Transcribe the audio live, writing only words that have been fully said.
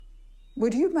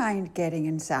Would you mind getting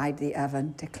inside the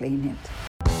oven to clean it?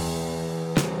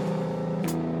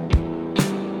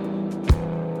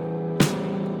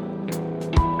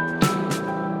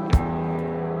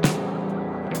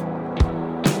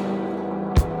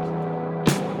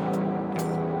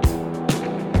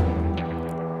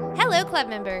 Hello, club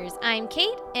members. I'm Kate,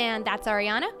 and that's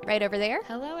Ariana right over there.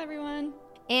 Hello, everyone.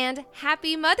 And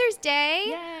happy Mother's Day.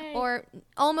 Yay. Or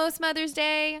almost Mother's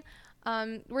Day.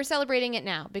 We're celebrating it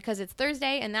now because it's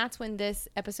Thursday, and that's when this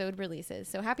episode releases.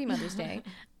 So happy Mother's Day.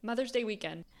 Mother's Day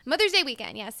weekend. Mother's Day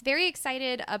weekend, yes. Very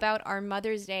excited about our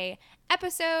Mother's Day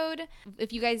episode.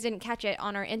 If you guys didn't catch it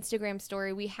on our Instagram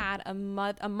story, we had a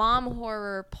mom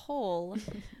horror poll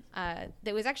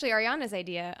that was actually Ariana's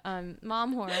idea.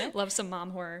 Mom horror. Love some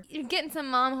mom horror. Getting some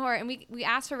mom horror, and we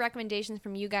asked for recommendations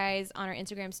from you guys on our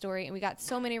Instagram story, and we got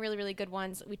so many really, really good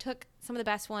ones. We took some of the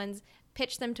best ones,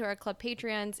 pitched them to our club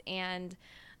Patreons, and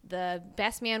the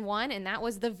best man won, and that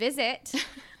was The Visit.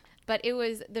 But it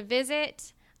was The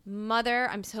Visit, Mother.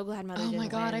 I'm so glad Mother didn't win. Oh my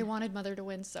God, I wanted Mother to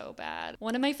win so bad.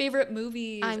 One of my favorite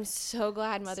movies. I'm so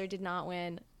glad Mother did not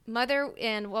win. Mother,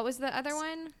 and what was the other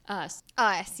one? Us.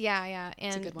 Yeah.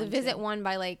 And good The one, Visit too. won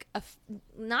by like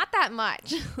not that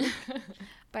much.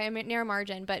 By a narrow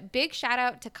margin. But big shout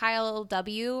out to Kyle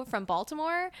W. from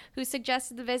Baltimore, who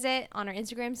suggested The Visit on our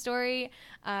Instagram story.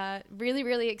 Really,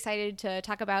 really excited to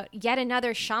talk about yet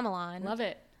another Shyamalan. Love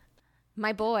it.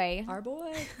 My boy. Our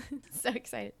boy. So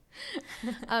excited.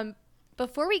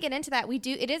 Before we get into that,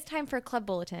 it is time for club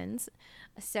bulletins.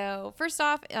 So first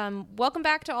off, welcome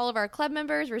back to all of our club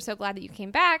members. We're so glad that you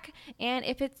came back. And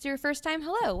if it's your first time,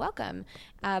 hello, welcome.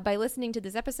 By listening to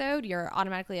this episode, you're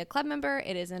automatically a club member.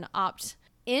 It is an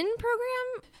opt-in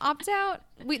program, opt-out.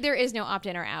 There is no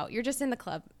opt-in or out. You're just in the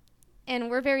club. And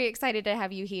we're very excited to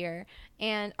have you here.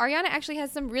 And Ariana actually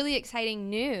has some really exciting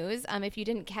news. If you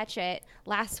didn't catch it,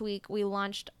 last week we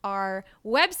launched our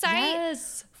website.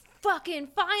 Yes. Fucking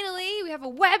finally, we have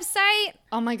a website.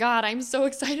 Oh my God, I'm so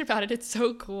excited about it. It's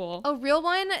so cool. A real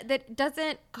one that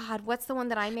doesn't, God, what's the one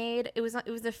that I made? It was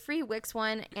a free Wix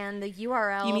one, and the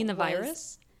URL You mean the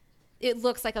virus? It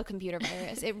looks like a computer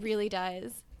virus. It really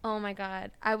does. Oh my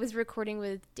God. I was recording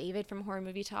with David from Horror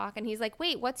Movie Talk, and he's like,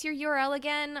 wait, what's your URL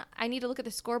again? I need to look at the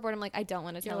scoreboard. I'm like, I don't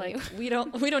want to tell you. we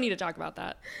don't need to talk about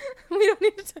that. We don't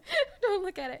need to don't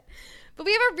look at it. But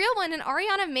we have a real one, and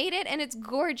Ariana made it, and it's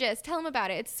gorgeous. Tell them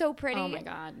about it. It's so pretty. Oh my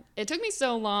God. It took me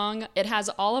so long. It has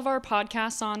all of our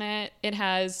podcasts on it. It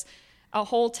has a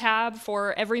whole tab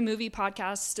for every movie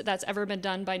podcast that's ever been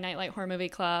done by Nightlight Horror Movie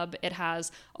Club. It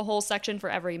has a whole section for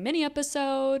every mini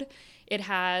episode. It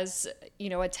has,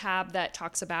 a tab that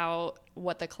talks about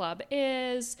what the club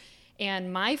is.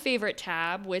 And my favorite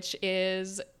tab, which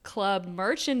is club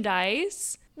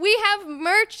merchandise. We have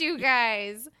merch, you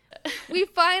guys. We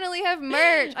finally have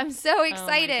merch. I'm so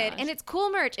excited. And it's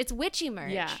cool merch. It's witchy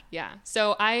merch. Yeah.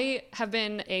 So I have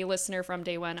been a listener from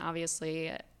day one,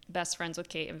 obviously, best friends with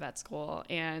Kate in vet school.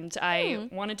 And I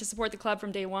wanted to support the club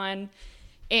from day one.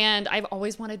 And I've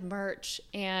always wanted merch,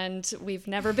 and we've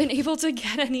never been able to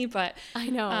get any. But I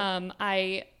know.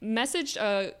 I messaged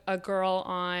a girl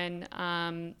on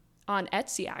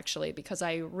Etsy, actually, because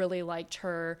I really liked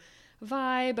her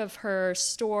vibe of her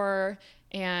store.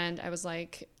 And I was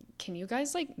like, can you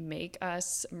guys make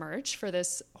us merch for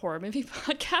this horror movie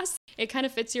podcast? It kind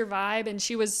of fits your vibe. And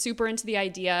she was super into the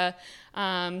idea.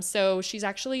 So she's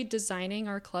actually designing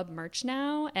our club merch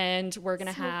now. And we're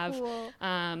going to have cool.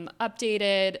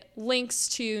 Updated links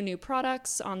to new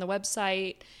products on the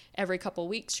website. Every couple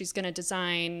weeks, she's going to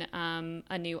design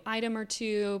a new item or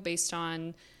two based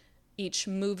on each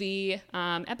movie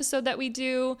episode that we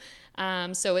do.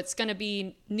 So it's going to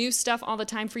be new stuff all the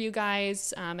time for you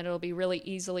guys, and it'll be really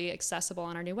easily accessible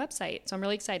on our new website. So I'm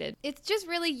really excited. It's just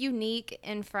really unique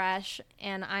and fresh,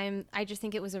 and I just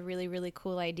think it was a really, really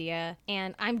cool idea.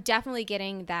 And I'm definitely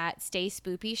getting that Stay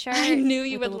Spoopy shirt. I knew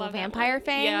you with would the love vampire that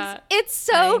one. fangs. Yeah. It's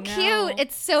so I know. cute.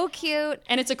 It's so cute.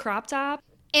 And it's a crop top.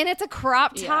 And it's a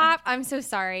crop Yeah. top. I'm so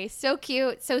sorry. So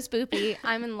cute. So spoopy.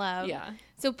 I'm in love. Yeah.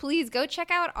 So please go check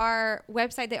out our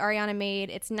website that Ariana made.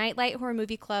 It's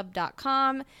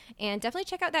nightlighthorrormovieclub.com. And definitely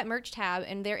check out that merch tab.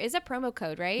 And there is a promo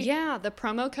code, right? Yeah, the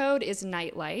promo code is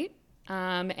Nightlight.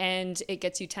 And it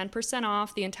gets you 10%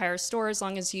 off the entire store as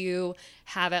long as you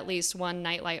have at least one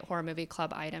Nightlight Horror Movie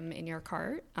Club item in your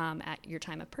cart at your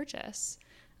time of purchase.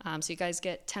 So you guys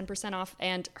get 10% off.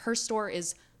 And her store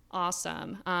is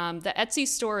awesome. The Etsy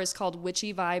store is called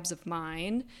Witchy Vibes of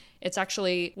Mine. It's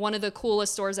actually one of the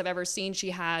coolest stores I've ever seen. She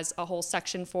has a whole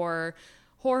section for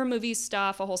horror movie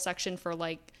stuff, a whole section for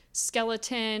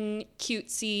skeleton,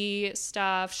 cutesy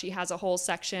stuff. She has a whole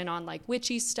section on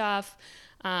witchy stuff.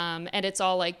 And it's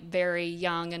all like very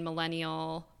young and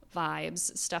millennial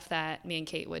vibes, stuff that me and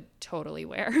Kate would totally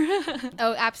wear.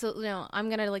 Oh, absolutely. No, I'm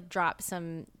going to like drop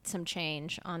some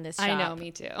change on this shop. I know,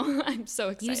 me too. I'm so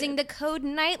excited. Using the code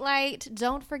Nightlight,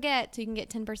 don't forget, so you can get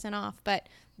 10% off. But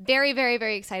very, very,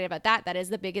 very excited about that. That is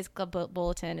the biggest club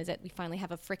bulletin, is that we finally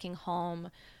have a freaking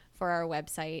home for our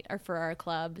website or for our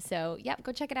club. So, yep,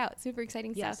 go check it out. Super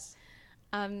exciting stuff.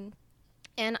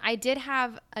 And I did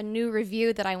have a new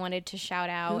review that I wanted to shout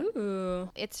out. Ooh.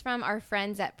 It's from our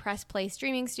friends at Press Play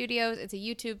Streaming Studios. It's a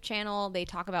YouTube channel. They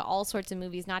talk about all sorts of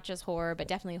movies, not just horror, but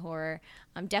definitely horror.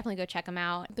 Definitely go check them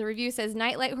out. The review says,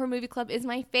 Nightlight Horror Movie Club is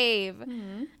my fave.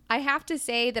 Mm-hmm. I have to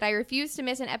say that I refuse to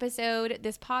miss an episode.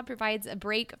 This pod provides a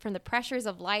break from the pressures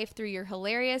of life through your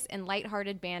hilarious and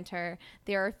lighthearted banter.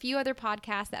 There are a few other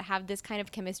podcasts that have this kind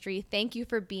of chemistry. Thank you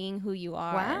for being who you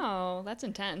are. Wow, that's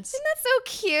intense. Isn't that so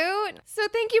cute? So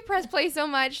thank you, Press Play, so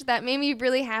much. That made me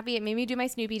really happy. It made me do my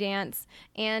Snoopy dance.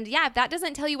 And yeah, if that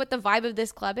doesn't tell you what the vibe of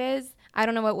this club is, I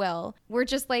don't know what will. We're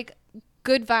just like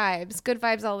good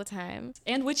vibes all the time.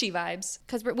 And witchy vibes.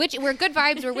 Because we're good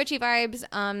vibes, we're witchy vibes,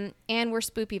 and we're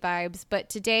spoopy vibes. But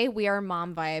today we are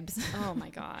mom vibes. Oh my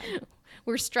God.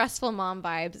 We're stressful mom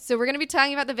vibes. So we're going to be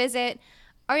talking about The Visit.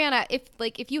 Ariana,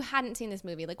 if you hadn't seen this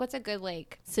movie, like what's a good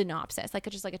like synopsis? Like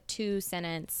just like a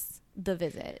 2-sentence The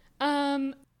Visit.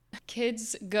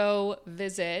 Kids go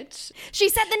visit. She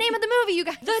said the name of the movie, you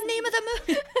guys. The name of the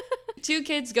movie. 2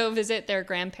 kids go visit their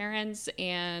grandparents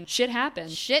and shit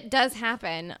happens. Shit does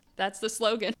happen. That's the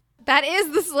slogan. That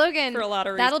is the slogan. For a lot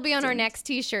of reasons. That'll be on our next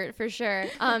t-shirt for sure.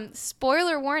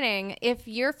 Spoiler warning, if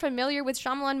you're familiar with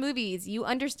Shyamalan movies, you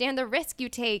understand the risk you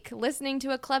take listening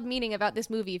to a club meeting about this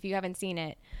movie if you haven't seen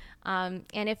it. And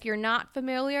if you're not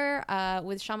familiar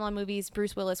with Shyamalan movies,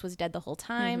 Bruce Willis was dead the whole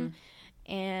time. Mm-hmm.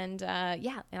 And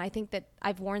and I think that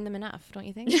I've warned them enough, don't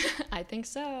you think? I think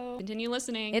so. Continue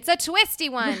listening. It's a twisty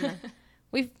one.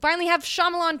 We finally have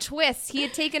Shyamalan twists. He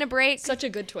had taken a break. Such a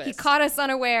good twist. He caught us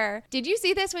unaware. Did you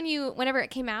see this whenever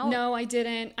it came out? No, I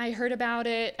didn't. I heard about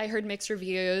it. I heard mixed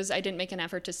reviews. I didn't make an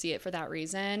effort to see it for that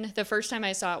reason. The first time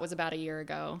I saw it was about a year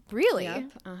ago. Really? Yep.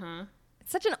 Uh-huh.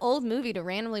 It's such an old movie to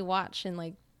randomly watch in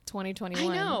like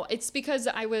 2021. I know. It's because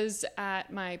I was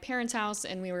at my parents' house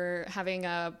and we were having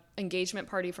a engagement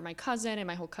party for my cousin, and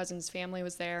my whole cousin's family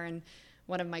was there, and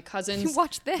one of my cousin's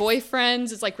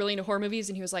boyfriends is like really into horror movies,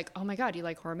 and he was like, oh my God, you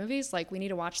like horror movies? Like, we need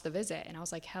to watch The Visit. And I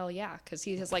was like, hell yeah, because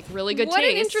he has like really good taste. What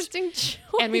an interesting choice.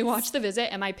 And we watched The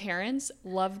Visit, and my parents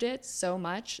loved it so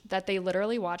much that they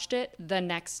literally watched it the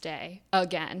next day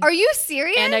again. Are you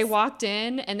serious? And I walked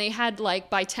in, and they had like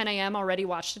by 10 a.m. already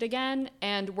watched it again,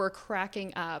 and were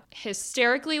cracking up,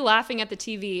 hysterically laughing at the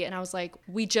TV. And I was like,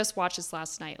 we just watched this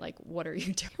last night. Like, what are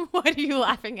you doing? What are you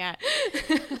laughing at?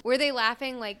 Were they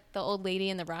laughing like the old lady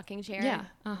in the rocking chair? Yeah.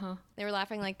 Uh-huh. They were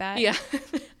laughing like that? Yeah.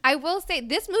 I will say,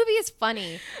 this movie is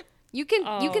funny. You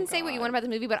can say what you want about the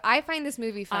movie, but I find this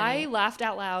movie funny. I laughed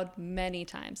out loud many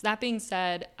times. That being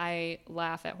said, I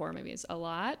laugh at horror movies a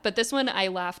lot, but this one I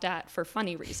laughed at for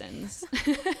funny reasons.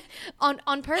 on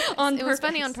purpose. It was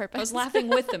funny on purpose. I was laughing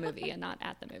with the movie and not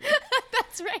at the movie.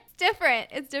 That's right.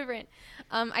 It's different.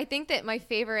 I think that my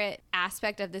favorite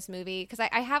aspect of this movie, because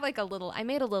I have like I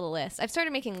made a little list. I've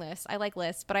started making lists. I like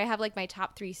lists, but I have like my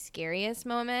top 3 scariest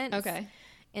moments. Okay.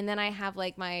 And then I have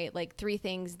like my 3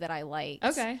 things that I liked.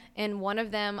 Okay. And one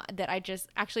of them that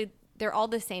actually they're all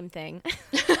the same thing.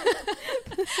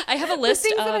 I have a list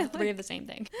of 3 of the same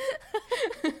thing.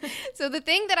 So the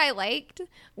thing that I liked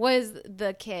was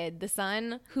the kid, the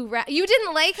son, who you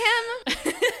didn't like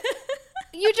him?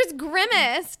 You just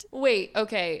grimaced. Wait,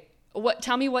 okay.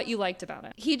 Tell me what you liked about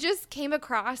it. He just came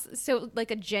across so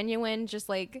like a genuine, just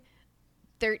like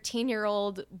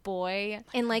 13-year-old boy,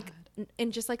 and like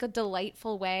in just like a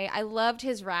delightful way. I loved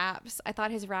his raps. I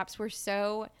thought his raps were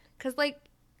so, because like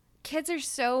kids are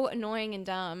so annoying and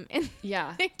dumb, and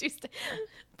yeah,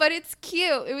 but it's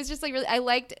cute. It was just like really. I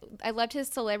loved his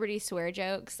celebrity swear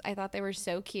jokes. I thought they were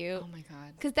so cute. Oh my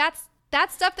God, because that's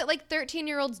stuff that like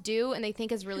 13-year-olds do and they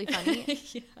think is really funny.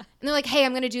 Yeah. And they're like, hey,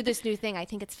 I'm going to do this new thing. I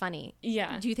think it's funny.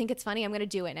 Yeah. Do you think it's funny? I'm going to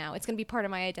do it now. It's going to be part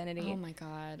of my identity. Oh my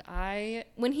God.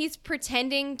 When he's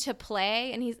pretending to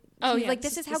play and he's like,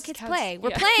 this is how kids play.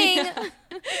 We're yeah. playing.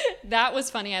 That was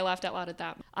funny. I laughed out loud at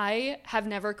that. I have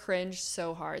never cringed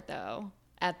so hard though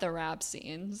at the rap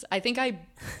scenes. I think I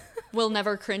will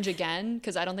never cringe again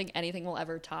because I don't think anything will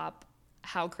ever top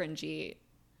how cringy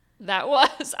that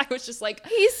was. I was just like,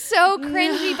 he's so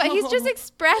cringy, but he's just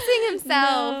expressing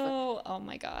himself. No. Oh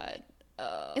my God.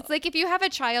 It's like if you have a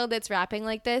child that's rapping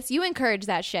like this, you encourage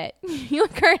that shit. You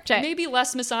encourage it. Maybe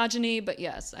less misogyny, but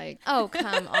yes, Oh,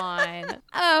 come on.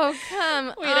 Oh, come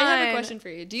on. Wait, I have a question for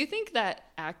you. Do you think that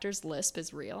actors' lisp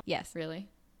is real? Yes. Really?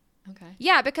 Okay.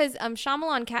 Yeah, because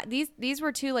Shyamalan, these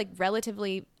were two like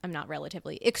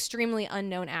extremely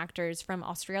unknown actors from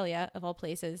Australia of all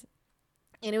places.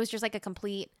 And it was just like a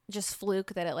complete just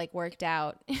fluke that it like worked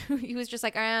out. He was just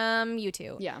like, you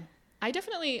two. Yeah. I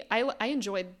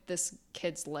enjoyed this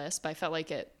kid's lisp. I felt like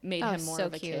it made him more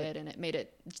of a kid, and it made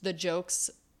the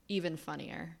jokes even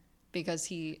funnier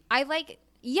because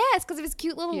yes, because of his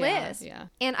cute little lisp. Yeah.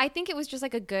 And I think it was just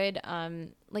like a good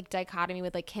like dichotomy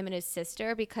with like him and his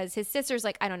sister, because his sister's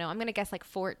like, I don't know, I'm gonna guess like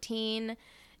 14.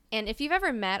 And if you've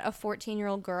ever met a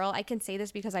 14-year-old girl, I can say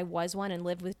this because I was one and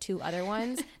lived with two other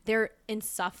ones. They're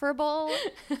insufferable.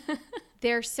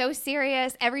 They're so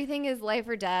serious. Everything is life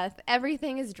or death.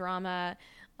 Everything is drama.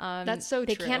 That's so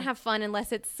They true. can't have fun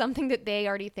unless it's something that they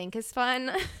already think is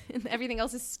fun. And everything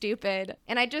else is stupid.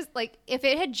 And I just like, if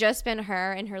it had just been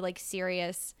her and her like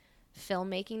serious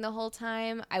filmmaking the whole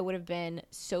time, I would have been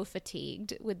so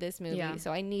fatigued with this movie. Yeah.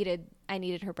 So I needed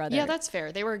her brother. Yeah, that's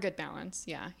fair. They were a good balance.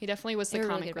 Yeah, he definitely was the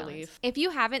comic relief. If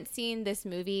you haven't seen this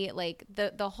movie, like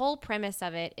the whole premise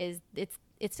of it is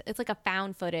it's like a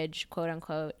found footage, quote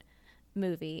unquote,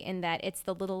 movie, in that it's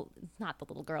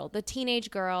the teenage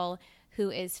girl who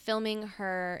is filming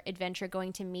her adventure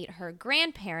going to meet her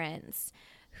grandparents,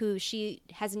 who she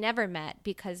has never met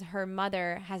because her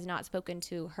mother has not spoken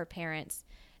to her parents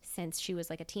since she was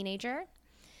like a teenager.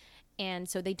 And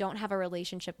so they don't have a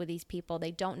relationship with these people.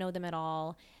 They don't know them at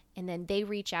all. And then they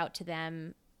reach out to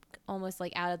them almost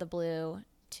like out of the blue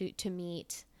to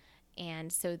meet.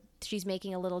 And so she's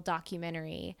making a little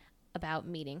documentary about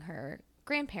meeting her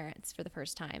grandparents for the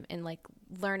first time and like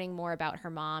learning more about her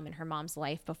mom and her mom's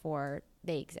life before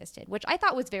they existed, which I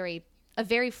thought was a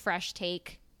very fresh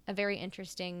take, a very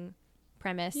interesting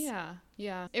premise. Yeah.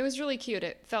 It was really cute.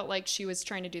 It felt like she was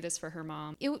trying to do this for her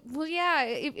mom. And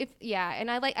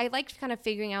I liked kind of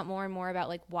figuring out more and more about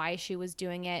like why she was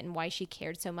doing it and why she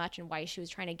cared so much and why she was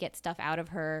trying to get stuff out of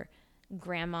her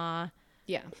grandma.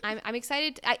 Yeah. I'm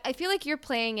excited. I feel like you're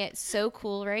playing it so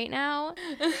cool right now.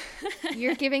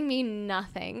 You're giving me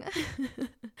nothing.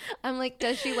 I'm like,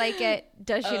 does she like it?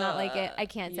 Does she not like it? I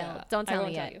can't tell. Don't tell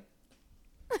me yet.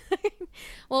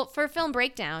 Well, for film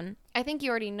breakdown, I think you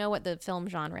already know what the film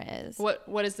genre is.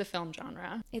 What is the film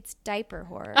genre? It's diaper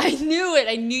horror. I knew it.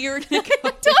 I knew you were going to go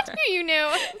I told you knew.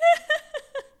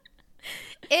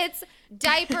 It's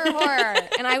diaper horror,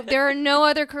 and there are no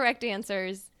other correct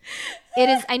answers. It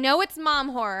is. I know it's mom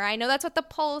horror. I know that's what the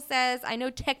poll says. I know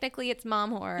technically it's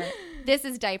mom horror. This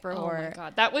is diaper horror. Oh my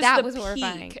god, that was the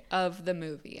horrifying. peak of the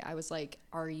movie. I was like,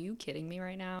 "Are you kidding me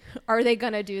right now? Are they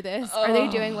gonna do this? Are they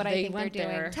doing what I think they're doing?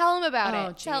 There. Tell them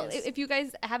about it. Geez. Tell if you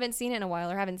guys haven't seen it in a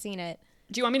while or haven't seen it.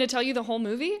 Do you want me to tell you the whole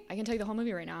movie? I can tell you the whole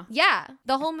movie right now. Yeah,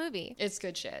 the whole movie. It's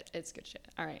good shit.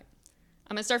 All right.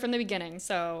 I'm gonna start from the beginning.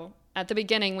 So at the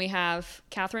beginning, we have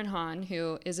Kathryn Hahn,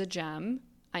 who is a gem.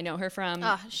 I know her from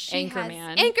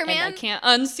Anchorman. Anchorman. And I can't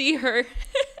unsee her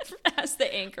as the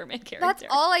Anchorman character. That's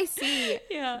all I see.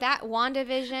 Yeah. That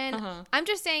WandaVision. Uh-huh. I'm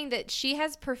just saying that she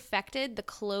has perfected the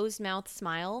closed mouth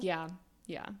smile. Yeah.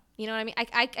 You know what I mean?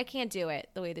 I can't do it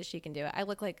the way that she can do it. I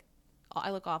look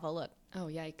awful. Look. Oh,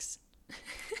 yikes.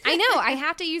 I know. I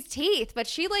have to use teeth, but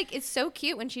she like is so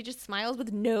cute when she just smiles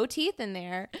with no teeth in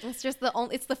there. It's just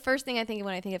it's the first thing I think of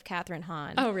when I think of Kathryn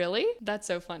Hahn. Oh, really? That's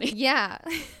so funny. Yeah.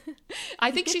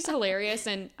 I think she's hilarious,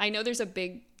 and I know there's a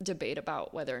big debate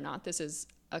about whether or not this is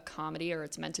a comedy or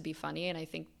it's meant to be funny, and I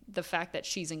think the fact that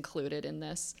she's included in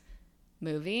this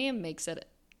movie makes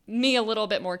me a little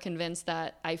bit more convinced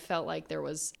that I felt like there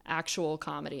was actual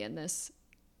comedy in this,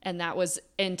 and that was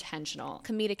intentional.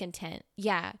 Comedic intent.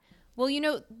 Yeah. Well, you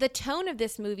know, the tone of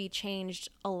this movie changed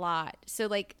a lot. So,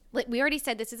 like we already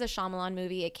said, this is a Shyamalan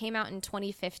movie. It came out in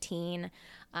 2015,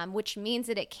 which means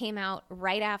that it came out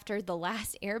right after The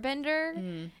Last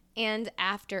Airbender and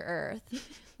After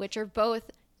Earth, which are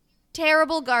both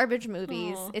terrible garbage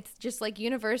movies. Aww. It's just like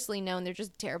universally known they're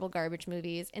just terrible garbage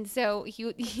movies. And so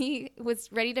he was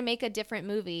ready to make a different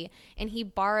movie, and he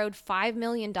borrowed $5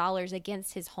 million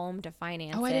against his home to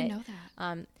finance it. Oh, I didn't know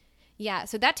that. Yeah,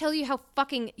 so that tells you how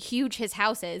fucking huge his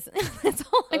house is. That's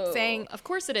all I'm saying. Of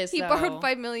course it is, He borrowed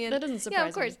 $5 million. That doesn't surprise me. Yeah,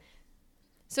 of course.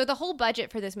 So the whole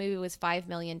budget for this movie was $5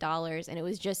 million, and it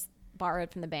was just borrowed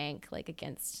from the bank, like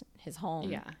against his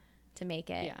home to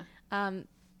make it. Yeah.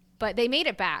 But they made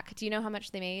it back. Do you know how much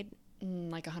they made?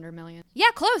 Like $100 million. Yeah,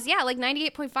 close. Yeah, like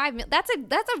 98.5 million. That's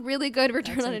a really good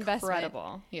return on investment.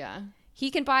 Incredible. Yeah.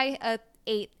 He can buy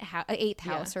eighth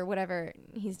house or whatever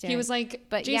he's doing. He was like,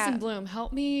 but Jason Blum,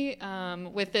 help me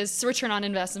with this return on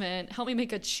investment. Help me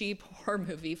make a cheap horror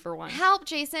movie for once. Help,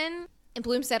 Jason. And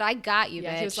Bloom said, I got you,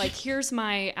 bitch. He was like, here's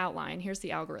my outline. Here's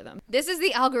the algorithm. This is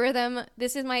the algorithm.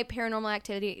 This is my Paranormal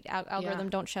Activity algorithm.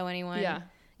 Don't show anyone. Yeah.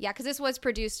 Yeah, because this was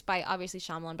produced by, obviously,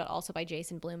 Shyamalan, but also by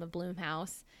Jason Blum of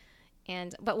Blumhouse.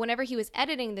 But whenever he was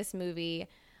editing this movie,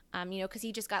 because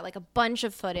he just got like a bunch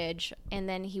of footage, and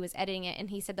then he was editing it, and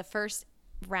he said the first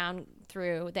round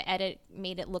through, the edit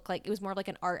made it look like it was more like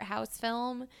an art house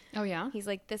film. Oh, yeah? He's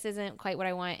like, this isn't quite what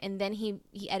I want. And then he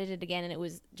edited again, and it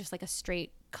was just like a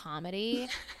straight comedy.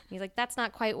 He's like, that's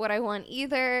not quite what I want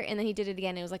either. And then he did it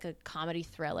again. It was like a comedy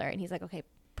thriller. And he's like, okay,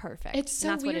 perfect. It's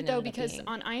so weird though, because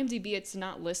on IMDb it's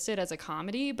not listed as a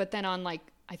comedy, but then on like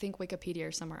I think Wikipedia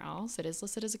or somewhere else it is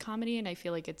listed as a comedy, and I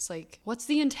feel like it's like, what's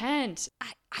the intent?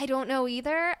 I don't know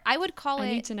either. I would call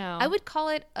need to know. I would call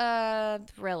it a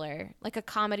thriller, like a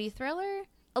comedy thriller,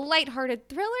 a lighthearted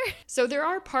thriller. So there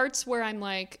are parts where I'm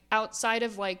like, outside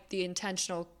of like the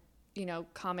intentional,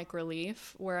 comic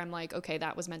relief, where I'm like, okay,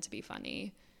 that was meant to be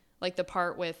funny. Like the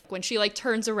part with when she like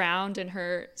turns around and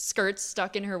her skirt's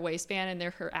stuck in her waistband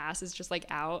and her ass is just like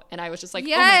out. And I was just like,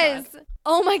 yes.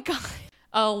 Oh my God.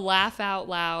 A laugh out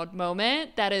loud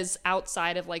moment that is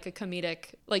outside of like a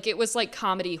comedic, like it was like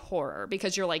comedy horror,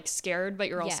 because you're like scared, but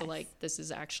you're also like, this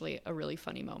is actually a really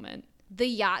funny moment.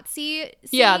 The Yahtzee scene,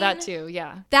 yeah, that too.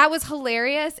 Yeah, that was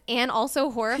hilarious and also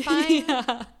horrifying.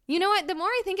 Yeah. You know what? The more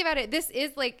I think about it, this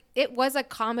is like, it was a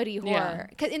comedy horror,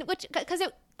 because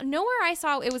nowhere I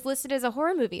saw it was listed as a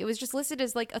horror movie. It was just listed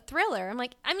as like a thriller. I'm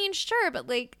like, I mean, sure, but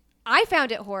like, I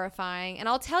found it horrifying. And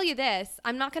I'll tell you this,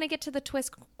 I'm not going to get to the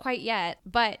twist quite yet,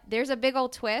 but there's a big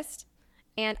old twist.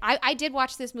 And I did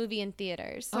watch this movie in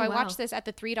theaters. So I watched this at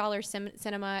the $3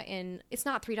 cinema it's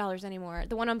not $3 anymore.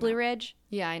 The one on Blue Ridge.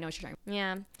 Yeah, I know what you're talking about.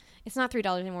 Yeah. It's not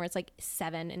 $3 anymore. It's like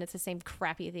 $7, and it's the same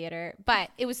crappy theater. But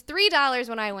it was $3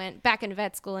 when I went back in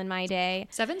vet school in my day.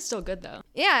 $7's still good though.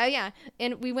 Yeah.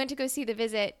 And we went to go see The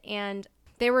Visit, and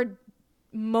there were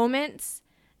moments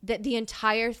that the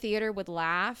entire theater would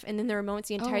laugh, and then there were moments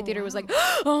the entire theater was like,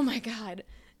 oh my God.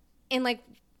 And like,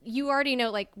 you already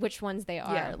know like which ones they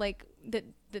are. Yeah. Like that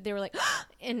they were like,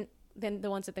 and then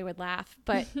the ones that they would laugh.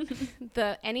 But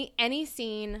any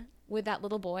scene with that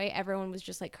little boy, everyone was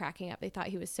just like cracking up. They thought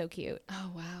he was so cute.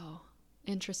 Oh wow,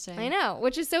 interesting. I know,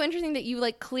 which is so interesting that you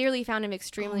like clearly found him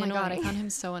extremely annoying. Oh my God, I found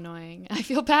him so annoying. I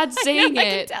feel bad saying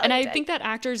it, and I think that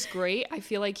actor's great. I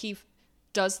feel like he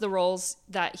does the roles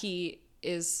that he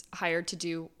is hired to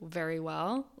do very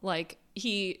well. Like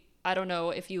I don't know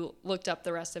if you looked up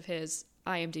the rest of his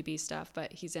IMDb stuff,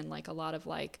 but he's in like a lot of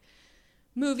like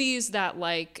movies that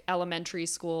like elementary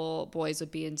school boys would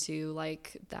be into,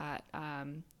 like that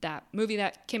movie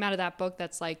that came out of that book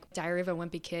that's like Diary of a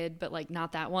Wimpy Kid, but like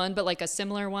not that one, but like a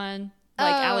similar one,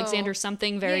 like Alexander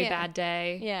something, Very Bad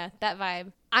Day. Yeah, that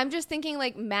vibe. I'm just thinking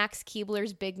like Max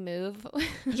Keebler's Big Move.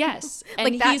 Yes.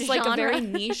 And like he's like a very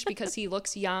niche because he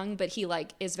looks young, but he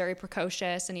like is very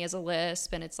precocious and he has a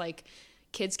lisp, and it's like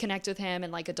kids connect with him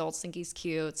and like adults think he's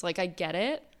cute. It's like, I get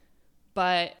it,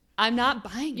 but I'm not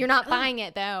buying it. You're not buying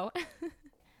it though.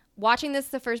 Watching this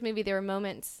the first movie, there were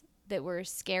moments that were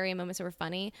scary and moments that were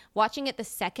funny. Watching it the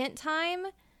second time,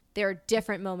 there are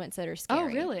different moments that are scary. Oh,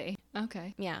 really?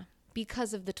 Okay. Yeah.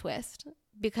 Because of the twist.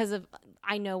 Because of,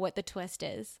 I know what the twist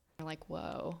is. You're like,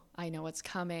 whoa, I know what's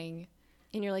coming.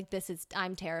 And you're like,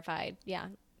 I'm terrified. Yeah.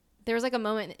 There was like a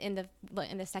moment in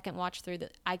the second watch through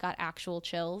that I got actual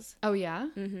chills. Oh, yeah?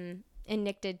 Mm-hmm. And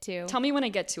Nick did too. Tell me when I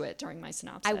get to it during my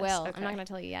synopsis. I will. Okay. I'm not going to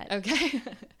tell you yet. Okay.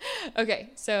 Okay.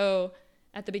 So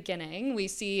at the beginning, we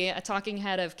see a talking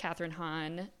head of Catherine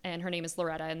Hahn, and her name is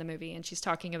Loretta in the movie. And she's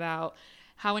talking about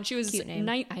how when she was cute name.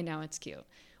 I know, it's cute.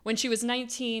 When she was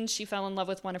 19, she fell in love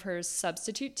with one of her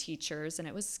substitute teachers, and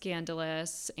it was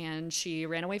scandalous. And she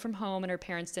ran away from home, and her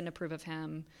parents didn't approve of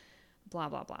him. Blah,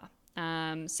 blah, blah.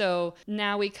 So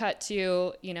now we cut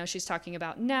to, she's talking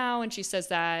about now, and she says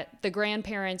that the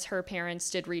grandparents, her parents,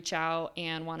 did reach out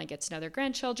and want to get to know their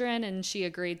grandchildren, and she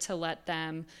agreed to let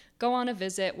them go on a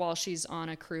visit while she's on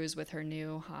a cruise with her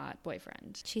new hot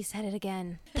boyfriend. She said it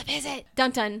again. The visit.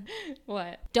 Dun dun.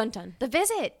 What? Dun dun. The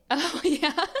visit. Oh,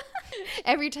 yeah.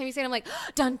 Every time you say it, I'm like,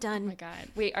 dun dun. Oh my God.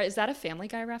 Wait, is that a Family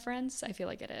Guy reference? I feel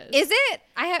like it is. Is it?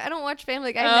 I don't watch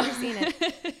Family Guy. I've never seen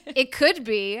it. It could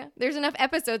be. There's enough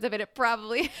episodes of it. It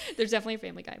probably. There's definitely a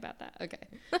Family Guy about that. Okay.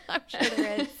 I'm sure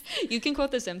there is. You can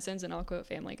quote The Simpsons and I'll quote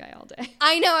Family Guy all day.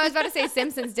 I know. I was about to say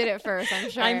Simpsons did it first.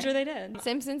 I'm sure. I'm sure they did.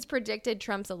 Simpsons predicted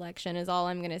Trump's election is all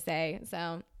I'm going to say.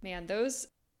 So, man, those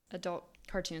adult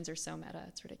cartoons are so meta.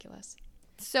 It's ridiculous.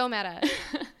 So meta.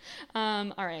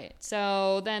 All right.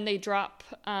 So then they drop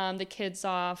the kids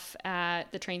off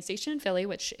at the train station in Philly,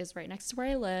 which is right next to where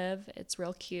I live. It's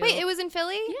real cute. Wait, it was in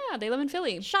Philly? Yeah, they live in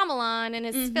Philly. Shyamalan and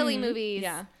his Philly movies.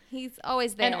 Yeah. He's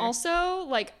always there. And also,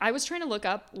 like, I was trying to look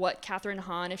up what Catherine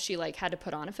Hahn, if she, like, had to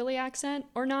put on a Philly accent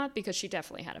or not, because she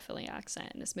definitely had a Philly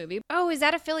accent in this movie. Oh, is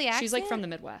that a Philly accent? She's, like, from the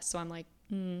Midwest, so I'm like,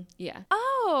 yeah.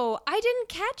 Oh, I didn't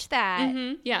catch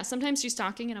that. Yeah, sometimes she's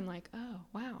talking, and I'm like, oh,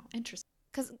 wow, interesting.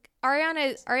 Because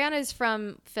Ariana's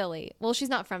from Philly. Well, she's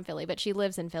not from Philly, but she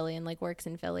lives in Philly and, like, works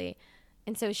in Philly.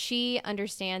 And so she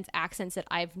understands accents that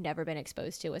I've never been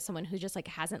exposed to as someone who just, like,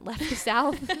 hasn't left the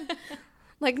South.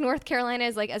 Like, North Carolina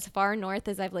is, like, as far north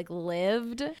as I've, like,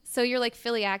 lived. So you're, like,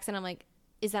 Philly accent. I'm like,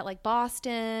 is that, like,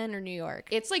 Boston or New York?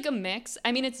 It's, like, a mix.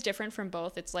 I mean, it's different from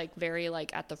both. It's, like, very,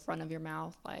 like, at the front of your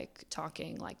mouth, like,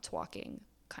 talking, like, twalking,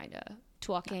 kind of.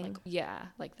 Twalking. Like, yeah,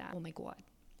 like that. Oh, my God.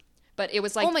 But it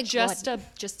was, like, just a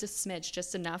smidge,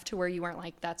 just enough to where you weren't,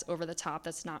 like, that's over the top.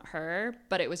 That's not her.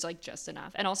 But it was, like, just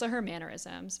enough. And also her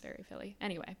mannerisms, very Philly.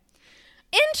 Anyway.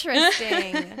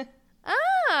 Interesting.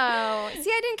 Oh, see,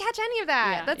 I didn't catch any of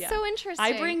that. Yeah, That's so interesting.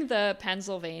 I bring the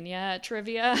Pennsylvania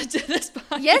trivia to this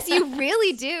podcast. Yes, you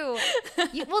really do.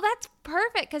 Well, that's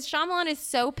perfect because Shyamalan is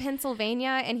so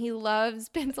Pennsylvania and he loves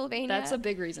Pennsylvania. That's a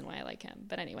big reason why I like him.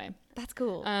 But anyway. That's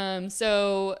cool.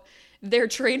 So their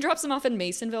train drops them off in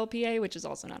Masonville, PA, which is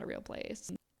also not a real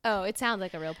place. Oh, it sounds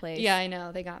like a real place. Yeah, I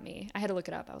know. They got me. I had to look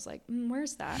it up. I was like,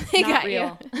 where's that? They Not got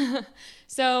real.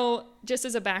 So just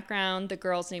as a background, the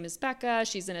girl's name is Becca.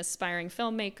 She's an aspiring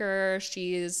filmmaker.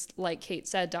 She's, like Kate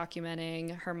said,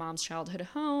 documenting her mom's childhood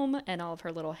home and all of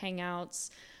her little hangouts.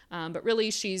 But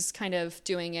really, she's kind of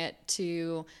doing it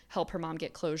to help her mom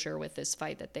get closure with this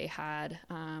fight that they had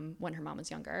when her mom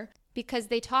was younger. Because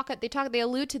they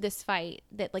allude to this fight,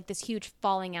 that like this huge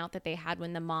falling out that they had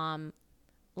when the mom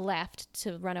left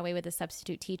to run away with a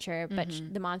substitute teacher, but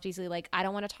the mom's basically like, I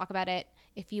don't want to talk about it.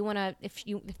 If they want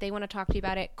to talk to you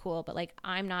about it, cool, but like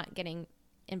I'm not getting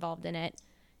involved in it.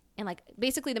 And like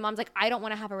basically the mom's like, I don't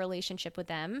want to have a relationship with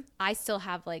them. I still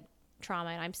have like trauma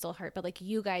and I'm still hurt, but like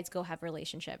you guys go have a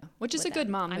relationship, which is a good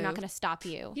mom move. I'm not going to stop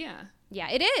you. Yeah,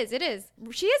 it is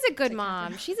she is a good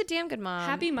mom. She's a damn good mom.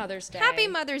 Happy Mother's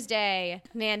Day,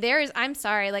 man. I'm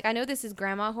sorry, like I know this is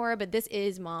grandma horror, but this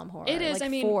is mom horror. It is. Like, I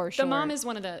mean, for sure. The mom is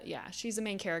one of the she's the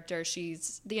main character.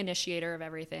 She's the initiator of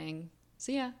everything.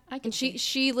 So yeah, I can. And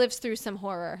she lives through some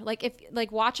horror. Like if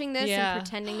like watching this and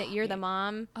pretending that you're the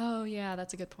mom. Oh yeah,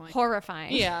 that's a good point.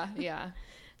 Horrifying. Yeah.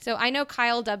 So I know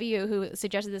Kyle W., who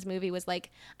suggested this movie, was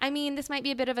like, I mean, this might be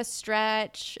a bit of a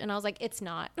stretch. And I was like, it's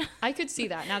not. I could see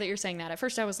that now that you're saying that. At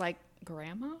first I was like,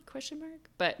 grandma? ?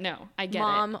 But no, I get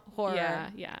Mom it. horror.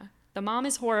 Yeah. The mom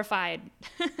is horrified.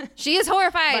 She is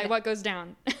horrified. By what goes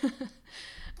down.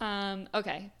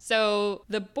 Okay, so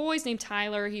the boy's named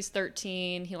Tyler. He's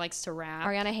 13. He likes to rap.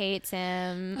 Ariana hates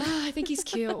him. I think he's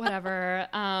cute. Whatever.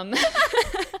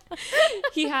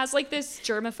 He has like this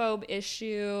germaphobe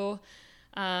issue.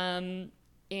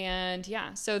 And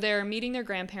yeah, so they're meeting their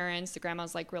grandparents. The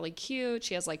grandma's like really cute.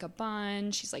 She has like a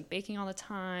bun. She's like baking all the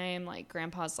time. Like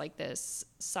grandpa's like this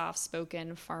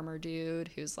soft-spoken farmer dude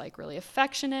who's like really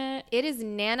affectionate. It is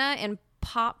Nana and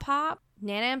Pop Pop.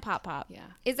 Nana and Pop Pop. Yeah.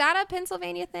 Is that a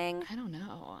Pennsylvania thing? I don't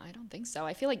know. I don't think so.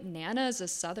 I feel like Nana is a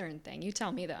Southern thing. You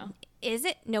tell me though. Is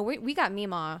it? No, we got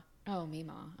Mima. Oh,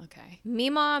 Mima. Okay.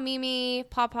 Mima, Mimi,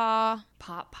 Papa.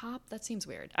 Pop Pop? That seems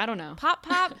weird. I don't know. Pop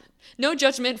Pop. No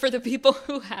judgment for the people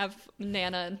who have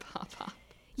Nana and Pop Pop.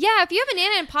 Yeah, if you have a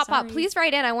Nana and Pop Pop, please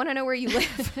write in. I want to know where you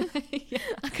live.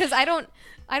 Because I don't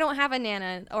have a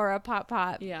Nana or a Pop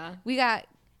Pop. Yeah. We got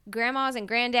grandmas and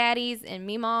granddaddies and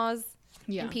Mimas.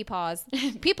 Yeah. And Peepaws.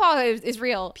 Peepaw is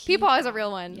real. Peepaw is a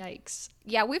real one. Yikes.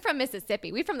 Yeah, we're from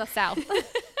Mississippi. We're from the South.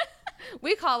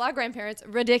 We call our grandparents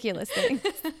ridiculous things.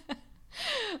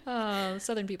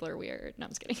 Southern people are weird. No, I'm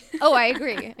just kidding. Oh, I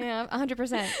agree. Yeah,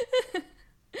 100%.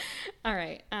 All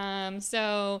right.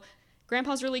 So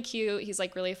grandpa's really cute. He's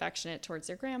like really affectionate towards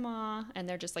their grandma, and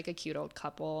they're just like a cute old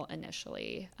couple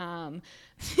initially. But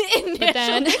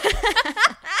then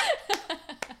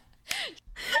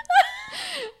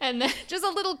and then just a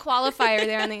little qualifier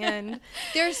there on the end.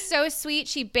 They're so sweet.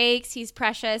 She bakes. He's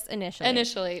precious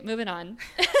initially. Moving on.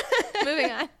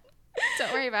 Moving on.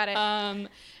 Don't worry about it.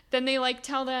 Then they like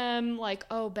tell them like,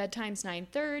 oh, bedtime's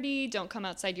 9:30. Don't come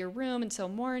outside your room until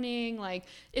morning. Like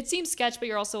it seems sketch, but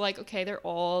you're also like, okay, they're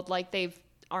old. Like they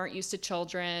aren't used to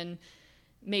children.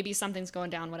 Maybe something's going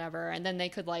down, whatever. And then they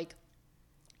could like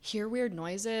hear weird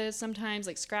noises sometimes,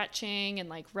 like scratching and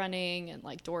like running and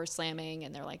like door slamming.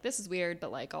 And they're like, this is weird,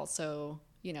 but like also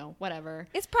you know, whatever.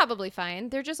 It's probably fine.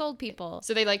 They're just old people.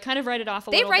 So they like kind of write it off a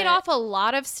little bit. They write off a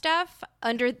lot of stuff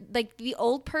under, like, the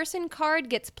old person card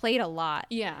gets played a lot.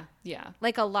 Yeah, yeah.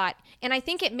 Like, a lot. And I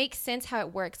think it makes sense how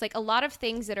it works. Like, a lot of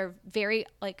things that are very,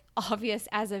 like, obvious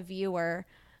as a viewer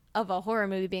of a horror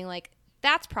movie being like,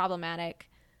 that's problematic.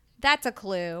 That's a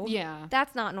clue. Yeah.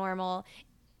 That's not normal.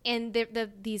 And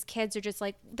these kids are just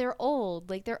like, they're old.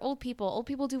 Like, they're old people. Old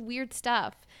people do weird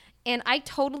stuff. And I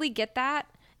totally get that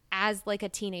as, like, a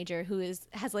teenager who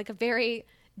has like a very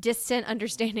distant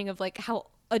understanding of, like, how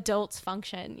adults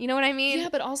function. You know what I mean? Yeah,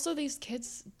 but also these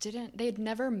kids they'd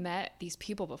never met these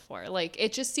people before. Like,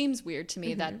 it just seems weird to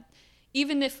me that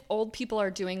even if old people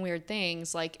are doing weird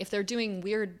things, like, if they're doing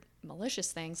weird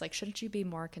malicious things, like, shouldn't you be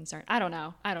more concerned? I don't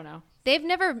know. They've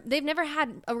never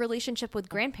had a relationship with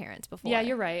grandparents before. Yeah,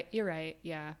 you're right.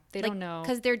 Yeah, they don't know.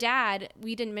 Because their dad,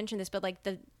 we didn't mention this, but, like,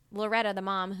 Loretta, the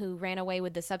mom who ran away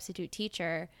with the substitute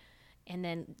teacher and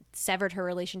then severed her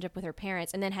relationship with her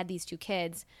parents and then had these two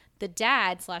kids, the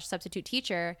dad / substitute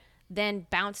teacher then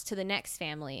bounced to the next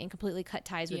family and completely cut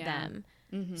ties with them.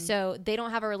 Mm-hmm. So they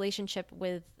don't have a relationship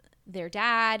with their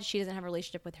dad. She doesn't have a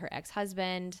relationship with her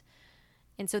ex-husband.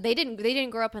 And so they didn't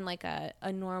grow up in, like, a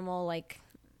normal, like,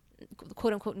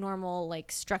 quote unquote normal,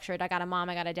 like, structured, I got a mom,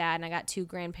 I got a dad, and I got two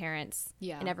grandparents.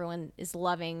 Yeah. And everyone is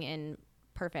loving and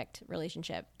perfect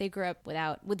relationship. They grew up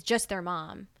with just their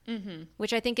mom,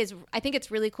 which I think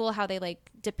it's really cool how they,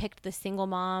 like, depict the single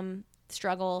mom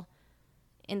struggle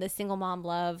and the single mom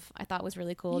love. I thought was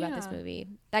really cool about this movie.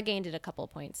 That gained it a couple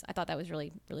of points. I thought that was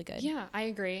really, really good. Yeah, I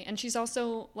agree. And she's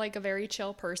also, like, a very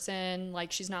chill person.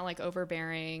 Like, she's not, like,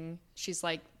 overbearing. She's,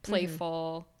 like,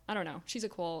 playful. I don't know. She's a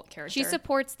cool character. She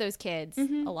supports those kids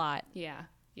a lot. Yeah.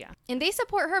 And they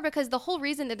support her because the whole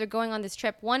reason that they're going on this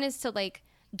trip, one is to, like,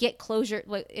 get closure.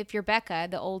 If you're Becca,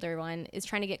 the older one, is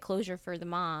trying to get closure for the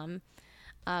mom.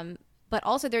 But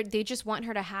also they just want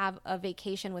her to have a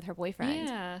vacation with her boyfriend.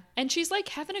 Yeah. And she's, like,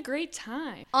 having a great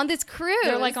time. On this cruise.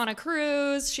 They're, like, on a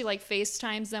cruise. She, like,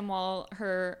 FaceTimes them while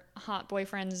her hot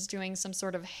boyfriend's doing some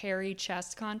sort of hairy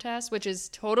chest contest, which is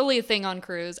totally a thing on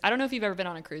cruise. I don't know if you've ever been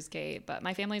on a cruise, Kate, but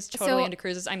my family's totally into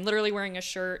cruises. I'm literally wearing a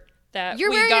shirt that we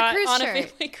got on a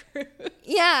family cruise.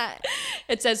 Yeah.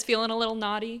 It says feeling a little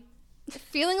naughty.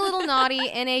 Feeling a little naughty,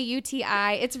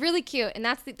 NAUTI. It's really cute, and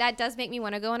that does make me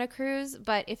want to go on a cruise.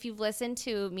 But if you've listened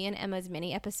to me and Emma's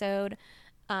mini episode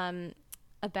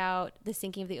about the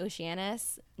sinking of the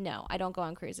Oceanus, no, I don't go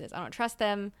on cruises. I don't trust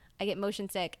them. I get motion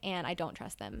sick, and I don't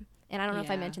trust them. And I don't know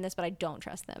if I mentioned this, but I don't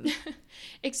trust them.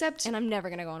 And I'm never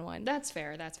going to go on one. That's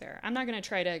fair. I'm not going to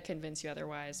try to convince you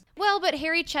otherwise. Well, but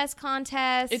hairy chest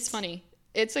contest. It's funny.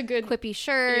 It's a good quippy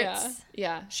shirts.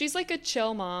 Yeah. She's, like, a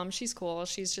chill mom. She's cool.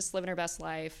 She's just living her best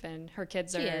life, and her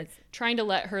kids are trying to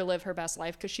let her live her best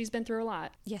life because she's been through a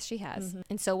lot. Yes, she has.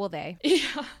 And so will they.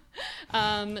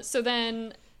 Yeah. So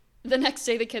then the next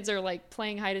day the kids are, like,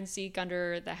 playing hide and seek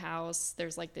under the house.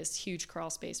 There's, like, this huge crawl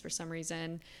space for some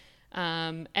reason.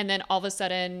 And then all of a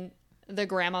sudden the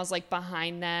grandma's, like,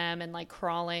 behind them and, like,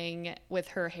 crawling with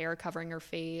her hair covering her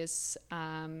face.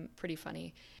 Pretty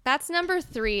funny. That's number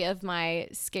 3 of my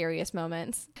scariest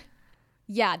moments.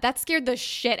 Yeah, that scared the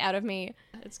shit out of me.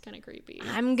 It's kind of creepy.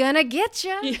 I'm gonna get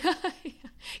you. Yeah.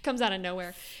 Comes out of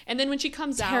nowhere. And then when she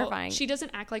comes Terrifying. out, she doesn't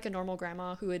act like a normal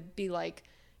grandma who would be, like,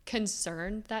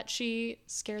 concerned that she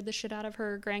scared the shit out of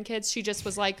her grandkids. She just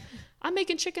was like, I'm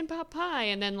making chicken pot pie,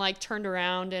 and then, like, turned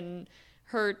around and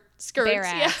her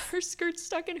skirt's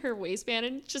stuck in her waistband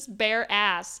and just bare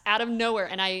ass out of nowhere.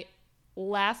 And I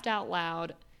laughed out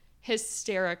loud.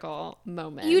 Hysterical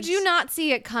moment. You do not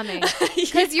see it coming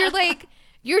because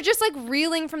you're just, like,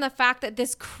 reeling from the fact that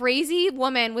this crazy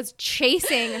woman was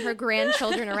chasing her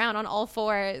grandchildren around on all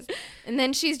fours, and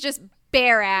then she's just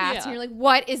bare ass, and you're like,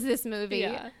 what is this movie?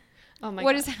 Yeah. Oh my God.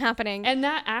 What is happening? And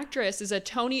that actress is a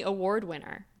Tony Award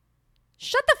winner.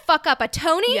 Shut the fuck up. A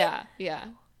Tony? Yeah.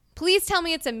 Please tell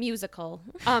me it's a musical.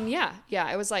 Yeah.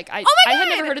 It was like I had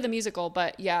never heard of the musical,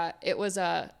 but yeah, it was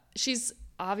she's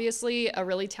obviously a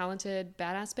really talented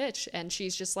badass bitch, and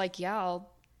she's just like, yeah,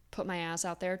 I'll put my ass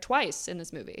out there twice in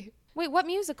this movie. Wait, what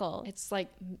musical? It's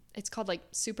called, like,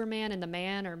 Superman and the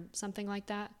Man or something like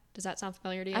that. Does that sound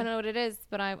familiar to you? I don't know what it is,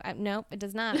 but I no, it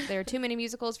does not. There are too many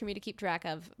musicals for me to keep track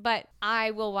of, but I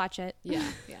will watch it. Yeah.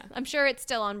 I'm sure it's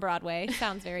still on Broadway.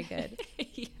 Sounds very good.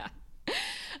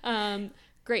 Yeah.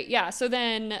 Great. Yeah. So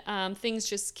then things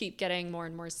just keep getting more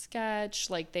and more sketch.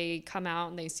 Like, they come out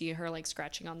and they see her, like,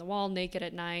 scratching on the wall naked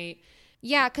at night.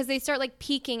 Yeah, because they start, like,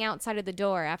 peeking outside of the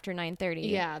door after 9:30.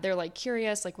 Yeah, they're, like,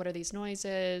 curious, like, what are these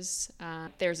noises?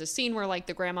 There's a scene where, like,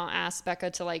 the grandma asks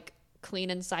Becca to, like, clean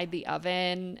inside the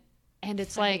oven, And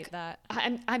it's I hate like, that.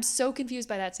 I'm so confused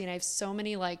by that scene. I have so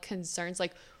many like concerns.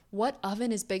 Like, what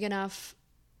oven is big enough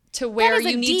to where is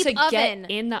a you need to deep oven.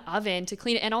 get in the oven to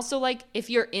clean it? And also, like, if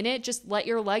you're in it, just let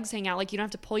your legs hang out. Like, you don't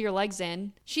have to pull your legs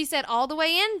in. She said all the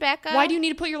way in, Becca. Why do you need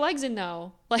to put your legs in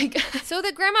though? Like, So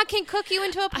that grandma can cook you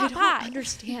into a I pot don't pie.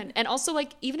 understand. And also,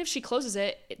 like, even if she closes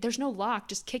it, there's no lock.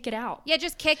 Just kick it out. Yeah,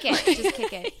 just kick it. Just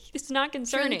kick it. It's not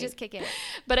concerning. Truly, just kick it.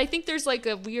 But I think there's like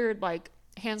a weird like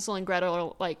Hansel and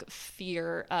Gretel like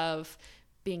fear of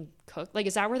being cooked. Like,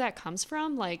 is that where that comes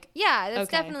from? Like, Yeah, that's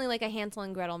okay. definitely like a Hansel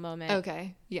and Gretel moment.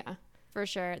 Okay, yeah. For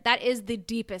sure. That is the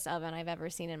deepest oven I've ever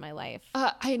seen in my life.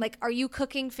 Like, are you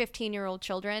cooking 15-year-old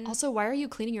children? Also, why are you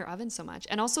cleaning your oven so much?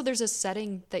 And also, there's a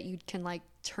setting that you can like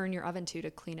turn your oven to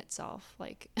clean itself.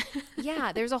 Like,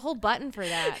 Yeah, there's a whole button for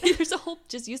that. there's a whole.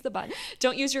 Just use the button.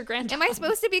 Don't use your grand. Am I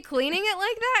supposed to be cleaning it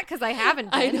like that? Because I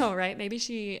haven't been. I know, right? Maybe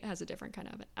she has a different kind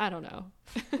of oven. I don't know.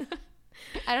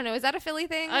 I don't know. Is that a Philly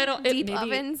thing? I don't. Deep maybe,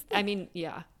 ovens? I mean,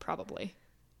 yeah, probably.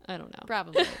 I don't know.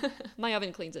 Probably. My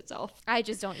oven cleans itself. I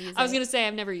just don't use it. I was gonna say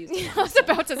I've never used it. I was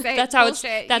about to say That's how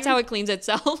bullshit. That's how it cleans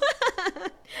itself.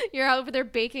 You're over there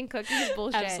baking cookies.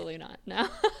 Bullshit. Absolutely not. No.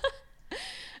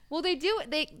 Well, they do.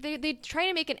 They try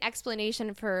to make an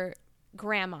explanation for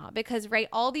grandma because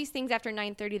all these things after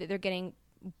 9:30 that they're getting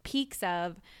peaks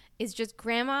of is just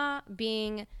grandma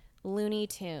being Looney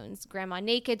Tunes. Grandma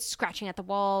naked, scratching at the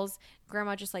walls.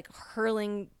 Grandma just like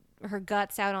hurling her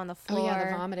guts out on the floor. Oh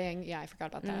yeah, the vomiting. Yeah, I forgot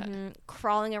about that.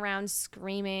 Crawling around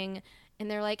screaming. And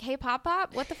they're like, hey, Pop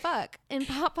Pop, what the fuck? And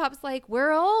Pop Pop's like,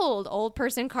 we're old. Old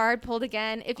person card pulled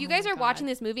again. If you guys are watching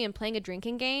this movie and playing a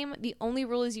drinking game, the only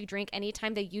rule is you drink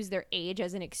anytime they use their age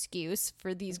as an excuse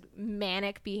for these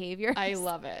manic behaviors. I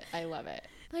love it. I love it.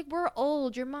 Like, we're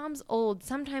old. Your mom's old.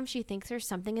 Sometimes she thinks there's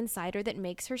something inside her that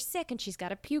makes her sick and she's got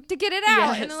to puke to get it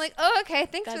out. Yes. And they're like, oh, okay.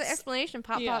 Thanks for the explanation,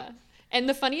 Pop Pop. And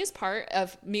the funniest part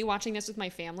of me watching this with my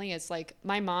family is like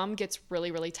my mom gets really,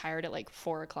 really tired at like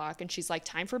 4 o'clock and she's like,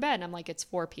 time for bed. And I'm like, it's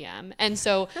 4 p.m. And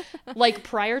so like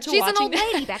prior to She's watching an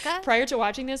old lady, Becca. prior to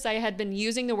watching this, I had been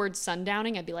using the word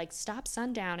sundowning. I'd be like, stop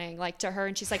sundowning, like to her.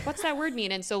 And she's like, what's that word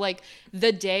mean? And so like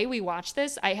the day we watched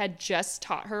this, I had just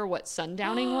taught her what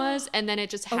sundowning was. And then it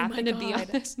just happened to be on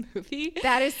this movie.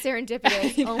 That is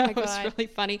serendipitous. Oh my God. It was really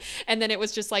funny. And then it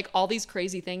was just like all these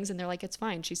crazy things. And they're like, it's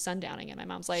fine. She's sundowning. And my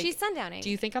mom's like, She's sundowning.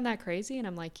 do you think I'm that crazy? And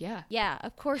I'm like, yeah. Yeah,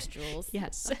 of course, Jules.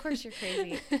 Yes. Of course you're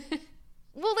crazy.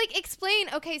 Well, like, explain.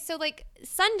 Okay, so, like,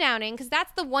 sundowning, because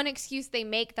that's the one excuse they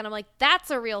make that I'm like,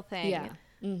 that's a real thing. Yeah.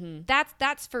 Mm-hmm.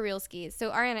 That's for real skis. So,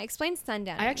 Ariana, explain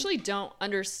sundowning. I actually don't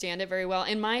understand it very well.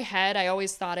 In my head, I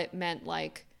always thought it meant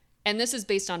like, and this is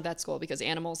based on vet school because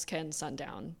animals can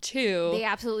sundown too. They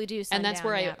absolutely do sundown. And that's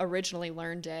where I originally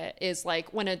learned it, is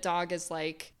like when a dog is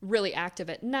like really active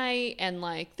at night and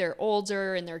like they're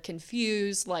older and they're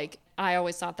confused. Like I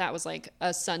always thought that was like a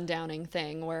sundowning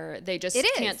thing where they just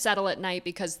can't settle at night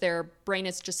because their brain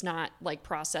is just not like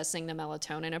processing the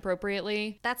melatonin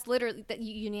appropriately. That's literally,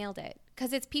 you nailed it.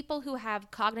 Because it's people who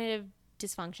have cognitive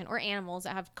dysfunction, or animals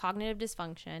that have cognitive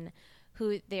dysfunction,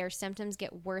 who their symptoms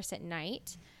get worse at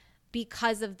night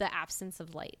because of the absence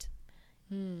of light.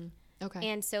 Okay.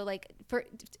 And so, like,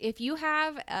 if you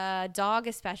have a dog,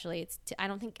 especially, I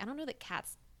don't know that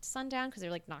cats sundown because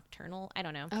they're like nocturnal. I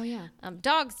don't know. Oh yeah.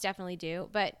 Dogs definitely do,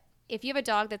 but if you have a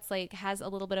dog that's like has a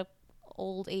little bit of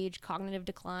old age cognitive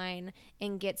decline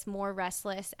and gets more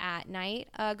restless at night,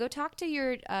 go talk to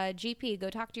your GP. Go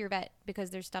talk to your vet because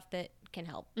there's stuff that can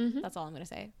help. That's all I'm gonna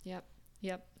say. Yep.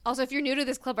 Also, if you're new to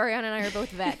this club, Ariana and I are both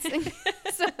vets.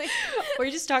 So, like, We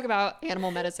just talk about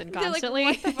animal medicine like, constantly.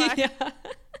 what the fuck? Yeah.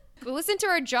 Go listen to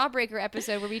our Jawbreaker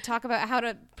episode where we talk about how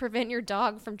to prevent your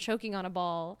dog from choking on a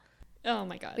ball. Oh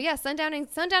my God. But yeah,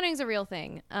 sundowning is a real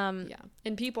thing. Yeah.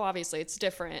 In people, obviously, it's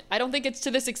different. I don't think it's to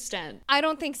this extent. I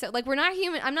don't think so. Like, we're not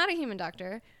human. I'm not a human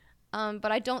doctor,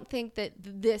 but I don't think that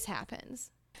this happens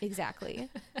exactly.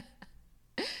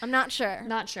 I'm not sure.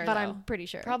 Not sure, but though. I'm pretty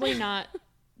sure. Probably not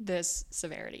this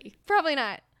severity. Probably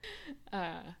not.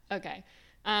 Okay.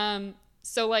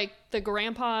 So like the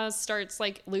grandpa starts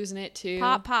like losing it too.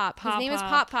 Pop Pop. His name is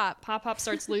Pop Pop. Pop Pop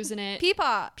starts losing it.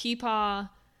 Peepaw. Peepaw.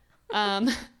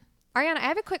 Ariana, I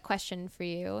have a quick question for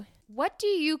you. What do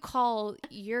you call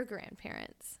your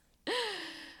grandparents?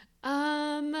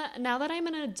 Now that I'm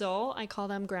an adult, I call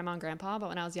them grandma and grandpa, but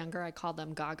when I was younger, I called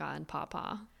them Gaga and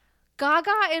Papa.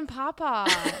 Gaga and Papa.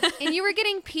 And you were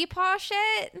getting Peepaw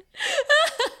shit?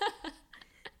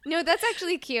 No, that's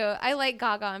actually cute. I like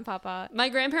Gaga and Papa. My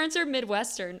grandparents are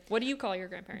Midwestern. What do you call your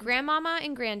grandparents? Grandmama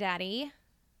and Granddaddy.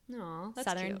 No, that's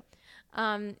Southern. cute.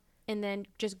 And then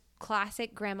just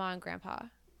classic grandma and grandpa.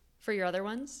 For your other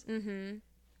ones?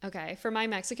 Mm-hmm. Okay, for my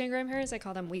Mexican grandparents, I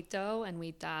call them huito and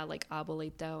huita, like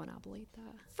abuelito and abuelita.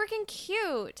 Freaking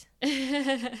cute.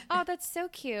 Oh, that's so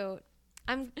cute.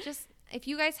 I'm just, if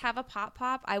you guys have a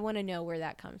pop, I want to know where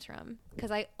that comes from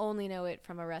because I only know it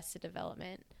from Arrested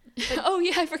Development. But oh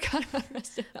yeah, I forgot about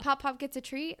Arrested Development. Pop gets a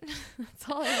treat. That's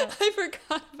all I know. I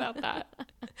forgot about that.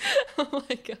 Oh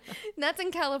my god. And that's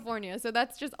in California, so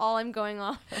that's just all I'm going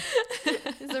off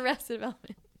of is Arrested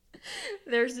Development.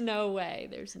 There's no way.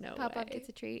 There's no Pop way. gets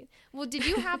a treat. Well, did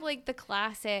you have like the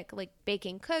classic like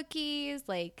baking cookies,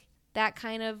 like that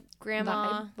kind of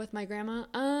grandma? Vibe with my grandma?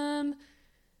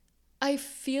 I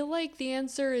feel like the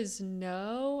answer is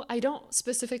no. I don't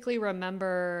specifically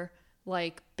remember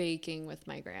like baking with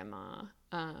my grandma.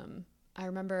 I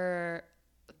remember,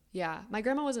 yeah, my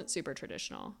grandma wasn't super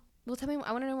traditional. Well, tell me,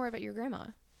 I want to know more about your grandma.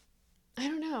 I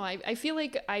don't know. I feel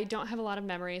like I don't have a lot of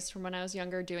memories from when I was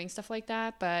younger doing stuff like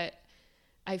that, but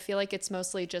I feel like it's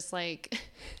mostly just like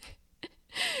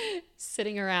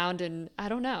sitting around and I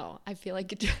don't know. I feel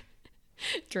like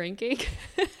drinking.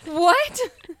 What?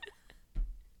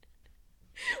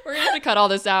 We're going to have to cut all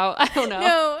this out. I don't know.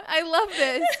 No, I love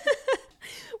this.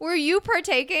 Were you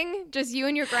partaking? Just you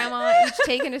and your grandma each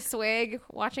taking a swig,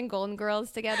 watching Golden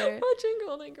Girls together? Watching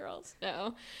Golden Girls.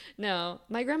 No.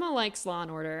 My grandma likes Law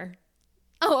and Order.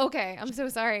 Oh, okay. I'm so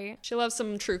sorry. She loves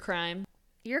some true crime.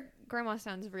 Your grandma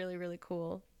sounds really, really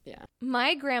cool. Yeah.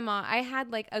 My grandma, I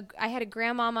had a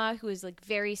grandmama who was like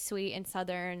very sweet and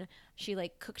Southern. She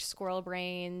like cooked squirrel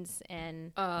brains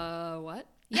and What?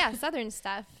 yeah, Southern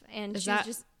stuff. And Is she was that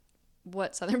just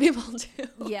what Southern people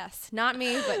do? yes, not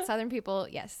me, but Southern people,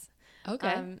 yes.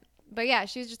 Okay. But yeah,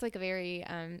 she was just like a very,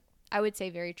 I would say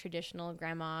very traditional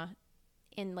grandma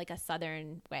in like a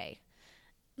Southern way.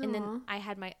 And then I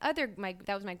had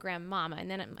that was my grandmama.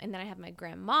 And then I have my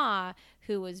grandma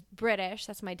who was British.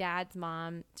 That's my dad's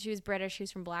mom. She was British. She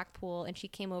was from Blackpool. And she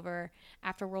came over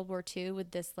after World War II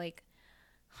with this like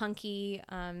hunky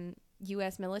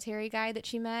U.S. military guy that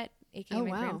she met, aka my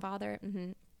grandfather.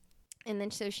 Mm-hmm. And then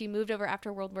so she moved over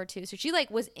after World War II. So she like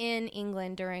was in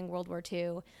England during World War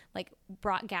II, like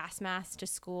brought gas masks to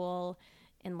school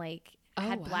and like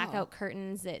had blackout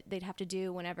curtains that they'd have to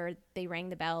do whenever they rang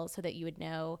the bell so that you would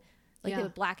know, like they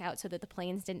would black out so that the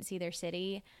planes didn't see their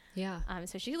city. Yeah.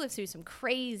 So she lived through some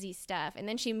crazy stuff. And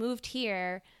then she moved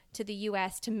here to the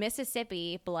U.S. to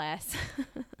Mississippi, bless.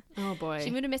 Oh boy.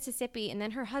 She moved to Mississippi and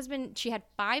then her husband, she had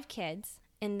 5 kids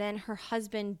and then her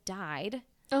husband died.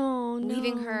 Oh, no.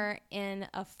 Leaving her in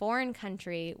a foreign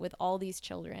country with all these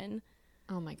children.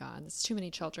 Oh my God, that's too many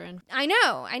children. I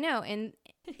know. And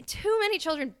too many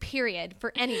children, period,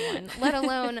 for anyone, let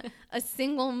alone a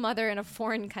single mother in a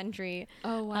foreign country.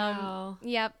 Oh, wow.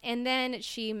 Yep. And then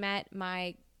she met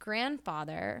my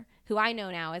grandfather, who I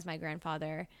know now as my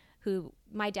grandfather, who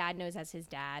my dad knows as his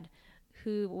dad,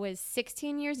 who was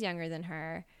 16 years younger than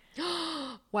her.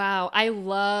 Wow, I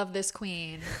love this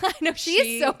queen. I know, she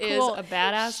is so cool. Is a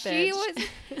badass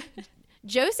bitch.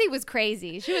 Josie was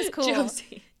crazy. She was cool.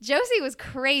 Josie was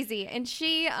crazy. And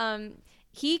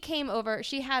he came over.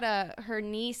 She had her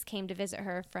niece came to visit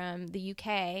her from the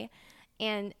UK.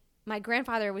 And my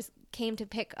grandfather came to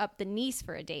pick up the niece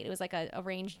for a date. It was like a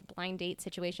arranged blind date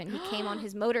situation. He came on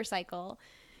his motorcycle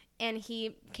and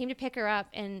he came to pick her up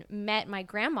and met my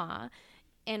grandma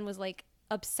and was like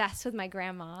obsessed with my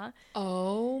grandma.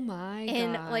 Oh my God.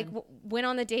 And like went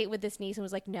on the date with this niece and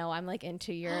was like, no, I'm like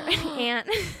into your aunt.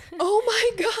 Oh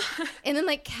my God. And then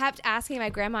like kept asking my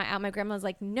grandma out. My grandma was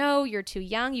like, no, you're too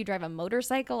young. You drive a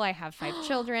motorcycle. I have 5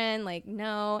 children. Like,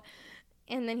 no.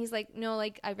 And then he's like, no,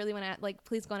 like, I really want to, like,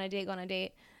 please go on a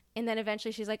date. And then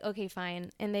eventually she's like, okay, fine.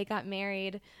 And they got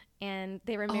married and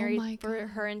they were married for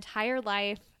her entire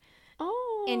life.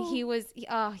 Oh. And he was,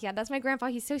 oh yeah, that's my grandpa.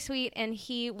 He's so sweet. And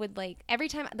he would like, every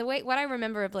time, what I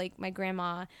remember of like my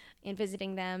grandma and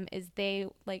visiting them is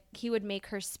he would make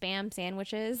her spam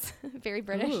sandwiches. Very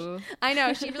British. Ooh. I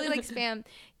know. She really likes spam.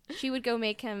 He would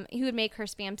make her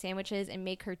spam sandwiches and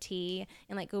make her tea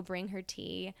and like go bring her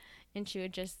tea. And she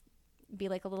would just be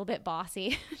like a little bit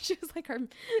bossy. She was like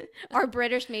our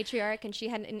British matriarch and she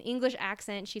had an English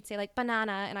accent. She'd say like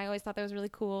banana and I always thought that was really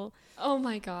cool. Oh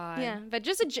my God. Yeah, but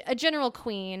just a general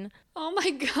queen. Oh my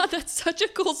God, that's such a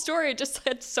cool story. It just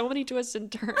had so many twists and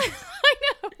turns. I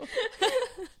know.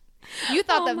 You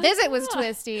thought the visit was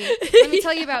twisty. Let me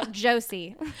tell you about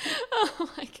Josie. Oh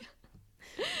my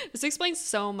God. This explains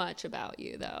so much about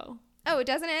you though. Oh,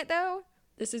 doesn't it though?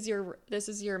 This is your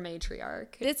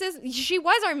matriarch. She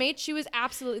was our mate. She was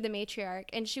absolutely the matriarch,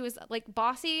 and she was like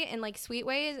bossy in like sweet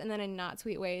ways, and then in not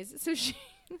sweet ways. So she.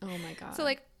 Oh my God. So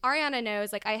like Ariana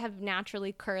knows, like I have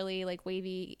naturally curly, like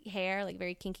wavy hair, like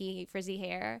very kinky, frizzy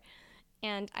hair,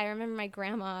 And I remember my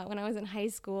grandma when I was in high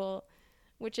school,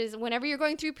 which is whenever you're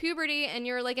going through puberty and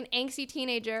you're like an angsty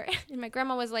teenager. And my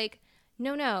grandma was like,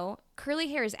 no, curly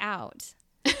hair is out.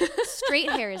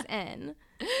 Straight hair is in.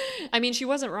 I mean, she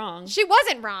wasn't wrong. She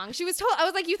wasn't wrong. She was told. I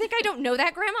was like, you think I don't know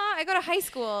that, Grandma? I go to high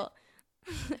school.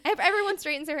 Everyone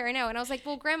straightens their hair, I know. And I was like,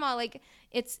 well, Grandma, like,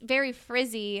 it's very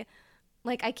frizzy.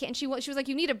 Like, I can't. She was like,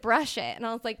 you need to brush it. And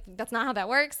I was like, that's not how that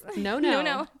works. No.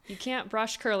 You can't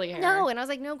brush curly hair. No. And I was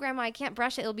like, no, Grandma, I can't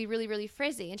brush it. It'll be really, really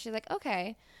frizzy. And she's like,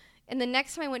 okay. And the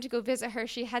next time I went to go visit her,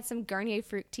 she had some Garnier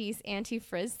Fructis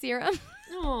anti-frizz serum.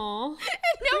 Aww.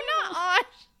 No, not Osh.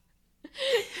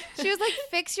 She was like,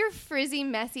 fix your frizzy,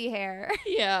 messy hair.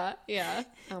 Yeah.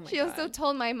 Oh my She God. also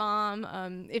told my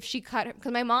mom if she cut her,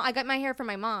 because I got my hair from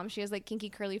my mom. She has like kinky,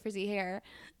 curly, frizzy hair.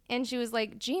 And she was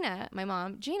like, Gina,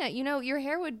 you know, your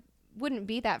hair wouldn't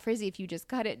be that frizzy if you just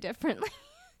cut it differently.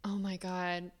 Oh my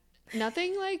God.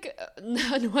 Nothing like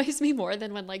annoys me more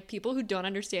than when like people who don't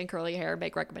understand curly hair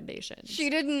make recommendations. She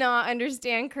did not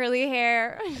understand curly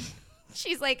hair.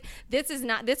 She's like, this is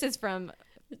from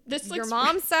your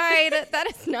mom's side. That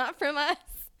is not from us.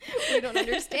 We don't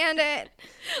understand it.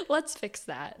 Let's fix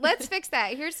that.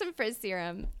 Here's some frizz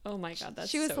serum. Oh my God, that's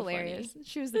she was so hilarious. funny.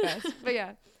 She was the best. But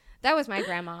yeah, that was my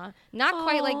grandma. Not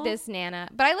quite like this Nana,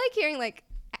 but I like hearing like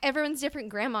everyone's different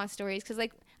grandma stories because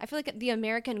like I feel like the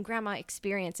American grandma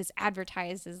experience is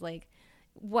advertised as like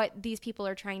what these people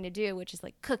are trying to do, which is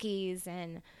like cookies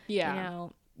and you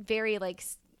know, very like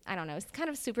I don't know, it's kind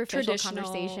of superficial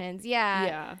conversations.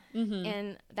 Yeah. Mm-hmm.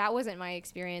 And that wasn't my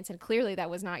experience, and clearly that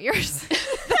was not yours.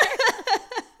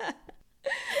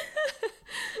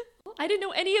 I didn't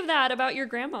know any of that about your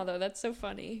grandma, though. That's so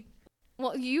funny.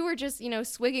 Well, you were just, you know,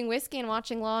 swigging whiskey and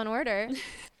watching Law and Order.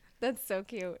 That's so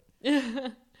cute.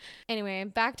 Anyway,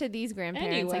 back to these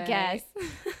grandparents, I guess.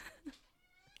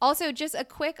 Also, just a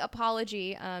quick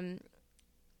apology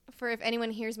for if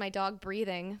anyone hears my dog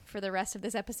breathing for the rest of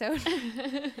this episode.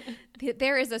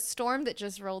 There is a storm that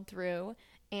just rolled through,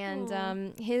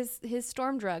 and his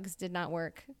storm drugs did not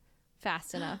work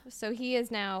fast enough. So he has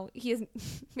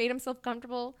made himself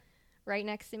comfortable right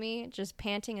next to me, just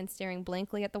panting and staring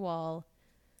blankly at the wall.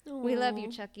 Aww. We love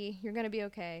you, Chucky. You're going to be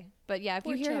okay. But yeah, if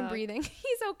you hear him breathing,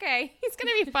 he's okay. He's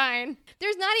going to be fine.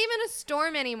 There's not even a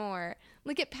storm anymore.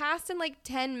 Like, it passed in like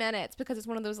 10 minutes because it's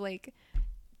one of those like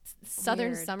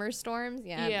southern summer storms.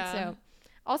 Yeah. So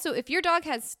also, if your dog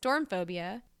has storm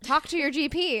phobia, talk to your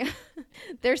GP.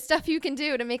 There's stuff you can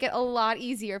do to make it a lot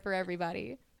easier for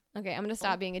everybody. Okay, I'm going to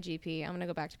stop being a GP. I'm going to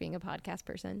go back to being a podcast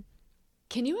person.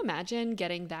 Can you imagine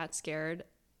getting that scared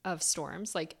of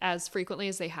storms, like as frequently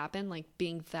as they happen, like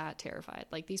being that terrified?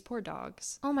 Like these poor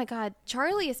dogs. Oh my God.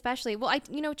 Charlie especially. Well,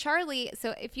 Charlie,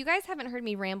 so if you guys haven't heard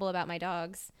me ramble about my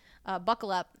dogs,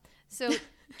 buckle up. So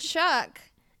Chuck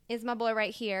is my boy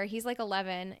right here. He's like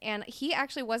 11, and he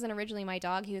actually wasn't originally my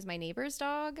dog. He was my neighbor's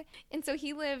dog. And so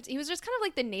he was just kind of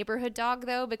like the neighborhood dog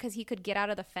though, because he could get out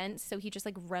of the fence. So he just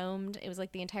like roamed. It was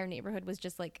like the entire neighborhood was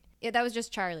just like, that was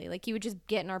just Charlie. Like he would just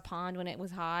get in our pond when it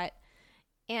was hot.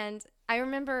 And I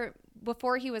remember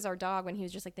before he was our dog, when he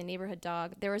was just like the neighborhood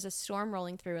dog, there was a storm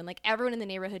rolling through, and like everyone in the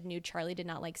neighborhood knew Charlie did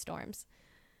not like storms.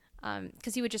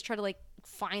 Because he would just try to like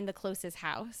find the closest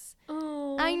house.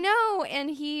 Oh, I know. And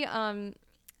he,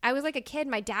 I was like a kid.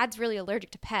 My dad's really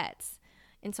allergic to pets.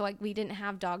 And so we didn't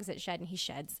have dogs that shed, and he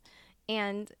sheds.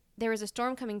 And there was a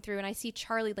storm coming through, and I see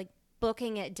Charlie like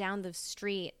booking it down the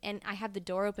street, and I have the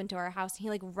door open to our house, and he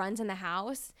like runs in the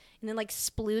house and then like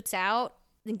sploots out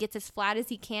and gets as flat as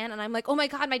he can. And I'm like, oh my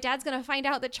God, my dad's going to find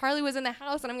out that Charlie was in the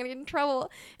house and I'm going to get in trouble.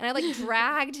 And I like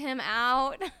dragged him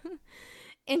out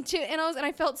and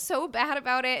I felt so bad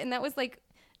about it. And that was like,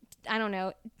 I don't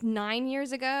know, 9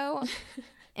 years ago.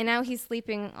 And now he's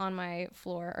sleeping on my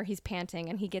floor, or he's panting,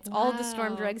 and he gets all the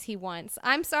storm drugs he wants.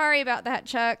 I'm sorry about that,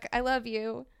 Chuck. I love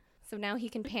you. So now he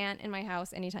can pant in my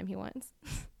house anytime he wants.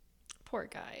 Poor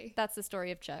guy. That's the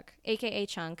story of Chuck, a.k.a.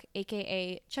 Chunk,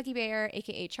 a.k.a. Chucky Bear,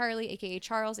 a.k.a. Charlie, a.k.a.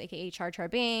 Charles, a.k.a. Char Char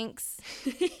Banks,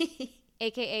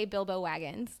 a.k.a. Bilbo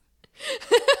Wagons.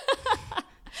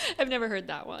 I've never heard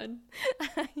that one.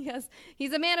 Yes,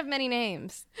 he's a man of many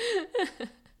names.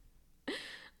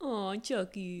 Oh,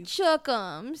 Chucky.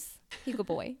 Chuckums. He's a good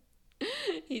boy.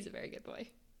 He's a very good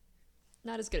boy.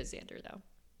 Not as good as Xander, though.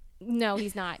 No,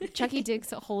 he's not. Chucky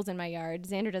digs holes in my yard.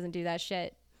 Xander doesn't do that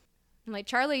shit. I'm like,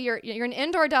 Charlie, you're an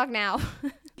indoor dog now.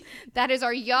 That is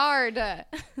our yard,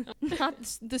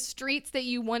 not the streets that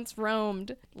you once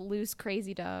roamed. Loose,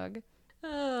 crazy dog.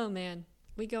 Oh, man.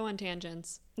 We go on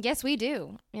tangents. Yes, we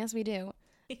do. Yes, we do.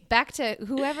 Back to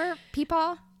whoever.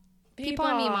 Peepaw?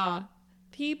 Peepaw and Meemaw.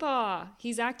 Peepaw.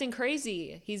 He's acting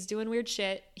crazy. He's doing weird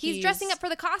shit. He's dressing up for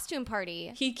the costume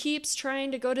party. He keeps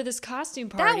trying to go to this costume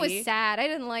party. That was sad. I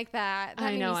didn't like that.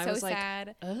 That made me so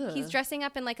sad. Ugh. He's dressing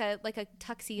up in like a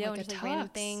tuxedo Like and just a like random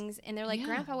tux. things. And they're like,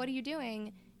 Grandpa, what are you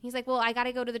doing? He's like, well, I got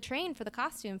to go to the train for the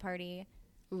costume party.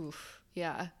 Oof.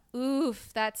 Yeah.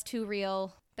 Oof, that's too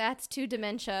real. That's too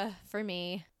dementia for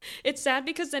me. It's sad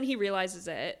because then he realizes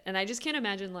it. And I just can't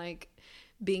imagine like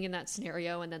being in that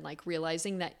scenario and then like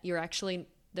realizing that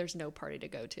there's no party to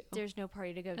go to. There's no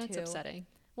party to go to. That's upsetting.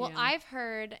 Well, Yeah. I've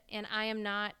heard, and I am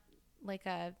not like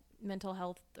a mental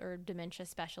health or dementia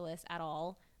specialist at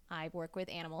all. I work with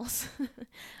animals.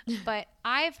 But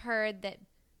I've heard that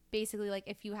basically like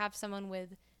if you have someone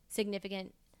with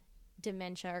significant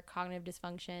dementia or cognitive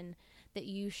dysfunction, that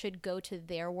you should go to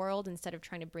their world instead of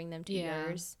trying to bring them to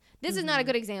yours. This is not a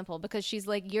good example because she's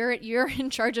like, you're in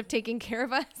charge of taking care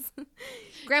of us.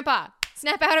 Grandpa,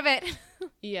 snap out of it.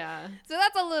 Yeah. So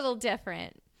that's a little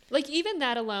different. Like even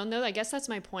that alone though, I guess that's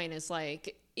my point is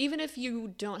like, even if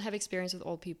you don't have experience with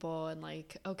old people and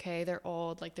like, okay, they're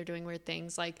old, like they're doing weird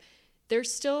things, like they're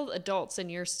still adults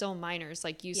and you're still minors.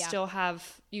 Like you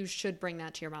you should bring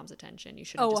that to your mom's attention. You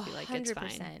shouldn't just be like, 100%. It's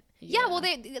fine. Yeah. Well,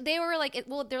 they were like,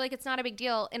 they're like, it's not a big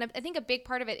deal. And I think a big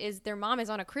part of it is their mom is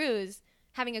on a cruise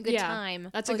having a good time.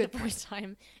 That's a good first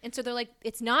time. And so they're like,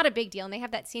 it's not a big deal. And they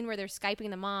have that scene where they're Skyping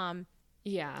the mom.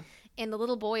 Yeah. And the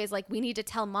little boy is like, we need to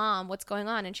tell mom what's going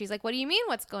on. And she's like, what do you mean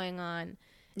what's going on?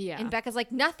 Yeah. And Becca's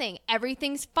like, nothing.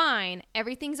 Everything's fine.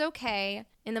 Everything's okay.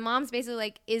 And the mom's basically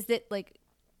like, is it like,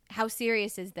 how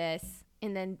serious is this?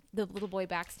 And then the little boy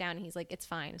backs down and he's like, it's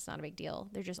fine. It's not a big deal.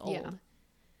 They're just old.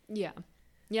 Yeah.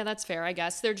 Yeah, that's fair. I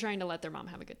guess they're trying to let their mom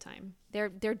have a good time. They're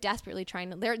desperately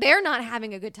trying to, they're not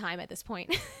having a good time at this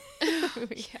point.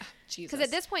 Yeah. Jesus. Because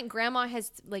at this point, grandma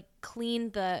has like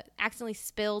cleaned the accidentally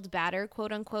spilled batter,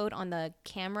 quote unquote, on the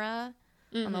camera,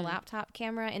 on the laptop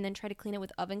camera, and then try to clean it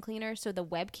with oven cleaner. So the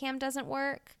webcam doesn't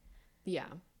work. Yeah.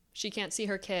 She can't see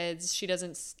her kids. She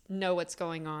doesn't know what's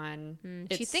going on.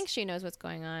 She thinks she knows what's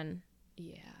going on.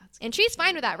 Yeah. And she's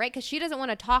fine with that, right? Because she doesn't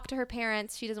want to talk to her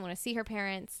parents. She doesn't want to see her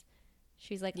parents.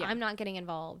 She's like, I'm not getting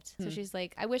involved. So she's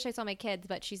like, I wish I saw my kids,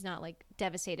 but she's not like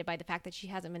devastated by the fact that she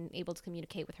hasn't been able to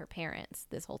communicate with her parents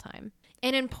this whole time.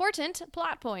 An important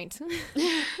plot point.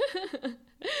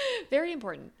 Very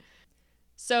important.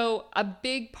 So a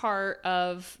big part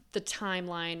of the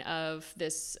timeline of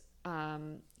this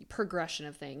progression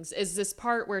of things is this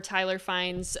part where Tyler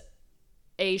finds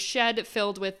a shed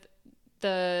filled with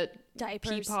the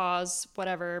Diapers. Peepaws,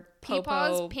 whatever, Peepaws,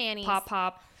 Popo, panties.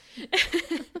 Pop.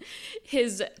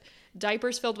 His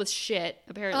diapers filled with shit.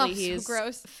 Apparently he's so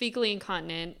gross. Fecally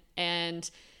incontinent, and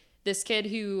this kid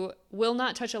who will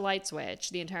not touch a light switch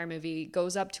the entire movie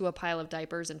goes up to a pile of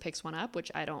diapers and picks one up,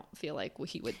 which I don't feel like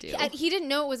he would do. He didn't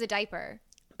know it was a diaper.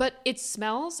 But it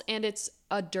smells and it's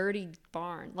a dirty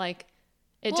barn. Like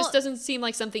it just doesn't seem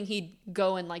like something he'd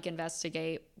go and like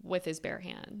investigate with his bare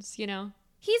hands, you know?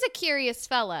 He's a curious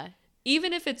fella.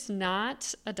 Even if it's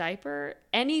not a diaper,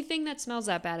 anything that smells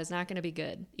that bad is not going to be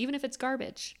good, even if it's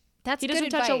garbage. He doesn't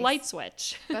good touch advice. a light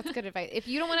switch. That's good advice. If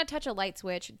you don't want to touch a light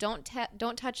switch, don't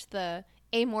touch the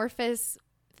amorphous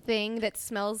thing that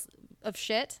smells of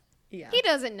shit. Yeah. He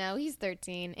doesn't know. He's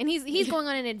 13 and he's going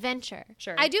on an adventure.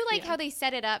 Sure. I do like how they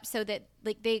set it up so that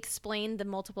like they explain the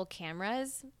multiple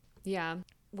cameras. Yeah.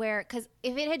 Where, because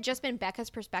if it had just been Becca's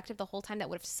perspective the whole time, that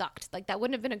would have sucked. Like, that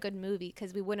wouldn't have been a good movie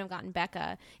because we wouldn't have gotten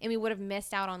Becca and we would have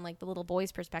missed out on, like, the little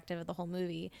boy's perspective of the whole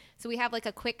movie. So we have, like,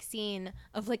 a quick scene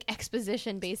of, like,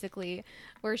 exposition, basically,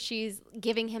 where she's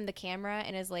giving him the camera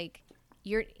and is like,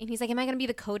 and he's like, am I going to be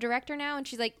the co-director now? And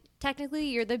she's like, technically,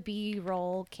 you're the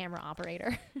B-roll camera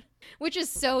operator, which is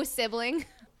so sibling.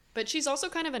 But she's also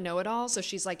kind of a know-it-all, so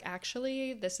she's like,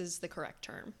 actually, this is the correct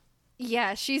term.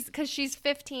 Yeah, because she's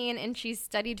 15 and she's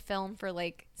studied film for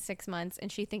like 6 months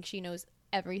and she thinks she knows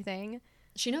everything.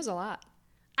 She knows a lot.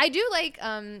 I do like,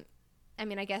 I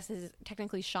mean, I guess this is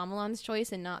technically Shyamalan's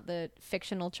choice and not the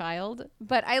fictional child,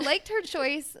 but I liked her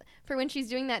choice for when she's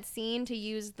doing that scene to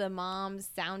use the mom's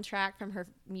soundtrack from her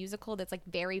musical that's like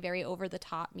very, very over the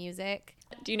top music.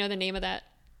 Do you know the name of that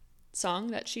song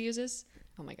that she uses?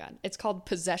 Oh my God. It's called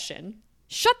Possession.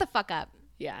 Shut the fuck up.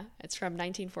 Yeah, it's from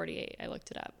 1948. I looked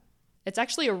it up. It's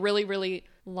actually a really, really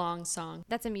long song.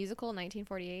 That's a musical,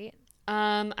 1948?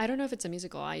 I don't know if it's a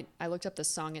musical. I looked up the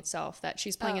song itself that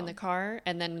she's playing in the car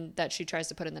and then that she tries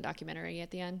to put in the documentary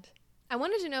at the end. I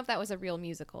wanted to know if that was a real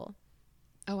musical.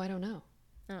 Oh, I don't know.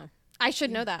 Oh, I should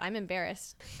know that. I'm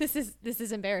embarrassed. This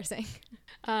is embarrassing.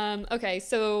 Okay,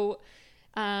 so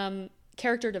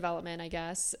character development, I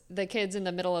guess. The kids in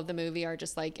the middle of the movie are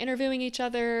just like interviewing each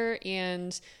other,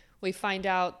 and We find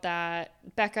out that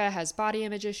Becca has body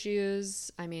image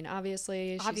issues. I mean,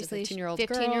 obviously she's a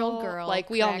 15-year-old girl. Like,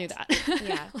 we all knew that.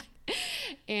 Yeah.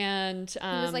 And he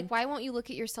was like, why won't you look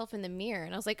at yourself in the mirror?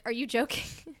 And I was like, are you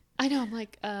joking? I know. I'm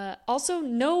like, also,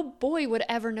 no boy would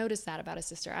ever notice that about his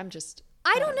sister.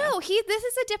 I don't know. This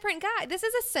is a different guy. This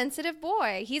is a sensitive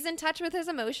boy. He's in touch with his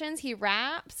emotions. He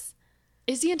raps.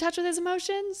 Is he in touch with his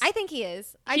emotions? I think he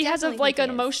is. He has an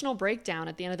emotional breakdown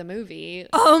at the end of the movie.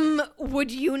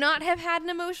 Would you not have had an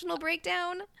emotional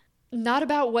breakdown? Not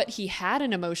about what he had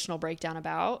an emotional breakdown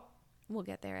about. We'll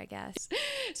get there, I guess.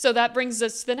 So that brings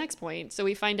us to the next point. So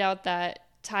we find out that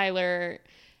Tyler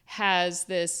has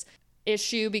this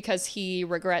issue because he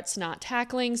regrets not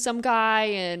tackling some guy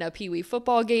in a Pee-wee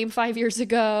football game 5 years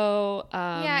ago.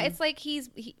 Yeah, it's like he's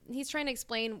trying to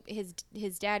explain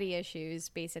his daddy issues,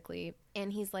 basically.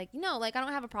 And he's like, no, like, I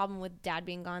don't have a problem with dad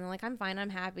being gone. Like, I'm fine. I'm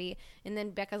happy. And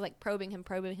then Becca's like probing him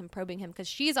because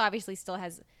she's obviously still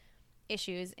has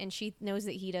issues, and she knows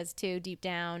that he does too, deep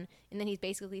down. And then he's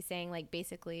basically saying, like,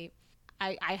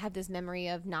 I have this memory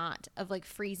of like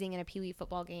freezing in a Pee-wee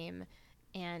football game,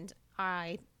 and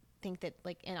I think that,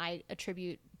 like, and I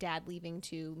attribute dad leaving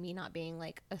to me not being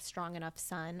like a strong enough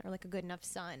son or like a good enough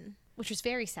son, which was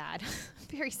very sad.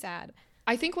 Very sad.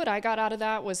 I think what I got out of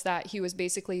that was that he was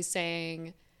basically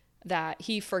saying that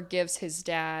he forgives his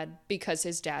dad because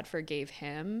his dad forgave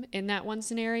him in that one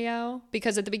scenario.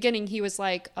 Because at the beginning he was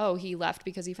like, oh, he left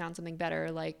because he found something better.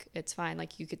 Like, it's fine.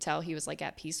 Like, you could tell he was like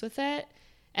at peace with it.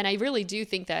 And I really do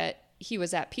think that he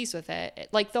was at peace with it.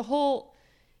 Like,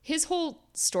 his whole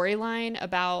storyline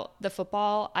about the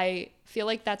football, I feel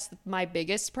like that's my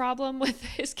biggest problem with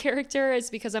his character, is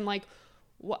because I'm like,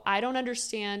 I don't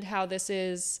understand how this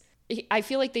is. I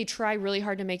feel like they try really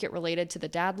hard to make it related to the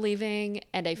dad leaving,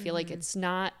 and I feel like it's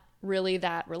not really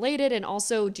that related. And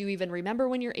also, do you even remember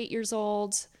when you're 8 years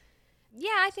old?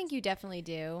 Yeah, I think you definitely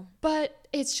do. But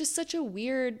it's just such a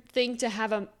weird thing to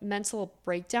have a mental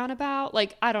breakdown about.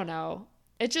 Like, I don't know.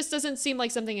 It just doesn't seem like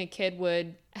something a kid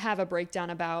would have a breakdown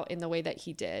about in the way that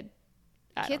he did.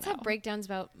 Kids have breakdowns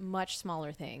about much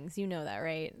smaller things. You know that,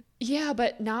 right? Yeah,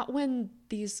 but not when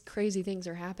these crazy things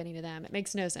are happening to them. It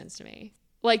makes no sense to me.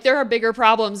 Like, there are bigger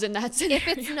problems in that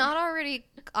scenario. If it's not already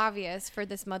obvious for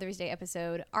this Mother's Day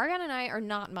episode, Ariana and I are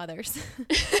not mothers.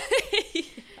 Yeah.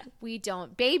 We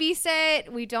don't babysit.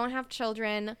 We don't have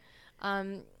children.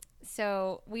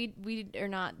 So we are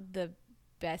not the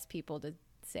best people to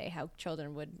say how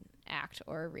children would act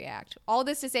or react. All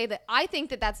this to say that I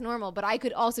think that that's normal, but I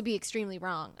could also be extremely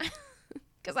wrong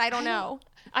because I don't know.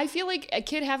 I feel like a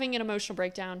kid having an emotional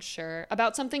breakdown, sure.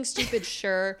 About something stupid,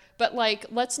 sure. But, like,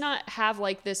 let's not have,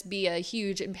 like, this be a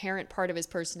huge inherent part of his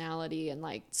personality and,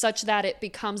 like, such that it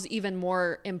becomes even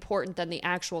more important than the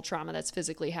actual trauma that's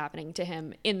physically happening to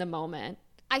him in the moment.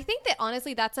 I think that,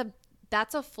 honestly, that's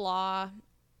a flaw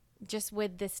just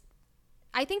with this.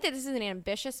 I think that this is an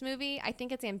ambitious movie. I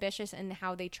think it's ambitious in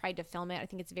how they tried to film it. I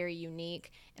think it's very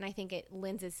unique, and I think it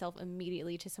lends itself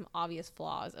immediately to some obvious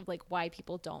flaws of, like, why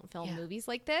people don't film movies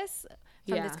like this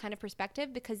from this kind of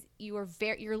perspective, because your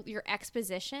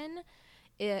exposition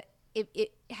it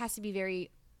has to be very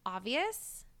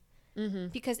obvious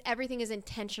because everything is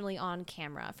intentionally on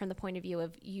camera from the point of view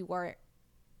of you are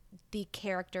the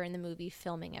character in the movie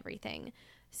filming everything.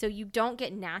 So you don't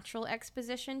get natural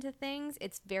exposition to things.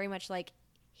 It's very much like,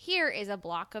 here is a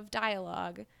block of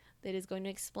dialogue that is going to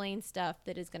explain stuff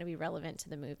that is going to be relevant to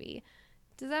the movie.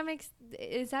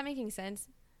 Is that making sense?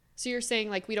 So you're saying,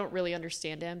 like, we don't really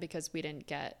understand him because we didn't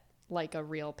get, like, a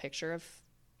real picture of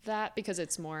that, because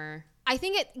it's more... I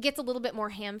think it gets a little bit more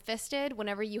ham-fisted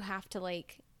whenever you have to,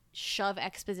 like, shove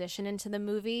exposition into the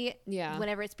movie. Yeah.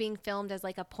 Whenever it's being filmed as,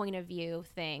 like, a point of view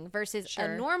thing versus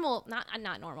a normal, not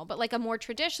normal, but like a more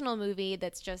traditional movie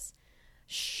that's just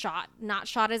not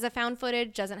shot as a found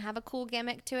footage, doesn't have a cool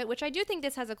gimmick to it, which I do think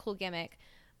this has a cool gimmick.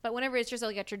 But whenever it's just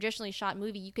like a traditionally shot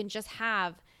movie, you can just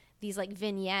have these, like,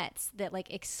 vignettes that,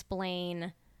 like,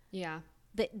 explain. Yeah.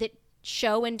 That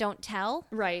show and don't tell.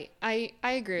 Right. I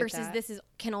agree with that. Versus this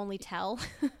can only tell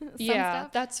yeah,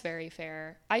 stuff. That's very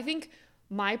fair. I think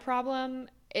my problem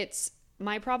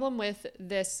with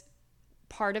this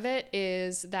part of it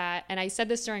is that, and I said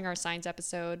this during our Signs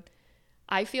episode,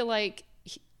 I feel like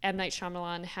M. Night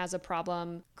Shyamalan has a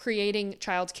problem creating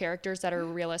child characters that are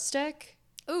realistic.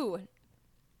 Ooh.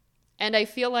 And I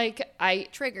feel like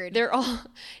triggered. They're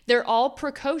all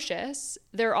precocious.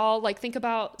 They're all, like, think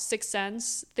about Sixth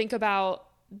Sense. Think about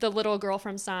the little girl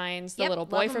from Signs, the little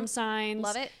boy from Signs.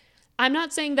 Love it. I'm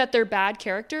not saying that they're bad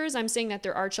characters. I'm saying that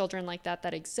there are children like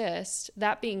that exist.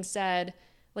 That being said,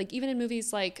 like, even in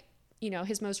movies like, you know,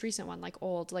 his most recent one, like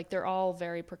Old, like, they're all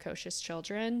very precocious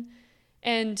children.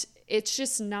 And it's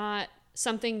just not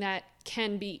something that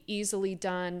can be easily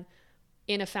done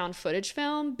in a found footage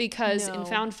film, because in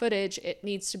found footage, it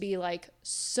needs to be like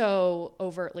so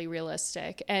overtly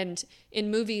realistic. And in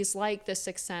movies like The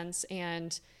Sixth Sense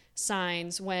and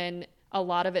Signs, when a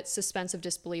lot of it's suspense of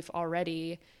disbelief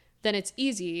already, then it's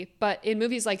easy. But in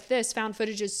movies like this, found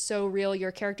footage is so real.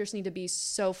 Your characters need to be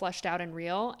so fleshed out and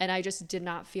real. And I just did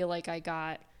not feel like I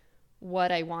got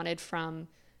what I wanted from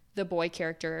the boy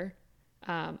character.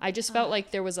 I just felt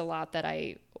like there was a lot that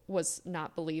I was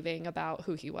not believing about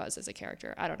who he was as a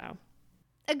character. I don't know.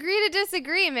 Agree to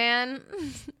disagree, man.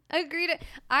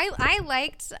 I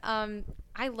liked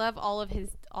I love all of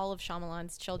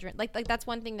Shyamalan's children. Like that's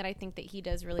one thing that I think that he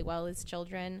does really well is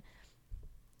children.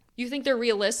 You think they're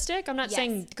realistic? I'm not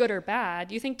saying good or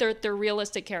bad. You think they're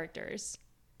realistic characters?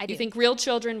 I do. You think real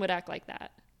children would act like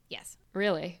that? Yes.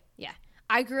 Really? Yeah.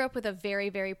 I grew up with a very,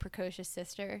 very precocious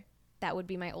sister. That would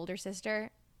be my older sister.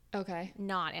 Okay.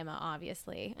 Not Emma,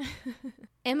 obviously.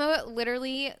 Emma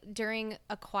literally during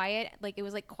it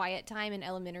was like quiet time in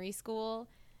elementary school.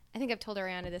 I think I've told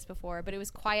Ariana this before, but it was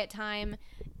quiet time.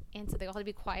 And so they all had to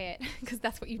be quiet because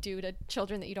that's what you do to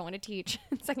children that you don't want to teach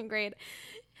in 2nd grade.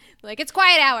 Like, it's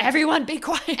quiet hour. Everyone be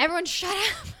quiet. Everyone shut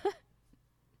up.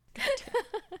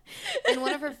 And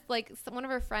one of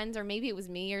her friends, or maybe it was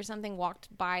me or something,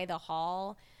 walked by the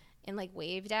hall and like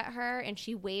waved at her, and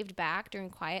she waved back during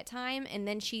quiet time, and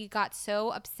then she got so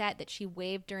upset that she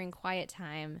waved during quiet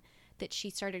time that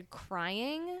she started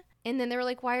crying. And then they were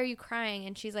like, why are you crying?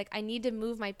 And she's like, I need to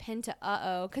move my pen to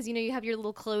uh-oh, because you have your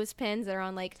little clothespins that are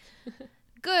on like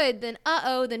good, then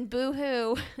uh-oh, then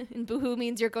boo-hoo. And boo-hoo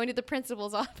means you're going to the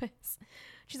principal's office.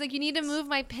 She's like, you need to move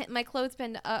my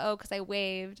clothespin to uh-oh because I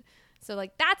waved. So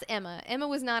like, that's Emma. Emma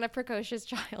was not a precocious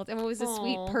child. Emma was a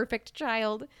sweet, perfect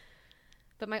child.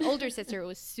 But my older sister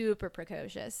was super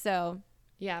precocious. So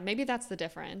yeah, maybe that's the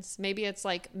difference. Maybe it's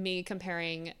like me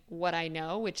comparing what I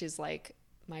know, which is like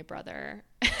my brother.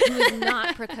 Who is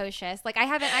not precocious. Like, I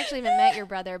haven't actually even met your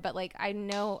brother, but like I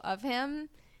know of him.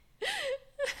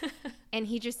 And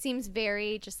he just seems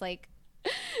very just like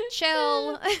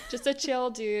chill. Just a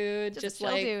chill dude. Just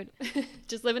like chill dude.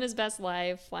 Just living his best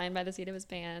life, flying by the seat of his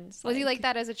pants. Was he like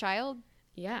that as a child?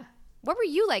 Yeah. What were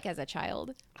you like as a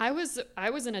child? I was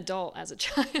an adult as a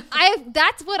child.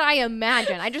 That's what I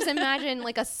imagine. I just imagine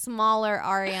like a smaller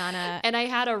Ariana. And I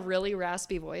had a really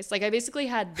raspy voice. Like I basically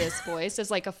had this voice as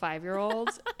like a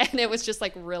 5-year-old, and it was just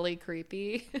like really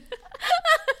creepy.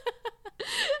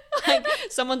 Like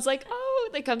someone's like, oh,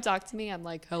 they come talk to me. I'm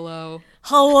like, hello.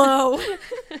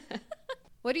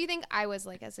 What do you think I was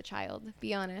like as a child?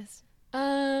 Be honest.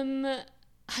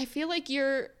 I feel like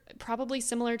you're probably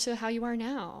similar to how you are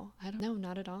now. I don't know,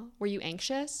 not at all. Were you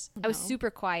anxious? I was super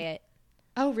quiet.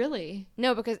 Oh, really?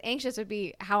 No, because anxious would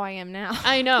be how I am now.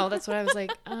 I know. That's what I was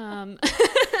like.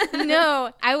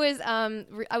 No, I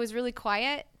was really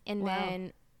quiet and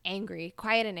then angry.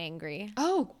 Quiet and angry.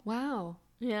 Oh, wow.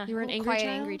 Yeah. You were an angry quiet,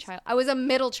 child? Angry child. I was a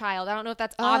middle child. I don't know if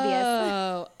that's obvious.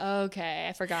 Oh, okay.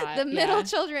 I forgot. The middle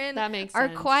children that makes are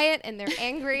sense. Quiet and they're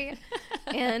angry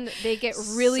and they get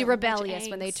really So rebellious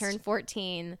when they turn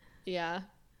 14. Yeah.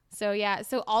 So yeah.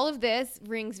 So all of this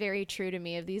rings very true to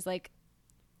me of these like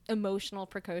emotional,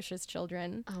 precocious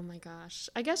children. Oh my gosh.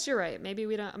 I guess you're right. Maybe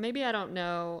I don't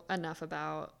know enough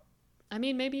about,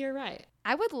 maybe you're right.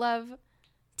 I would love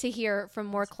to hear from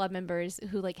more club members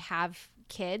who like have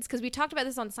kids, because we talked about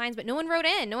this on Signs, but no one wrote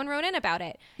in about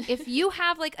it. If you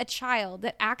have like a child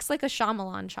that acts like a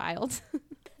Shyamalan child,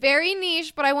 very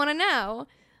niche, but I want to know,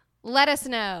 let us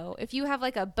know. If you have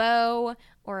like a Bo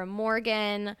or a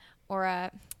Morgan or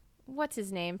a, what's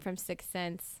his name from Sixth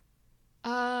Sense?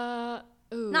 I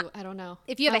don't know.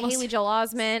 If you have a Haley Joel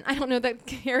Osment, I don't know that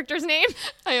character's name.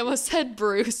 I almost said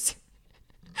Bruce.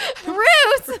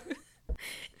 Bruce!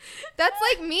 That's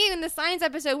like me in the Signs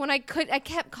episode when I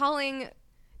kept calling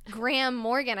Graham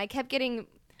Morgan. I kept getting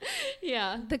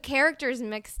the characters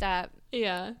mixed up.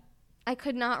 Yeah. I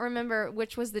could not remember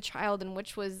which was the child and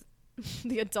which was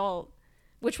the adult,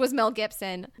 which was Mel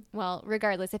Gibson. Well,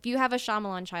 regardless, if you have a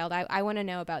Shyamalan child, I want to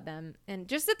know about them. And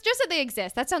just that they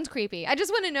exist. That sounds creepy. I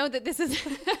just want to know that this is...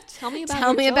 Tell me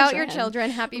about your children.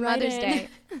 Happy Mother's Day.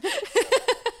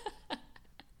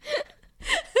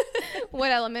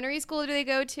 What elementary school do they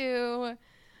go to?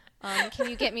 Can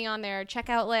you get me on their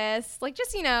checkout list? Like,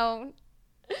 just,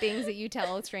 things that you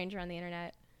tell a stranger on the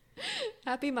internet.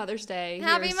 Happy Mother's Day.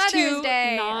 Happy Here's Mother's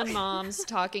Day. 2 non-moms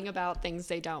talking about things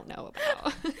they don't know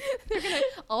about. They're going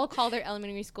to all call their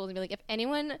elementary schools and be like, if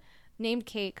anyone named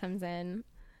Kate comes in,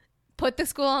 put the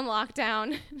school on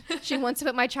lockdown. She wants to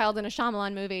put my child in a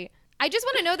Shyamalan movie. I just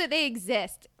want to know that they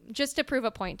exist. Just to prove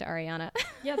a point to Ariana.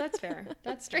 Yeah, that's fair.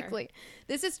 That's strictly. fair.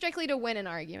 This is strictly to win an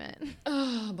argument.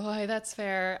 Oh boy, that's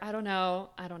fair. I don't know.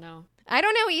 I don't know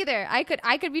either. I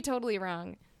could be totally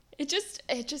wrong. It just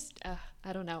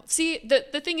I don't know. See,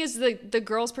 the thing is the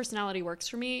girl's personality works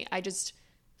for me.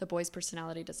 The boy's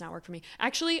personality does not work for me.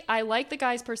 Actually, I like the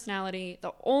guy's personality.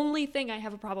 The only thing I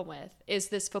have a problem with is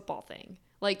this football thing.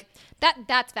 Like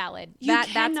that's valid. You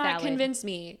cannot convince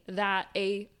me that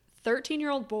a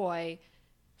 13-year-old boy,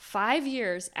 5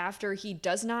 years after he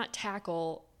does not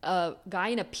tackle a guy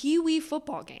in a pee-wee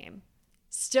football game,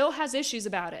 still has issues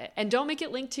about it. And don't make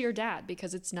it linked to your dad,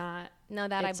 because it's not. No,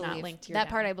 that it's I believe. Not linked to your that dad.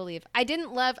 part I believe. I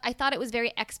thought it was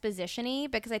very exposition-y,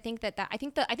 because I think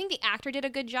the actor did a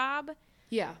good job.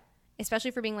 Yeah.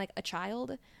 Especially for being like a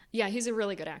child. Yeah, he's a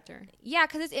really good actor. Yeah,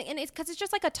 because it's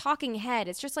just like a talking head.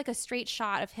 It's just like a straight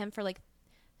shot of him for like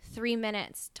 3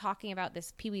 minutes talking about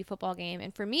this pee-wee football game.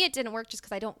 And for me, it didn't work just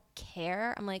because I don't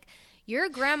care. I'm like, your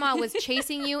grandma was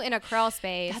chasing you in a crawl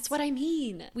space. That's what I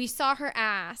mean. We saw her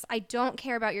ass. I don't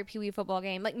care about your pee-wee football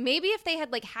game. Like, maybe if they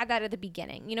had like had that at the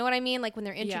beginning, you know what I mean? Like when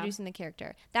they're introducing the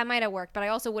character, that might have worked. But I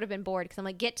also would have been bored because I'm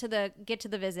like, get to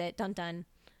the visit. Dun dun.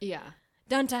 Yeah.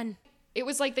 Dun dun. It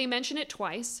was like they mentioned it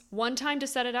twice, one time to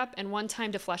set it up and one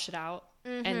time to flesh it out.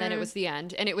 Mm-hmm. And then it was the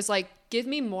end. And it was like, give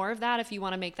me more of that if you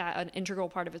want to make that an integral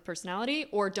part of his personality,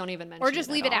 or don't even mention it. Or just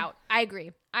leave it out. I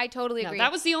agree. I totally agree.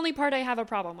 That was the only part I have a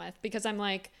problem with, because I'm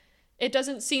like, it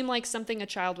doesn't seem like something a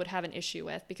child would have an issue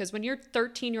with, because when you're a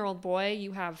 13-year-old boy,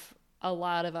 you have a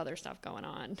lot of other stuff going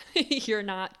on. You're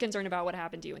not concerned about what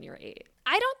happened to you when you were 8.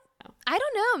 I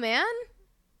don't know, man.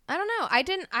 I don't know.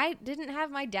 I didn't have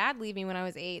my dad leave me when I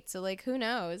was 8, so like, who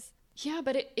knows? Yeah,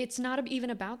 but it's not even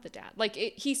about the dad. Like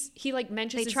he like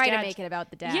mentions they try his dad. To make it about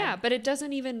the dad. Yeah, but it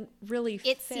doesn't even really fit.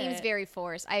 It seems very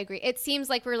forced. I agree. It seems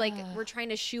like we're trying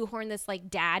to shoehorn this like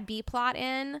dad B plot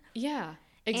in. Yeah,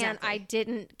 exactly. And I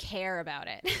didn't care about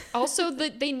it. Also,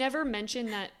 they never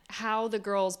mention that how the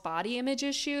girl's body image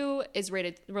issue is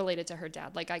related to her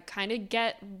dad. Like, I kind of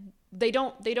get they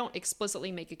don't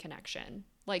explicitly make a connection.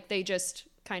 Like, they just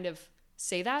kind of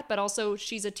say that, but also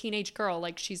she's a teenage girl.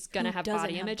 Like, she's gonna have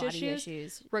body image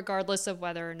issues regardless of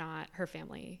whether or not her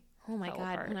family. Oh my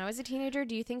God. When I was a teenager,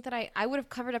 do you think that I would have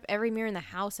covered up every mirror in the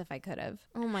house if I could have?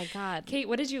 Oh my God. Kate,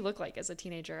 what did you look like as a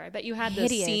teenager? I bet you had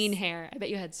Hideous. the scene hair. I bet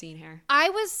you had scene hair.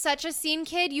 I was such a scene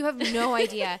kid. You have no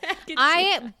idea.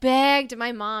 I begged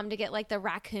my mom to get like the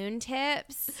raccoon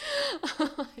tips.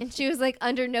 And she was like,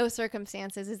 under no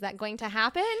circumstances is that going to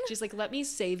happen. She's like, let me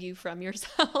save you from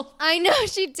yourself. I know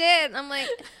she did. I'm like,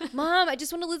 Mom, I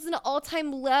just want to listen to All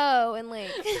Time Low and like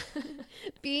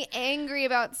be angry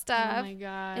about stuff. Oh my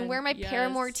God. And wear my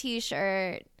Paramore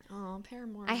t-shirt. Oh,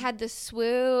 Paramore. I had the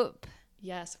swoop.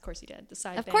 Yes, of course you did. The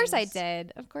side Of course I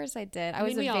did. I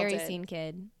was a very scene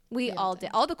kid. We all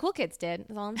did. All the cool kids did.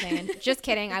 That's all I'm saying. Just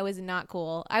kidding. I was not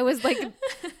cool. I was like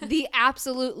the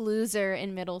absolute loser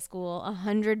in middle school.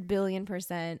 100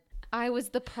 billion%. I was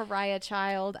the pariah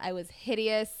child. I was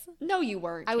hideous. No, you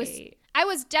weren't, Kate. I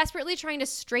was desperately trying to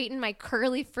straighten my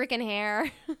curly freaking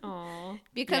hair. Aww.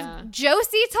 Because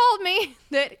Josie told me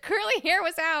that curly hair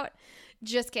was out.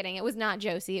 Just kidding. It was not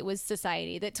Josie. It was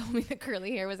society that told me that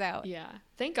curly hair was out. Yeah.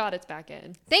 Thank God it's back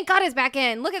in. Thank God it's back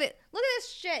in. Look at it. Look at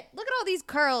this shit. Look at all these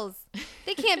curls.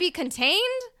 They can't be contained.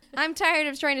 I'm tired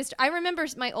of trying to. I remember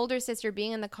my older sister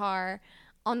being in the car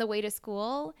on the way to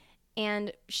school,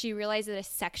 and she realized that a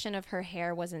section of her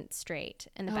hair wasn't straight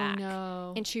in the back.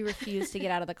 No. And she refused to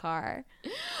get out of the car.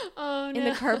 Oh, no. In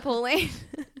the carpool lane.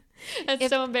 That's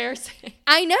so embarrassing.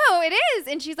 I know, it is.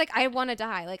 And she's like, I want to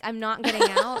die. Like, I'm not getting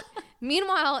out.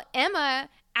 Meanwhile, Emma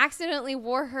accidentally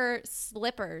wore her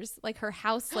slippers, like her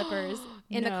house slippers,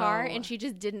 in the car, and she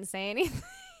just didn't say anything.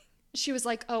 She was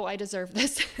like, oh, I deserve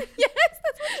this. Yes,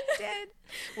 that's what she did.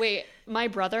 Wait, my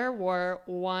brother wore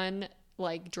one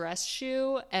like dress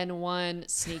shoe and one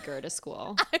sneaker to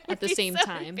school at the same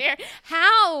time. Fair.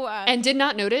 How? And did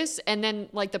not notice. And then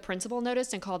like the principal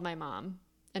noticed and called my mom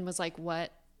and was like,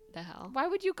 what the hell? Why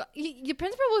would you go? Your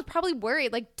principal was probably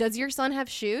worried. Like, does your son have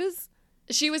shoes?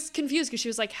 She was confused because she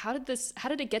was like, how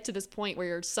did it get to this point where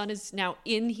your son is now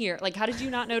in here? Like, how did you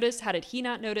not notice? How did he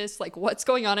not notice? Like, what's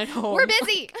going on at home? We're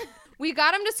busy. We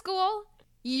got him to school.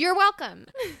 You're welcome.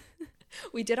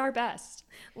 We did our best.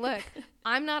 Look,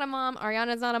 I'm not a mom.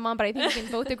 Ariana's not a mom, but I think we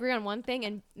can both agree on one thing,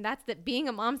 and that's that being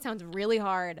a mom sounds really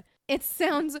hard. It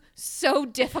sounds so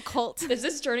difficult. Is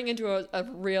this turning into a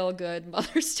real good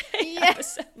Mother's Day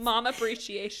yes. episode? Mom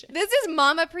appreciation. This is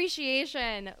mom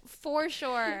appreciation for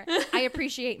sure. I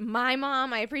appreciate my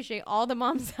mom. I appreciate all the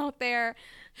moms out there.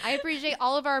 I appreciate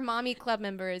all of our mommy club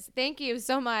members. Thank you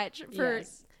so much for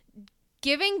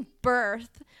giving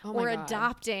birth Oh my or God.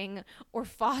 adopting or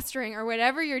fostering or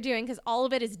whatever you're doing, because all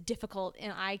of it is difficult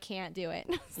and I can't do it.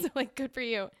 So like, good for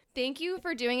you. Thank you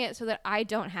for doing it so that I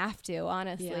don't have to,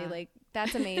 honestly. Yeah. Like,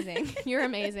 that's amazing. You're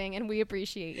amazing and we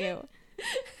appreciate you.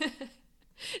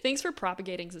 Thanks for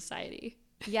propagating society.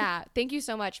 Yeah, thank you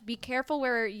so much. Be careful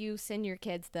where you send your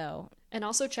kids, though. And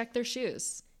also check their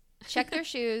shoes. Check their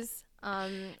shoes.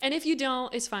 And if you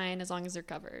don't, it's fine as long as they're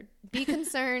covered. Be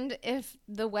concerned if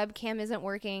the webcam isn't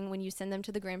working when you send them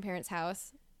to the grandparents'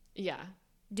 house. Yeah.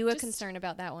 Do a Just concern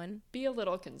about that one. Be a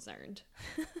little concerned.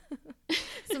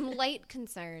 Some light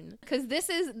concern. Because this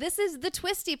is the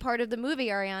twisty part of the movie,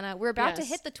 Ariana. We're about to Yes.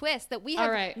 hit the twist that we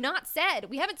have not said.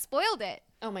 We haven't spoiled it.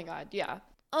 Oh my God. Yeah.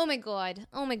 Oh my God.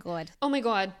 Oh my God. Oh my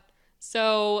God.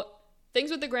 So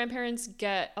things with the grandparents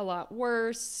get a lot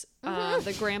worse.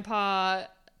 The grandpa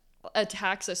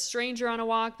attacks a stranger on a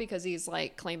walk because he's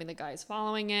like claiming the guy's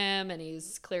following him and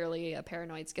he's clearly a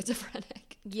paranoid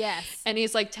schizophrenic. Yes. And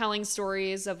he's like telling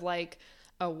stories of like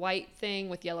a white thing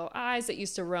with yellow eyes that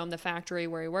used to roam the factory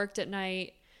where he worked at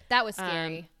night. That was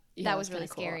scary. Yeah, that it was really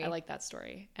kinda cool. scary. I like that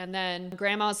story. And then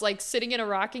grandma's like sitting in a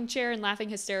rocking chair and laughing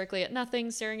hysterically at nothing,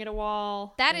 staring at a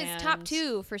wall. That is top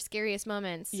 2 for scariest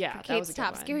moments. Yeah, for that Kate's was a good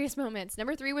top one. scariest moments.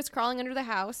 Number 3 was crawling under the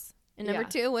house, and number Yeah.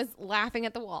 2 was laughing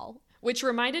at the wall. Which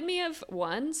reminded me of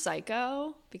one,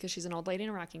 Psycho, because she's an old lady in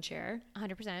a rocking chair.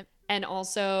 100%. And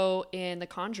also in The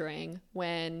Conjuring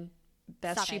when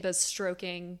Stop Bathsheba's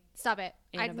stroking. Stop it.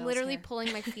 I'm Annabelle's literally hair.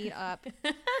 pulling my feet up.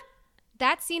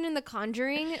 That scene in The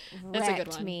Conjuring That's a good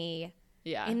wrecked one. me.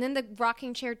 Yeah. And then the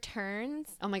rocking chair turns.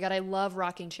 Oh my God, I love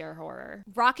rocking chair horror.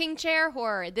 Rocking chair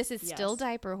horror. This is still Yes.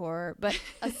 diaper horror, but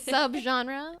a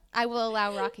subgenre. I will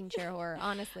allow rocking chair horror.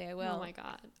 Honestly, I will. Oh my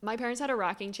God. My parents had a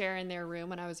rocking chair in their room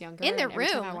when I was younger. In their and every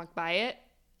time I room? walked by it.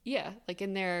 Yeah, like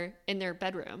in their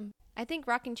bedroom. I think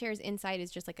rocking chairs inside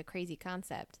is just like a crazy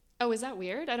concept. Oh, is that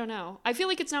weird? I don't know. I feel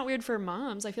like it's not weird for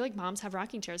moms. I feel like moms have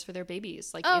rocking chairs for their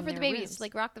babies. Like Oh, in for the their babies. rooms.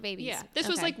 Like rock the babies. Yeah. This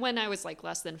was Okay. like when I was like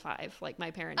less than 5. Like my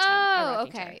parents had a Oh,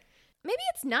 rocking okay. chair. Maybe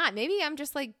it's not. Maybe I'm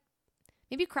just like,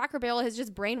 maybe Cracker Barrel has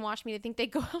just brainwashed me to think they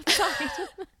go outside.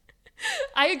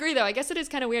 I agree though. I guess it is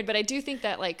kind of weird, but I do think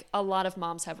that like a lot of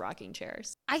moms have rocking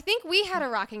chairs. I think we had a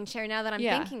rocking chair now that I'm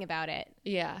Yeah. thinking about it.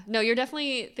 Yeah. No, you're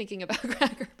definitely thinking about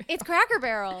Cracker Barrel. It's Cracker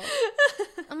Barrel.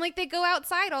 I'm like, they go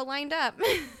outside all lined up.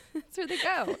 That's where they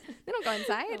go. They don't go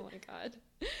inside. Oh my God.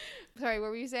 Sorry, what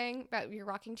were you saying about your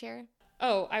rocking chair?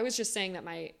 Oh, I was just saying that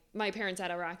my parents had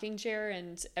a rocking chair,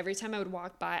 and every time I would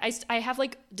walk by, I have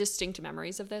like distinct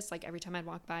memories of this. Like every time I'd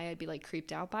walk by, I'd be like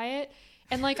creeped out by it.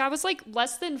 And like I was like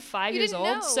less than 5 You years didn't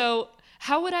old. know. So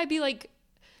how would I be like,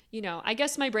 I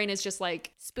guess my brain is just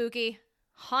like, Spooky.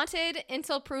 Haunted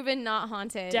until proven not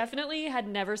haunted. definitely had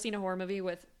never seen a horror movie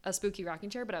with a spooky rocking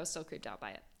chair, but I was still creeped out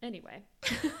by it. Anyway.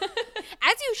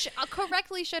 As you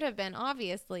correctly should have been,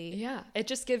 obviously. Yeah. It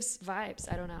just gives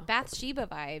vibes. I don't know. Bathsheba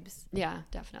vibes. Yeah,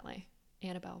 definitely.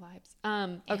 Annabelle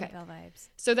vibes. Okay. Annabelle vibes.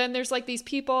 So then there's like these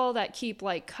people that keep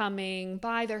like coming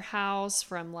by their house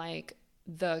from like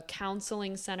the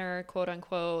counseling center, quote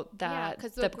unquote, that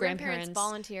because the grandparents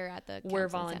volunteer at the were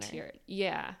counseling center. volunteered.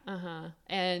 Yeah.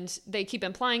 And they keep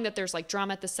implying that there's like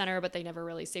drama at the center, but they never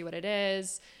really say what it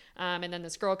is. And then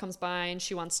this girl comes by and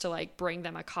she wants to like bring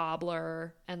them a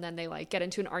cobbler, and then they like get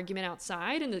into an argument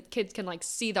outside, and the kids can like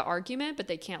see the argument, but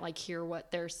they can't like hear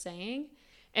what they're saying.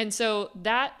 And so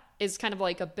that is kind of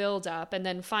like a build up. And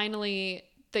then finally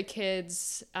the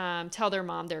kids tell their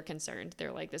mom they're concerned.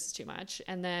 They're like, this is too much.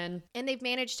 And they've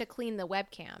managed to clean the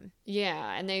webcam.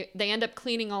 yeah, and they end up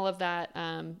cleaning all of that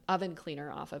oven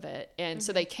cleaner off of it. And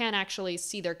so they can actually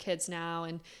see their kids now.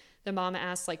 And the mom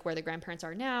asks like where the grandparents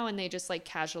are now, and they just like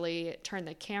casually turn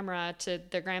the camera to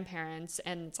their grandparents.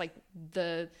 And it's like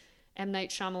the M. Night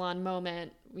Shyamalan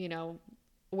moment,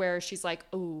 where she's like,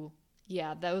 oh,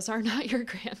 yeah, those are not your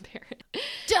grandparents.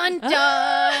 Dun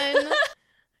dun!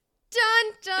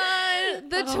 Dun dun!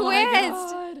 The Oh my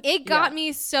twist! God. It got Yeah.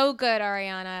 me so good,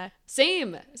 Ariana.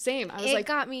 Same. I was It like,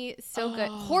 got me so good.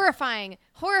 oh.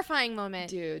 Horrifying moment.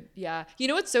 dude, yeah. You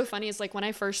know what's so funny is like when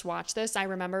I first watched this, I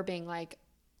remember being like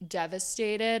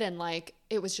devastated, and like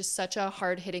it was just such a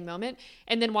hard-hitting moment.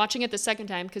 And then watching it the second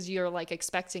time, because you're like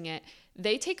expecting it,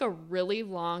 they take a really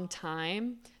long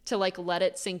time to like let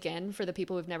it sink in for the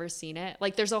people who've never seen it.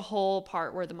 Like there's a whole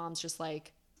part where the mom's just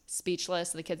like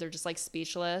speechless and the kids are just like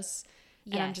speechless.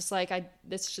 And I'm Yes. just like,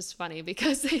 this is just funny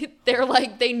because they're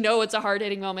like, they know it's a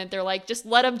hard-hitting moment. They're like, just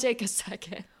let them take a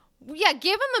second. Yeah,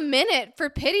 give him a minute, for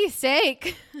pity's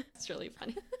sake. It's really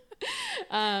funny.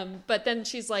 But then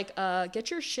she's like,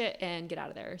 get your shit and get out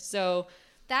of there. So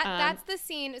That's the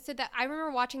scene. So that I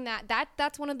remember watching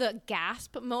that's one of the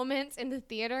gasp moments in the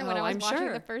theater when I was watching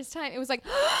it the first time. It was like,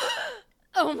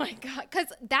 oh my God. Because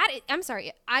I'm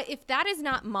sorry. If that is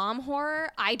not mom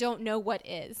horror, I don't know what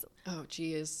is. Oh,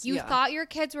 geez. You thought your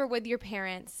kids were with your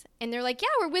parents, and they're like, yeah,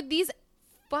 we're with these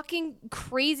fucking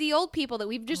crazy old people that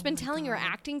we've just been telling you are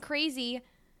acting crazy.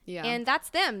 Yeah. And that's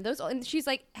them. And she's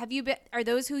like, are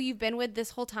those who you've been with this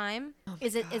whole time? Oh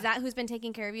is that who's been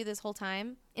taking care of you this whole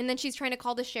time? And then she's trying to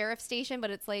call the sheriff's station,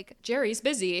 but it's like, Jerry's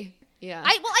busy. Yeah.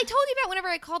 I told you about whenever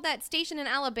I called that station in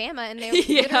Alabama, and they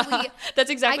literally,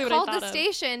 that's exactly what I thought called the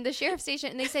station, the sheriff's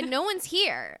station, and they said no one's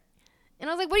here. And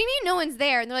I was like, what do you mean no one's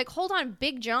there? And they're like, hold on,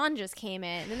 Big John just came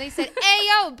in. And they said, hey,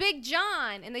 yo, Big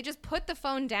John. And they just put the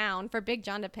phone down for Big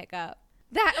John to pick up.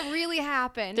 That really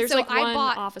happened. There's one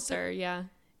officer, yeah.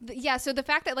 Yeah, so the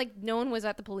fact that like no one was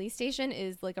at the police station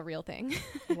is like a real thing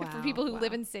for people who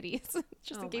live in cities,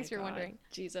 just in case you're wondering.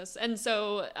 Jesus. And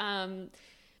so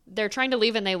they're trying to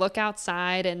leave, and they look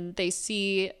outside, and they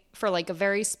see for like a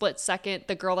very split second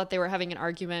the girl that they were having an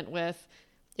argument with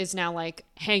is now like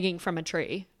hanging from a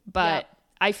tree. But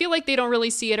I feel like they don't really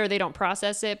see it, or they don't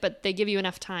process it, but they give you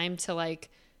enough time to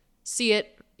like see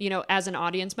it, you know, as an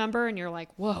audience member, and you're like,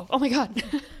 whoa, oh my God.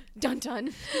 Dun dun.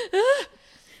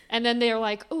 And then they're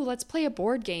like, oh, let's play a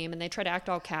board game. And they try to act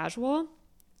all casual.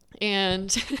 And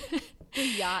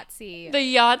the Yahtzee.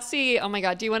 The Yahtzee. Oh my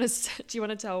God. Do you want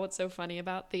to tell what's so funny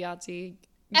about the Yahtzee game?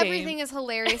 Everything is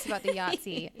hilarious about the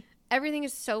Yahtzee. Everything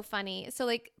is so funny. So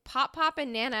like Pop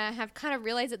and Nana have kind of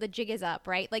realized that the jig is up,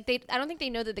 right? Like I don't think they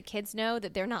know that the kids know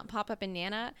that they're not Pop and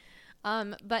Nana.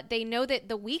 But they know that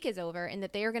the week is over and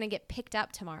that they are going to get picked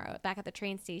up tomorrow back at the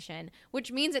train station, which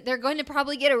means that they're going to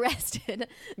probably get arrested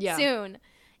soon.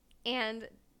 And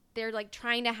they're like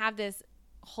trying to have this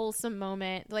wholesome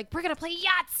moment. Like, we're going to play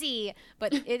Yahtzee.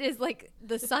 But it is like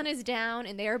the sun is down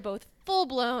and they are both full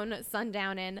blown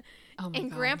sundowning. Oh and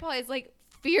God. Grandpa is like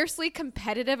fiercely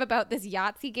competitive about this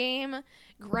Yahtzee game.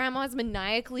 Grandma's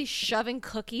maniacally shoving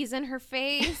cookies in her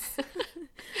face.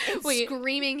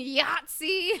 Screaming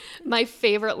Yahtzee. My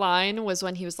favorite line was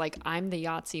when he was like, I'm the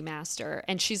Yahtzee master.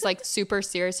 And she's like super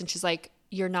serious. And she's like,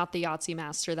 you're not the Yahtzee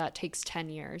master. That takes 10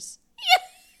 years.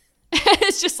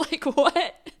 It's just like, what?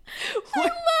 I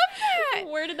love that.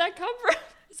 Where did that come from?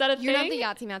 Is that a thing? You're not the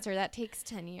Yahtzee master. That takes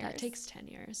 10 years. That takes 10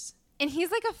 years. And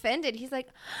he's like offended. He's like,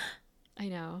 I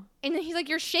know. And then he's like,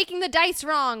 you're shaking the dice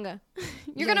wrong.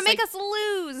 You're going to make us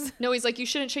lose. No, he's like, you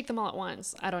shouldn't shake them all at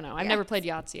once. I don't know. I've never played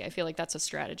Yahtzee. I feel like that's a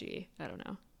strategy. I don't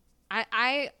know.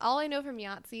 All I know from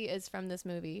Yahtzee is from this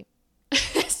movie.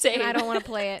 Same. And I don't want to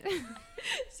play it.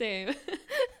 Same.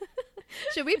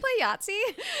 Should we play Yahtzee?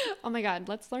 Oh my God,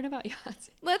 let's learn about Yahtzee.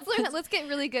 Let's get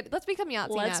really good. Let's become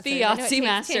Yahtzee masters. Let's be Yahtzee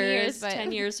masters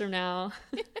 10 years from now.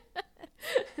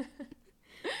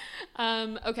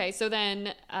 Okay, so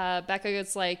then Becca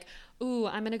gets like, ooh,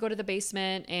 I'm going to go to the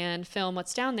basement and film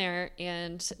what's down there.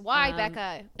 And why,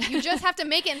 Becca? You just have to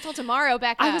make it until tomorrow,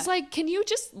 Becca. I was like, can you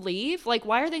just leave? Like,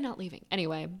 why are they not leaving?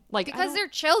 Anyway, like, because they're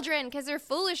children, because they're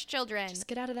foolish children. Just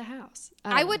get out of the house.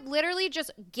 I would literally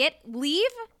just leave.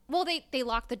 Well, they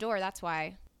locked the door. That's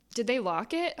why. Did they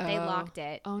lock it? They locked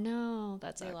it. Oh no,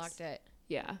 that sucks. They locked it.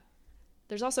 Yeah.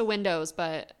 There's also windows,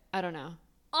 but I don't know.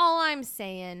 All I'm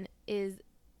saying is,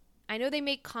 I know they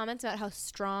make comments about how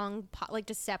strong, like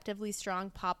deceptively strong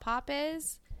Pop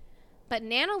is, but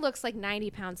Nana looks like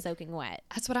 90 pounds soaking wet.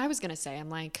 That's what I was gonna say. I'm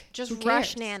like, just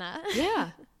rush Nana. Yeah,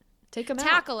 take him out.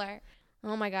 Tackle her.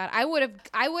 Oh my God, I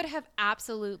would have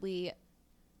absolutely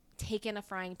taken a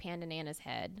frying pan to Nana's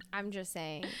head. I'm just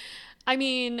saying. I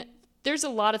mean, there's a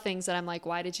lot of things that I'm like,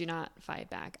 why did you not fight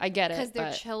back? I get it. Because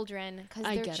they're children. Because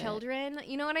they're children.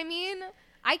 You know what I mean?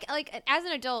 I like, as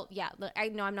an adult, yeah, I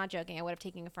know, I'm not joking. I would have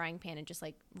taken a frying pan and just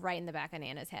like right in the back of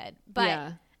Nana's head.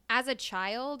 But as a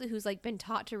child who's like been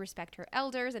taught to respect her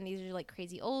elders, and these are like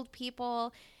crazy old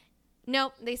people.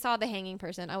 Nope, they saw the hanging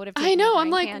person. I would have taken a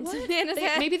frying pan to Nana's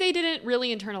head. Maybe they didn't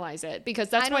really internalize it, because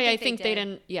that's why I think they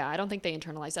didn't. Yeah, I don't think they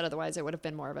internalized that. Otherwise, it would have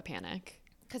been more of a panic.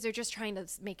 Because they're just trying to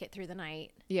make it through the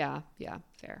night. Yeah,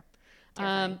 fair.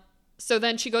 So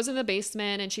then she goes in the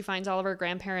basement and she finds all of her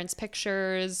grandparents'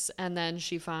 pictures, and then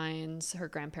she finds her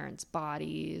grandparents'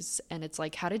 bodies. And it's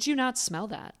like, how did you not smell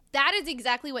that? That is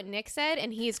exactly what Nick said,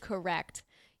 and he is correct.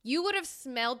 You would have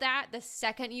smelled that the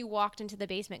second you walked into the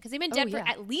basement, because they've been dead for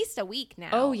at least a week now.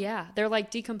 Oh, yeah. They're like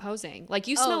decomposing. Like,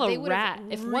 you smell a rat.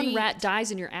 If one rat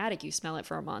dies in your attic, you smell it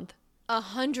for a month.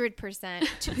 100%.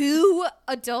 2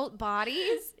 adult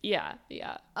bodies? Yeah.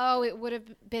 Oh, it would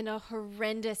have been a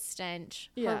horrendous stench.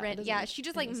 Yeah, she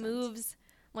just like moves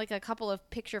like a couple of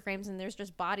picture frames and there's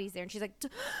just bodies there. And she's like,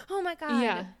 oh my God.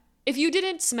 Yeah. If you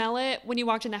didn't smell it when you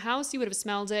walked in the house, you would have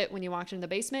smelled it when you walked in the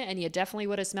basement, and you definitely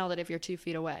would have smelled it if you're 2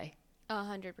 feet away.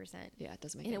 100%. Yeah, it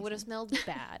doesn't make And any it would have sense. smelled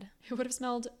bad. It would have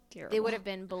smelled terrible. They would have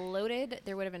been bloated.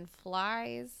 There would have been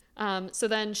flies. So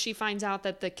then she finds out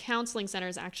that the counseling center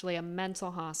is actually a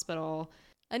mental hospital.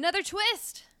 Another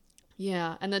twist.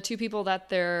 Yeah, and the 2 people that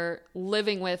they're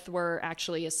living with were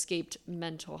actually escaped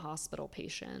mental hospital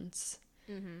patients.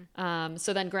 Mm-hmm.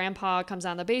 So then Grandpa comes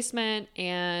down the basement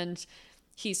and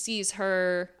he sees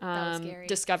her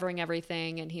discovering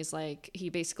everything, and he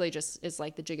basically just is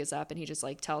like, the jig is up, and he just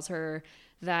like tells her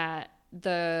that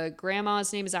the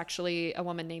grandma's name is actually a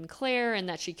woman named Claire, and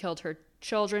that she killed her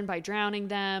children by drowning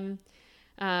them.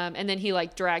 And then he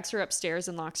like drags her upstairs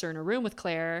and locks her in a room with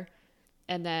Claire.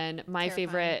 And then my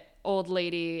favorite old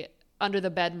lady under the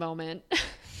bed moment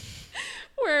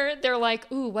where they're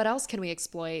like, ooh, what else can we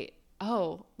exploit?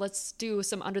 Oh, let's do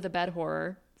some under the bed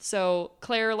horror. So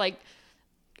Claire like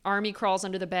army crawls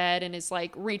under the bed and is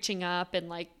like reaching up and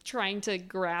like trying to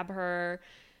grab her.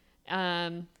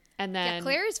 And then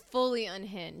Claire is fully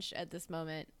unhinged at this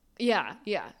moment. Yeah.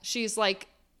 She's like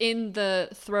in the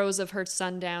throes of her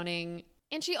sundowning.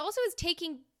 And she also is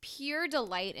taking pure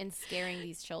delight in scaring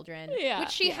these children. Yeah.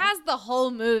 Which she has the whole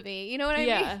movie. You know what I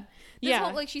mean? Yeah.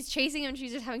 Whole, like, she's chasing him.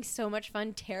 She's just having so much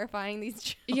fun terrifying these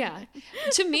children. Yeah.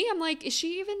 To me, I'm like, is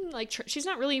she even like, she's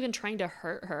not really even trying to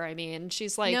hurt her. I mean,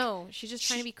 she's like. No, she's just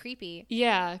trying to be creepy.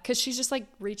 Yeah. Because she's just like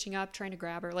reaching up, trying to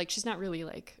grab her. Like, she's not really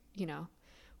like,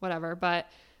 whatever. But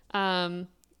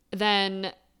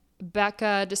then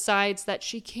Becca decides that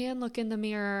she can look in the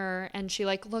mirror, and she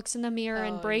like looks in the mirror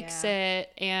and breaks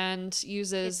it and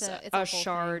uses a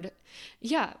shard. Thing.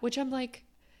 Yeah. Which I'm like,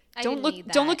 don't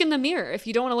look in the mirror. If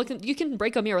you don't want to look you can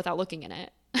break a mirror without looking in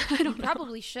it. I don't know.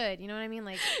 Probably should. You know what I mean?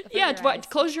 Like,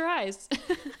 close your eyes.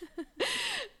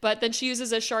 But then she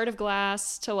uses a shard of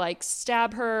glass to like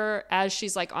stab her as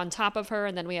she's like on top of her.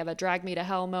 And then we have a drag me to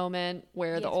hell moment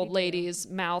where the old lady's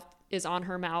mouth is on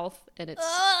her mouth, and it's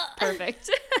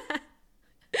perfect.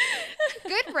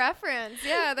 Good reference.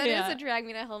 Yeah, that is a drag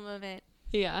me to hell moment.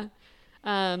 Yeah.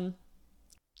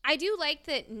 I do like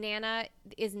that Nana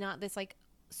is not this like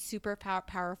super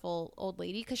powerful old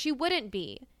lady, because she wouldn't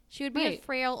be. She would be a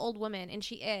frail old woman, and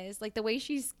she is. Like, the way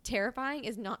she's terrifying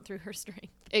is not through her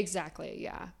strength. Exactly,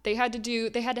 yeah. They had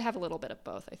to have a little bit of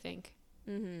both, I think.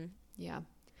 Mm-hmm. Yeah.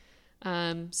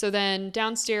 So then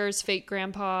downstairs, fake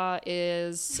grandpa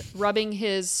is rubbing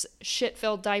his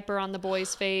shit-filled diaper on the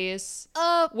boy's face.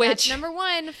 Oh, that's number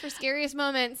 1 for scariest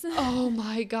moments. Oh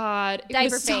my God.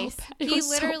 Diaper face. He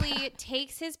literally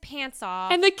takes his pants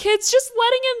off. And the kid's just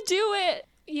letting him do it.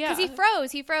 Yeah. Because he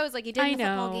froze. He froze like he did in the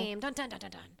football game. Dun, dun, dun,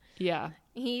 dun, dun. Yeah.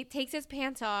 He takes his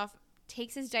pants off,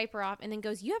 takes his diaper off, and then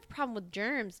goes, "You have a problem with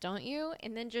germs, don't you?"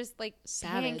 And then just like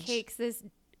pancakes this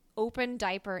open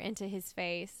diaper into his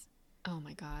face. Oh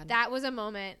my God. That was a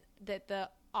moment that the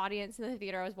audience in the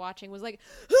theater I was watching was like,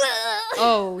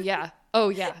 oh yeah.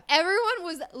 Everyone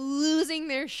was losing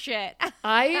their shit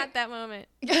at that moment.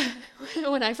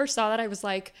 When I first saw that, I was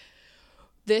like,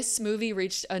 this movie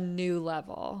reached a new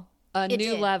level.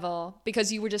 Level,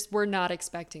 because you were not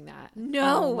expecting that.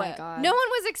 No. Oh my God. No one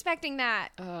was expecting that.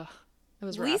 Ugh. It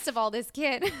was rough. Least of all this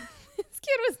kid. This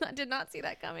kid did not see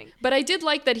that coming. But I did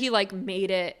like that he like made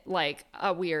it like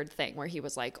a weird thing where he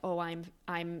was like, "Oh,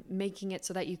 I'm making it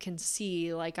so that you can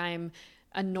see, like I'm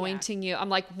anointing you." I'm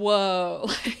like, "Whoa."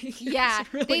 Like, yeah.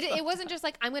 really it wasn't just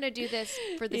like, I'm going to do this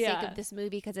for the sake of this movie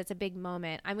because it's a big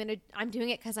moment. I'm doing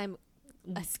it cuz I'm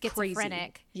a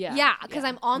schizophrenic. Crazy. Yeah, because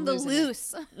I'm on the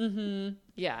loose. Mm-hmm.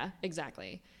 Yeah,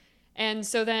 exactly. And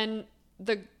so then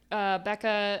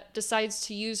Becca decides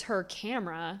to use her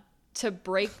camera to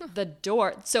break the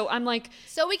door. So I'm like,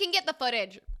 so we can get the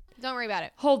footage. Don't worry about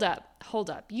it. Hold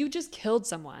up. You just killed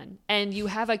someone, and you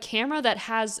have a camera that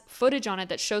has footage on it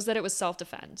that shows that it was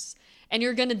self-defense. And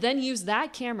you're going to then use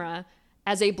that camera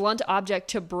as a blunt object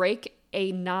to break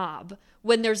a knob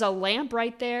when there's a lamp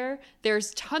right there.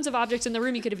 There's tons of objects in the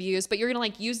room you could have used, but you're going to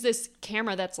like use this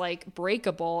camera that's like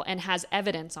breakable and has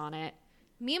evidence on it.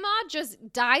 Mima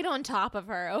just died on top of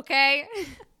her, okay?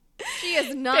 She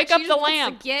is not. Pick up the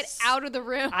lamp. To get out of the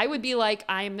room. I would be like,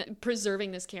 I'm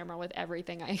preserving this camera with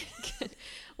everything I can.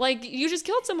 Like, you just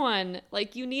killed someone.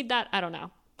 Like, you need that. I don't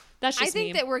know. That's just me. I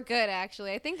think that we're good,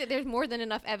 actually. I think that there's more than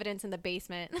enough evidence in the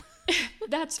basement.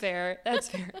 That's fair.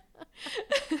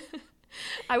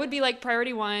 I would be like,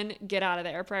 priority 1, get out of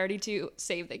there. Priority 2,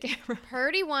 save the camera.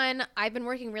 Priority 1, I've been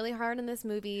working really hard on this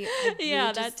movie.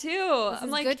 That too.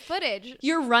 I'm like, good footage.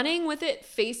 You're running with it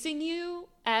facing you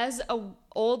as a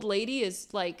old lady is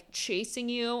like chasing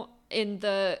you in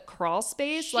the crawl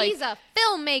space. She's a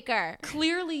filmmaker.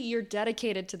 Clearly you're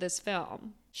dedicated to this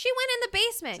film. She went in the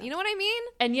basement. You know what I mean?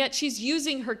 And yet she's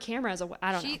using her camera as a,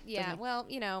 I don't know. Yeah, well,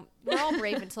 you know, we're all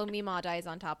brave until Meemaw dies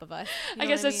on top of us. You know I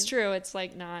guess what that's true. It's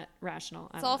like not rational.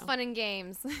 It's all fun and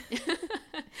games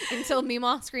until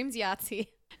Meemaw screams Yahtzee.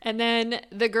 And then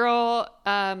the girl,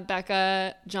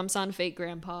 Becca, jumps on fake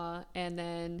grandpa, and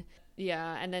then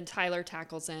Tyler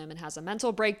tackles him and has a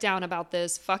mental breakdown about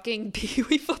this fucking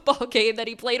Pee-wee football game that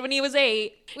he played when he was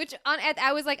 8. Which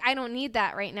I was like, I don't need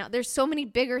that right now. There's so many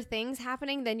bigger things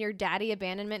happening than your daddy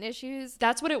abandonment issues.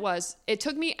 That's what it was. It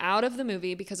took me out of the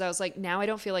movie because I was like, now I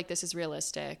don't feel like this is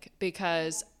realistic,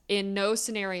 because in no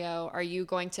scenario are you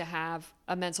going to have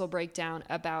a mental breakdown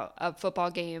about a football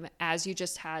game as you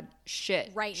just had shit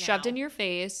right now shoved in your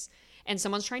face and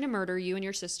someone's trying to murder you and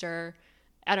your sister.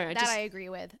 I don't know. I agree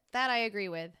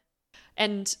with.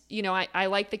 And, you know, I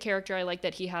like the character. I like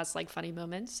that he has like funny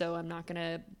moments. So I'm not going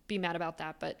to be mad about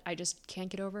that. But I just can't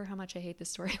get over how much I hate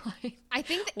this storyline. I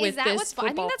think that's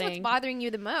what's bothering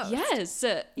you the most. Yes.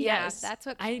 Yes. That's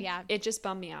what. It just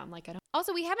bummed me out. I'm like, I don't.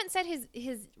 Also, we haven't said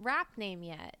his rap name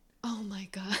yet. Oh my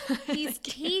God. He's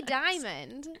T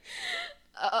Diamond.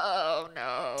 Oh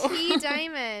no. T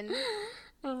Diamond.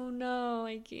 Oh no,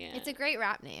 I can't. It's a great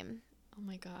rap name. Oh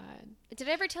my God. Did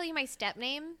I ever tell you my step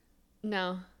name?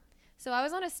 No. So I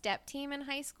was on a step team in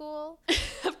high school.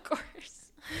 Of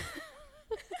course.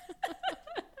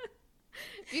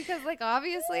 Because like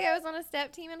obviously I was on a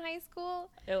step team in high school.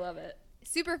 I love it.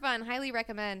 Super fun. Highly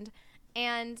recommend.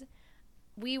 And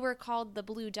we were called the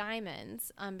Blue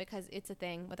Diamonds because it's a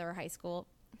thing with our high school.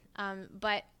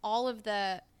 But all of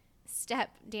the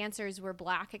step dancers were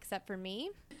black except for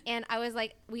me. And I was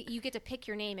like, you get to pick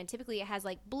your name. And typically it has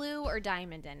like blue or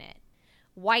diamond in it.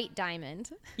 White Diamond.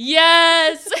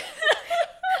 Yes.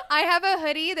 I have a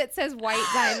hoodie that says White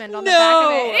Diamond on the back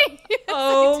of it. Yes,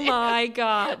 oh my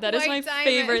God. That is my Diamond.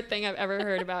 favorite thing I've ever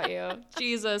heard about you.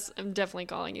 Jesus, I'm definitely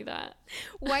calling you that.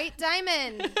 White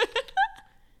Diamond.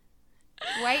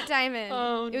 White Diamond.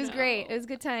 Oh, it was great. It was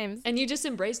good times. And you just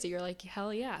embraced it. You're like,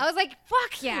 hell yeah. I was like,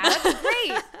 fuck yeah, that's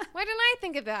great. Why didn't I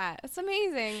think of that? That's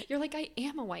amazing. You're like, I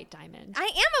am a white diamond. I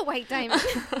am a white diamond.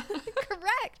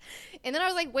 Correct. And then I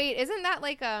was like, wait, isn't that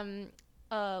like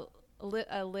a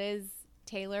Liz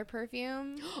Taylor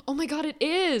perfume? Oh my God, it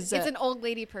is. It's an old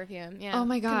lady perfume. Yeah. Oh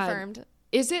my God. Confirmed.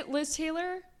 Is it Liz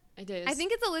Taylor? It is. I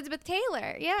think it's Elizabeth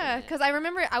Taylor. Yeah. Because I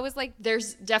remember I was like,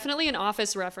 there's definitely an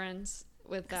Office reference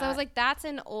with that. Because I was like, that's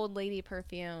an old lady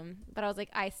perfume. But I was like,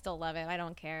 I still love it. I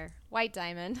don't care. White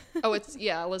Diamond. Oh, it's,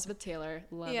 yeah, Elizabeth Taylor.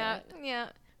 Love it. Yeah.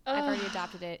 I've already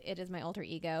adopted it. It is my alter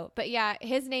ego. But yeah,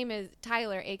 his name is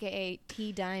Tyler, a.k.a.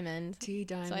 T Diamond. T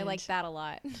Diamond. So I like that a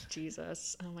lot.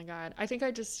 Jesus. Oh my God. I think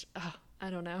I just, I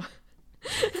don't know.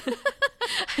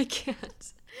 I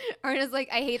can't. Arna's like,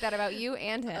 I hate that about you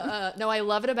and him. No, I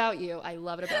love it about you.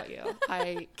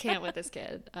 I can't with this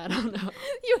kid. I don't know.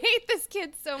 You hate this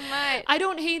kid so much. I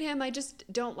don't hate him. I just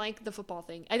don't like the football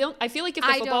thing. I feel like if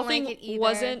the football thing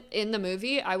wasn't in the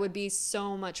movie, I would be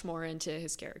so much more into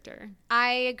his character.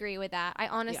 I agree with that. I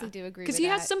honestly do agree with that. Because he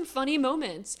has some funny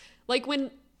moments. Like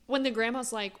when the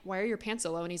grandma's like, why are your pants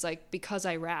so low? And he's like, because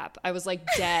I rap. I was like,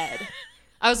 dead.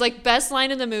 I was like, best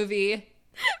line in the movie.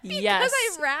 Because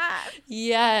I rap.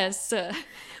 Yes.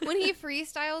 When he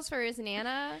freestyles for his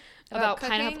Nana about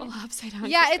cooking, pineapple upside down.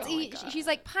 Yeah, cake. she's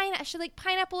like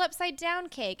pineapple upside down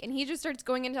cake, and he just starts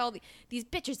going into all these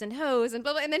bitches and hoes and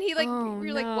blah blah, and then he like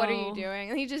you're like, what are you doing?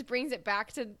 And he just brings it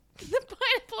back to the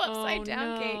pineapple upside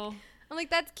down cake. I'm like,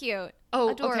 that's cute.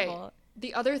 Adorable. Okay.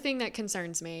 The other thing that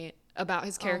concerns me about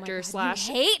his character you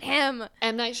hate him.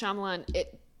 M. Night Shyamalan,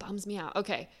 it bums me out.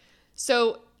 Okay,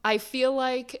 so I feel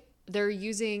like they're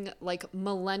using like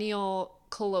millennial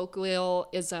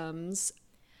colloquialisms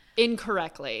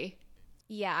incorrectly.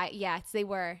 Yes, they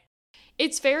were.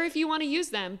 It's fair if you want to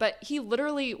use them, but he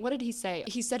literally, what did he say?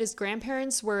 He said his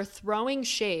grandparents were throwing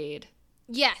shade.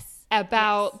 Yes.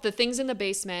 About the things in the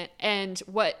basement, and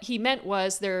what he meant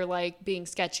was they're like being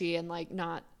sketchy and like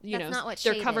not, not what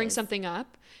they're shade covering is. Something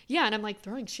up. Yeah, and I'm like,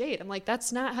 throwing shade. I'm like,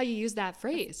 that's not how you use that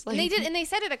phrase. Like, and they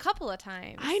said it a couple of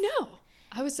times. I know.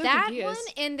 I was so confused. That one,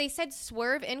 and they said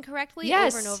swerve incorrectly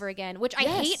over and over again, which I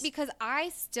hate because I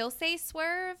still say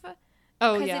swerve.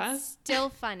 Oh, yeah? It's still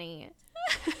funny.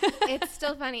 It's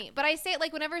still funny. But I say it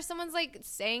like whenever someone's like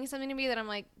saying something to me that I'm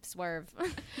like, swerve.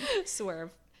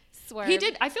 Swerve. He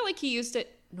did. I feel like he used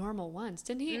it normal once,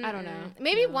 didn't he? I don't know.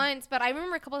 Maybe once, but I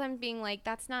remember a couple times being like,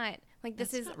 that's not, like, this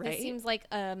seems like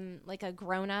a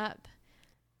grown-up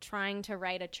trying to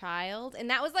write a child, and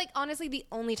that was like honestly the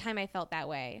only time I felt that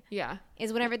way. Yeah,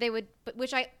 is whenever they would,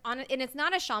 and it's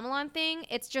not a Shyamalan thing.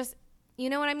 It's just You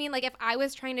know what I mean? Like if I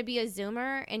was trying to be a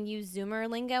Zoomer and use Zoomer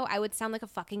lingo, I would sound like a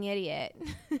fucking idiot.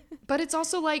 But it's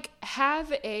also like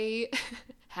have a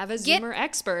Zoomer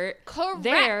expert correct.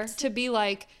 there to be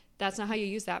like, that's not how you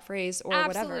use that phrase or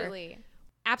whatever. Absolutely.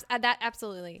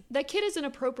 Absolutely. That kid is an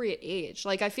appropriate age.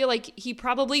 Like I feel like he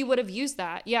probably would have used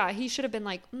that. Yeah, he should have been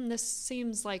like, this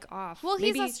seems like off. Well,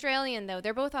 he's Australian though.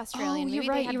 They're both Australian. Oh, Maybe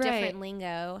you're right, they have you're different right.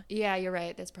 lingo. Yeah, you're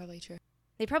right. That's probably true.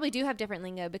 They probably do have different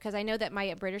lingo because I know that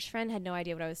my British friend had no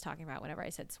idea what I was talking about whenever I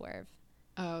said swerve.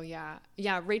 Oh yeah,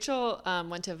 yeah. Rachel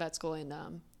went to vet school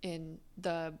in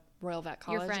the Royal Vet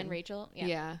College. Your friend Rachel,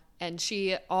 yeah, and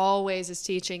she always is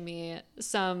teaching me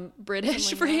some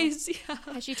British phrase. Yeah.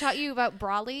 Has she taught you about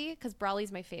brolly? Because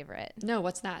brolly's my favorite. No,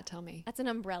 what's that? Tell me. That's an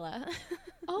umbrella.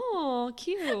 Oh,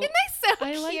 cute. Isn't that so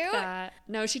I cute? like that.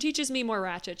 No, she teaches me more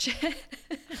ratchet shit.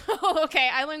 Oh, okay.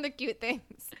 I learned the cute things.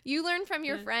 You learned from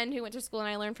your friend who went to school, and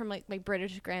I learned from like my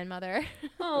British grandmother.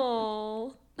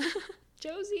 Oh,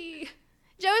 Josie.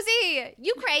 Josie,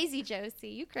 you crazy, Josie.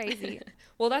 You crazy.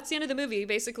 Well, that's the end of the movie.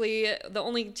 Basically, the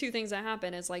only two things that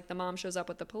happen is like the mom shows up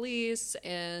with the police,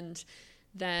 and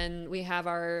then we have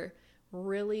our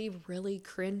really, really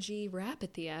cringy rap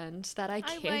at the end that I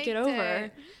can't get over.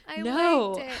 I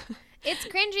liked it. It's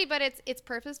cringy, but it's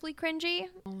purposefully cringy,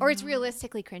 or it's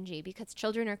realistically cringy because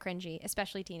children are cringy,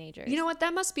 especially teenagers. You know what?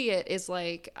 That must be it. Is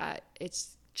like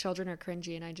it's children are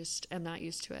cringy, and I just am not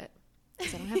used to it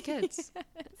because I don't have kids.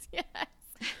 Yes.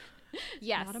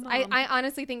 Yes, Not a mom. I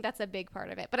honestly think that's a big part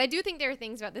of it. But I do think there are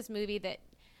things about this movie that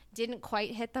didn't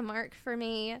quite hit the mark for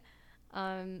me.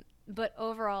 But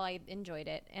overall, I enjoyed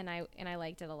it, and I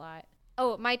liked it a lot.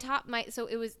 Oh, so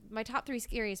it was my top 3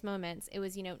 scariest moments. It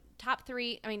was, top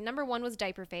 3. I mean, number 1 was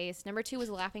diaper face. Number 2 was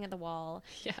laughing at the wall.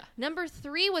 Yeah. Number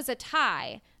 3 was a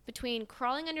tie between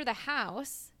crawling under the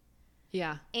house.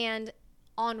 Yeah. And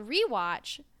on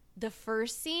rewatch, the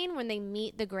first scene when they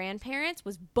meet the grandparents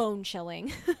was bone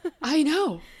chilling. I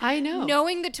know.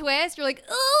 Knowing the twist, you're like,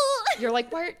 oh, You're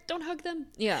like, why? Don't hug them.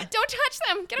 Yeah. don't touch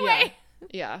them. Get away.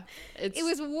 Yeah. It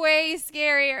was way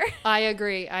scarier. I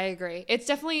agree.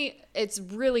 It's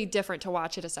really different to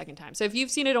watch it a second time. So if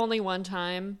you've seen it only one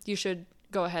time, you should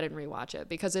go ahead and rewatch it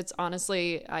because it's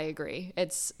honestly, I agree.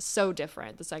 It's so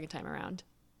different the second time around.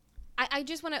 I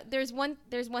just want to, there's one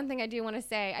thing I do want to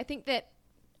say. I think that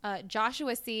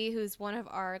Joshua C., who's one of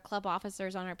our club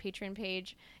officers on our Patreon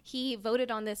page, he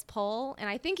voted on this poll, and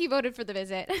I think he voted for The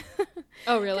Visit.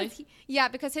 Oh, really?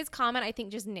 Because his comment, I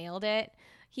think, just nailed it.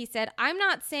 He said, I'm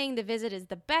not saying The Visit is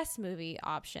the best movie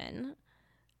option,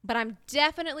 but I'm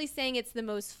definitely saying it's the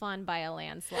most fun by a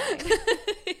landslide.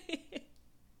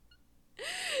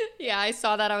 Yeah, I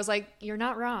saw that. I was like, you're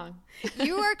not wrong.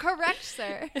 You are correct,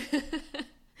 sir.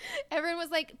 Everyone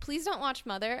was like, please don't watch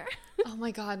Mother. Oh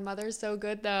my God, Mother's so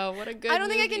good though. What a good I don't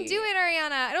think I movie. can do it,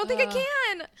 Ariana. I don't think I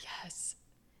can. Yes.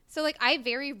 So like I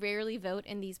very rarely vote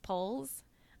in these polls.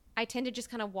 I tend to just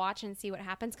kind of watch and see what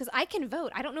happens because I can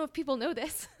vote. I don't know if people know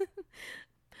this,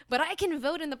 but I can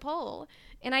vote in the poll.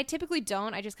 And I typically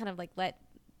don't. I just kind of like let,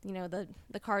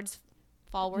 the cards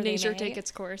fall where Nature they may. take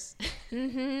its course.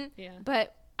 Mm-hmm. Yeah.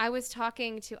 But I was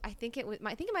talking to, I think it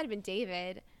might have been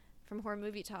David from Horror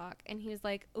Movie Talk, and he was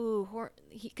like, "Ooh,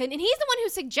 and he's the one who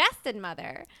suggested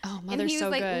Mother." Oh, and Mother's he was so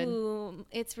like, good. "Ooh,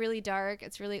 it's really dark.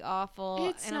 It's really awful."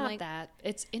 It's and not I'm like, that.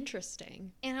 It's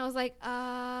interesting. and I was like,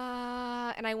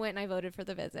 and I went and I voted for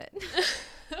The Visit.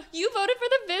 You voted for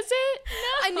The Visit?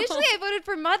 No. Initially, I voted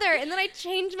for Mother, and then I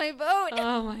changed my vote,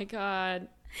 Oh my God.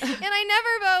 and I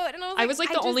never vote. And I was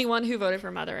like the only one who voted for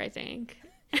Mother, I think.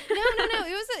 No.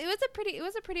 It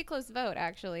was a pretty close vote,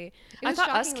 actually. I thought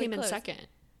Us shockingly came in close. second.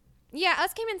 Yeah,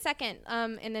 Us came in second,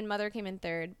 and then Mother came in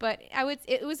third. But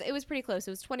it was pretty close.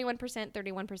 It was 21%,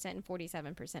 31%, and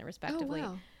 47% respectively. Oh,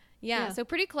 wow. Yeah, so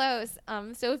pretty close.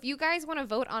 So if you guys want to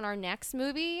vote on our next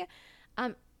movie,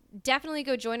 definitely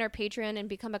go join our Patreon and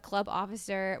become a club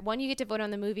officer. 1, you get to vote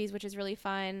on the movies, which is really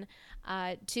fun.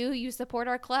 2, you support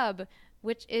our club,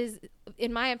 which is,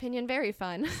 in my opinion, very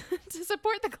fun to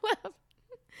support the club.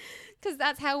 Because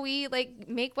that's how we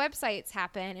make websites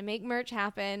happen and make merch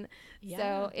happen. Yeah.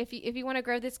 So if you want to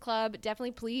grow this club,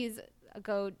 definitely please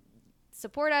go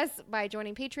support us by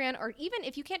joining Patreon. Or even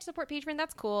if you can't support Patreon,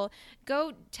 that's cool.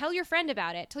 Go tell your friend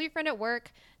about it. Tell your friend at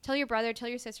work. Tell your brother. Tell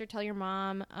your sister. Tell your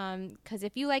mom. Because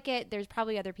if you like it, there's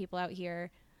probably other people out here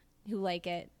who like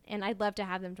it. And I'd love to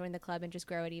have them join the club and just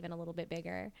grow it even a little bit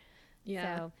bigger.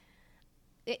 Yeah. So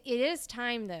it is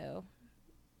time, though,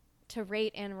 to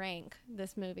rate and rank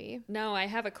this movie. No, I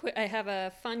have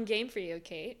a fun game for you,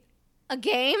 Kate. A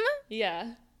game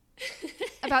Yeah.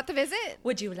 about The Visit?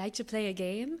 Would you like to play a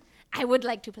game? I would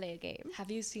like to play a game. Have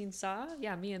you seen Saw?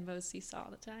 Yeah, me and Mose see Saw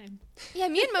all the time. Yeah,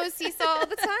 me and Mose see Saw all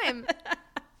the time.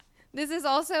 This is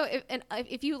also,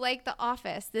 if you like The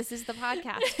Office, this is the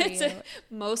podcast for you.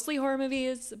 Mostly horror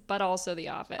movies, but also The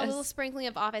Office. A little sprinkling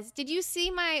of Office. Did you see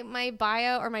my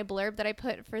bio or my blurb that I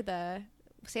put for the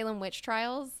Salem witch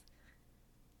trials?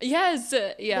 Yes,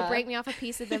 yeah. The break me off a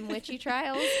piece of them witchy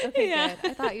trials? Okay, yeah.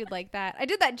 Good. I thought you'd like that. I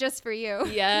did that just for you.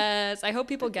 Yes, I hope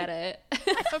people get it.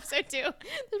 I hope so too.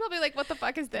 They're probably like, what the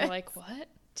fuck is this? They're like, what?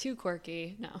 Too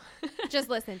quirky. No. Just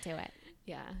listen to it.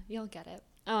 Yeah, you'll get it.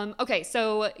 Okay,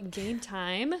 so game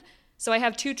time. So I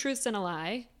have 2 truths and a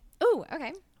lie. Ooh,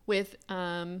 okay. With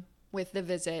the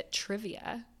visit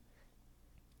trivia.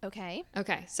 Okay.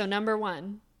 Okay, so number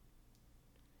 1.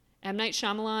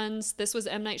 This was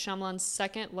M. Night Shyamalan's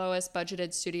second lowest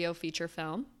budgeted studio feature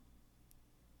film.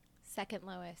 Second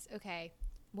lowest. Okay.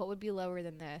 What would be lower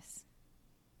than this?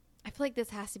 I feel like this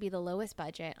has to be the lowest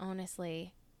budget,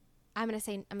 honestly. I'm gonna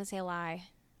say a lie.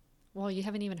 Well, you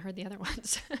haven't even heard the other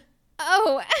ones.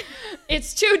 Oh.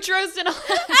 It's 2 truths and a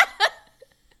lie.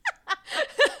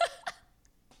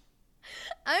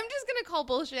 I'm just gonna call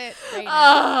bullshit right now.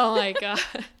 Oh my god.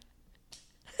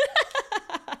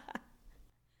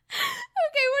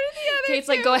 Okay, what are the other Kate's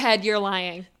 2? like, go ahead, you're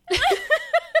lying.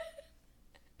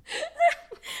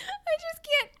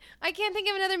 I can't think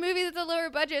of another movie that's a lower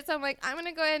budget, so I'm like, I'm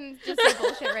gonna go ahead and just say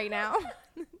bullshit right now.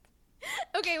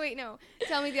 Okay, wait, no.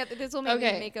 Tell me this will make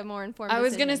me make a more informed decision. I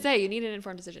was gonna say, you need an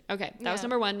informed decision. Okay, that was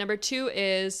number 1. Number 2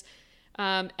 is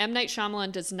M. Night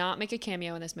Shyamalan does not make a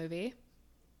cameo in this movie.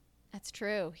 That's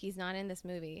true. He's not in this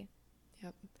movie.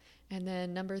 Yep. And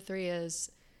then number 3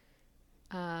 is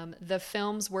the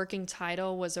film's working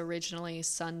title was originally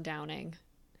Sundowning.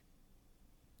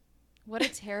 What a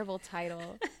terrible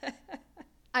title.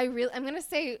 I'm going to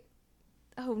say,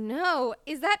 oh no,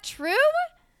 is that true?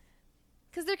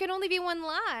 Because there can only be one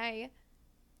lie.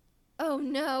 Oh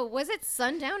no, was it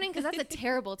Sundowning? Because that's a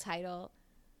terrible title.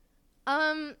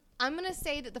 I'm going to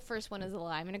say that the first one is a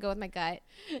lie. I'm going to go with my gut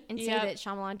and say that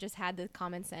Shyamalan just had the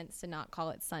common sense to not call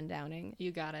it Sundowning.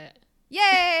 You got it.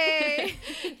 Yay!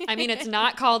 I mean, it's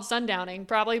not called Sundowning,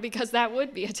 probably because that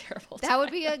would be a terrible title. That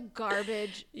would be a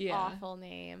garbage, awful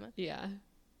name. Yeah.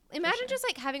 Imagine just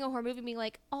like having a horror movie being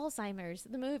like Alzheimer's,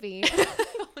 the movie.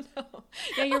 Oh no.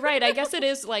 Yeah, you're right. I guess it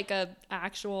is like a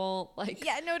actual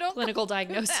don't clinical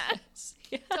diagnosis.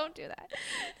 Yeah. Don't do that.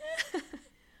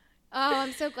 Oh,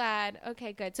 I'm so glad.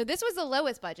 Okay, good. So this was the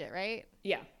lowest budget, right?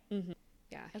 Yeah. Mm-hmm.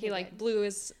 Yeah. Okay, he blew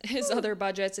his other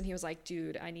budgets and he was like,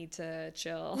 dude, I need to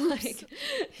chill. Like,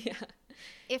 yeah.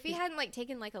 If he hadn't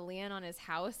taken a lien on his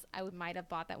house, I might have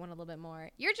bought that one a little bit more.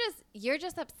 You're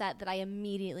just upset that I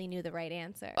immediately knew the right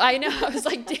answer. I know. I was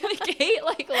like, damn it, Kate,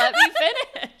 let me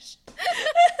finish.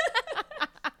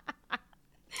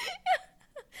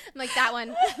 I'm like, that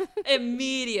one.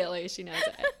 Immediately she knows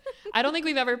it. I don't think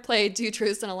we've ever played 2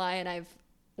 truths and a lie and I've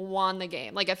won the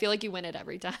game. I feel like you win it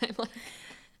every time.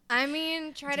 I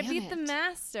mean, try to beat the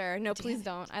master. No, please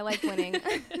don't. I like winning.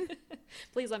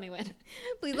 Please let me win.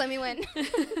 Please let me win.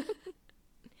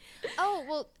 Oh,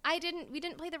 well, we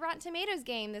didn't play the Rotten Tomatoes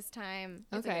game this time.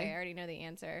 It's okay. I already know the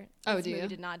answer. This movie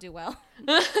did not do well.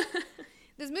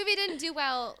 This movie didn't do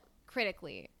well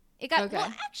critically. It got well,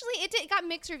 actually, it got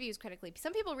mixed reviews critically.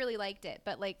 Some people really liked it,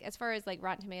 but as far as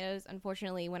Rotten Tomatoes,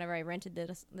 unfortunately, whenever I rented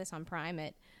this on Prime,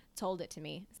 it told it to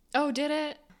me. Oh, did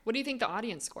it? What do you think the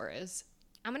audience score is?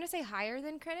 I'm going to say higher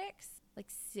than critics,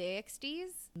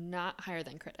 60s. Not higher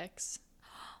than critics.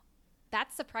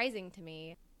 That's surprising to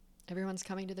me. Everyone's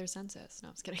coming to their senses. No,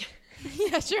 I'm just kidding.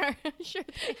 Yeah, sure. Sure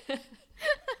thing.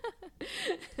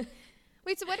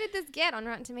 Wait, so what did this get on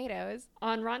Rotten Tomatoes?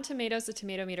 On Rotten Tomatoes, the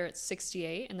tomato meter is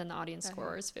 68, and then the audience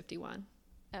score is 51.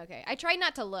 Okay. I tried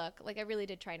not to look. I really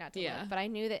did try not to look. But I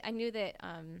knew that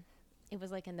it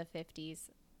was in the 50s.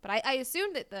 But I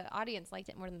assumed that the audience liked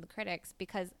it more than the critics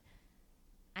because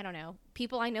I don't know.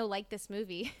 People I know like this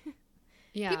movie.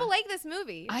 Yeah. People like this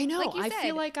movie. I know. I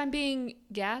feel like I'm being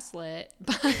gaslit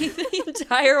by the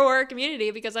entire horror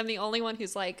community because I'm the only one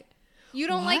who's like, you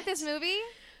don't like this movie?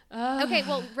 Okay,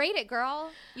 well, rate it, girl.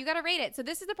 You got to rate it. So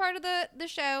this is the part of the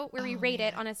show where we rate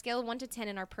it on a scale of 1 to 10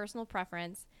 in our personal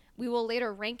preference. We will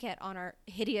later rank it on our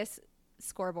hideous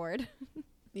scoreboard.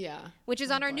 Yeah. Which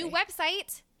is on our new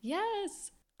website.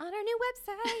 Yes. On our new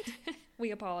website.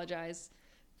 We apologize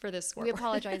for this scoreboard. We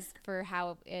apologize for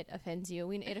how it offends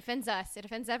you. It offends us. It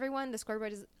offends everyone. The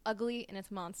scoreboard is ugly and it's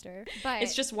a monster. But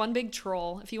it's just one big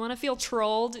troll. If you want to feel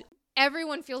trolled.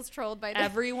 Everyone feels trolled by this.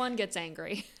 Everyone gets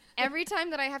angry. Every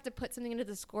time that I have to put something into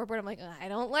the scoreboard, I'm like, I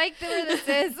don't like where this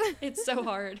is. It's so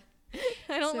hard.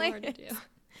 I don't like it.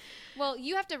 Well,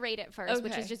 you have to rate it first,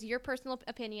 which Okay. is just your personal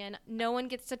opinion. No one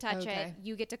gets to touch Okay. it.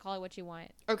 You get to call it what you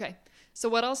want. Okay. So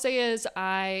what I'll say is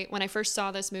when I first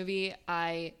saw this movie,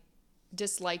 I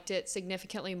disliked it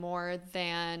significantly more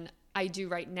than I do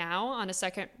right now on a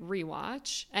second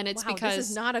rewatch. And it's Wow, because this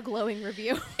is not a glowing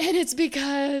review. and it's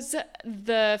because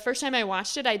the first time I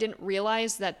watched it, I didn't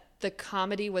realize that the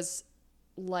comedy was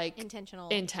like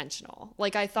intentional.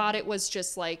 Like I thought it was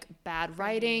just like bad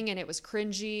writing and it was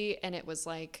cringy and it was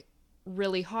like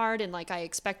really hard and like I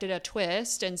expected a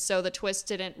twist, and so the twist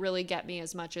didn't really get me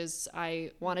as much as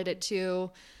I wanted it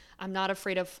to. I'm not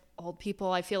afraid of old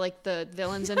people. I feel like the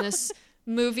villains in this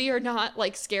movie are not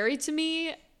like scary to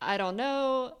me. I don't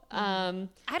know. I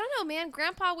don't know, man.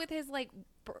 Grandpa with his like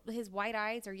his white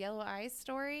eyes or yellow eyes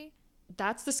story.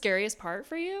 That's the scariest part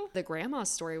for you? The grandma's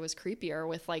story was creepier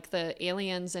with like the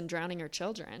aliens and drowning her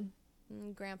children.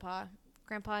 Grandpa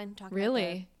and talking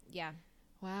Really? about yeah.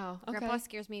 Wow. Okay. Grandpa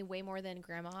scares me way more than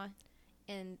grandma.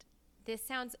 And this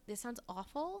sounds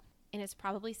awful, and it's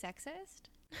probably sexist.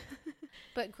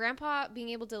 But grandpa being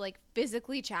able to like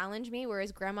physically challenge me,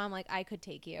 whereas grandma, I'm like, I could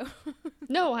take you.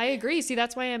 No, I agree. See,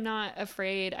 that's why I'm not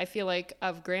afraid, I feel like,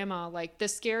 of grandma. Like the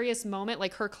scariest moment,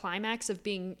 like her climax of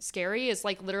being scary is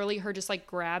like literally her just like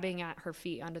grabbing at her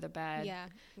feet under the bed. Yeah.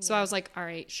 So I was like, all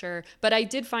right, sure. But I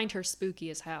did find her spooky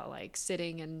as hell, like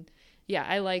sitting and yeah,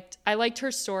 I liked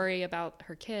her story about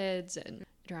her kids and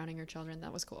drowning her children.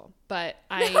 That was cool. But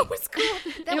That was cool.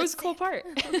 It was a cool part.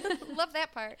 Love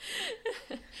that part.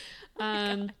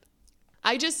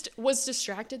 I just was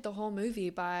distracted the whole movie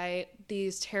by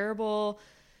these terrible,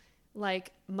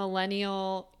 like,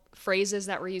 millennial phrases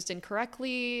that were used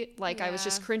incorrectly. Like, I was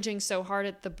just Yeah. cringing so hard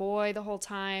at the boy the whole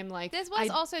time. Like, This was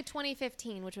also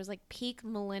 2015, which was like peak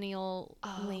millennial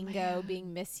lingo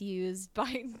being misused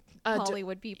by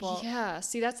Hollywood people. Yeah.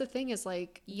 See, that's the thing is,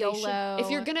 like, YOLO. if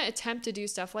you're going to attempt to do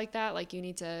stuff like that, like, you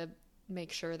need to make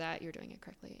sure that you're doing it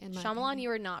correctly. In my Shyamalan, opinion.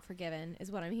 you are not forgiven,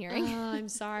 is what I'm hearing. Oh, I'm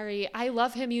sorry. I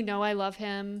love him. You know I love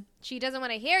him. She doesn't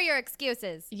want to hear your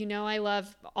excuses. You know I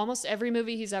love almost every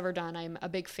movie he's ever done. I'm a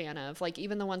big fan of. Like,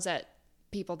 even the ones that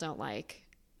people don't like.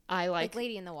 I Like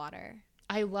Lady in the Water.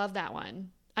 I love that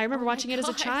one. I remember watching it as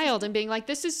a God. child and being like,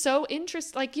 this is so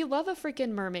interesting. Like, you love a freaking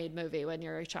mermaid movie when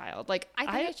you're a child. Like,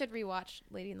 I think I should rewatch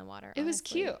Lady in the Water. it was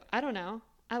honestly. cute. I don't know.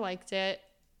 I liked it.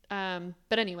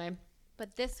 But anyway,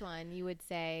 But this one, you would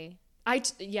say,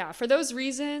 yeah, for those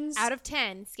reasons. out of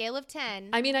 10, scale of 10.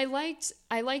 I mean, I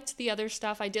liked the other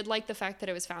stuff. I did like the fact that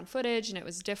it was found footage and it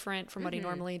was different from what he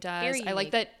normally does. Very I like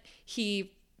unique. that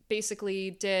he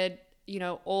basically did,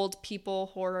 old people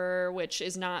horror, which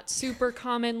is not super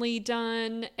commonly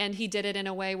done. And he did it in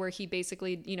a way where he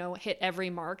basically, hit every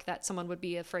mark that someone would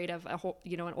be afraid of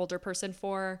an older person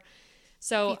for.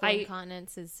 So Fecal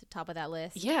incontinence is top of that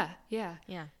list. yeah. Yeah.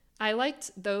 I liked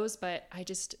those, but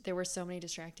there were so many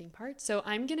distracting parts. So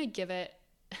I'm going to give it,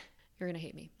 you're going to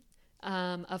hate me,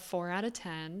 a 4 out of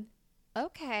 10.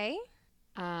 Okay.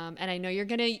 And I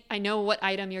know what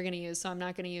item you're going to use, so I'm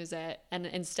not going to use it. And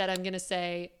instead I'm going to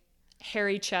say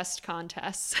hairy chest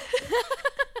contest.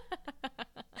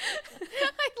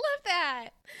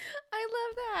 I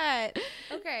love that.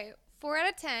 Okay. 4 out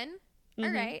of 10. All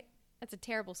right. That's a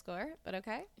terrible score, but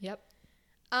okay. Yep.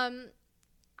 All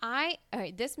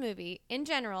right, this movie in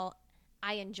general,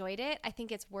 I enjoyed it. I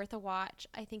think it's worth a watch.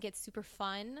 I think it's super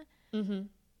fun. Mm-hmm.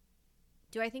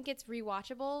 Do I think it's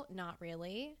rewatchable? Not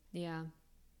really. Yeah.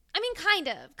 I mean, kind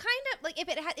of. Like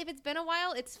if it's been a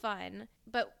while, it's fun.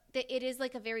 But it is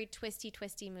like a very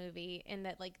twisty movie in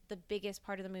that like the biggest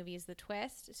part of the movie is the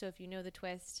twist. So if you know the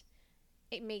twist,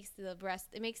 it makes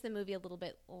the movie a little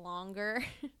bit longer.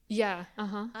 Yeah.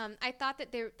 Uh-huh. I thought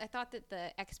that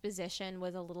the exposition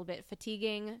was a little bit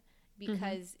fatiguing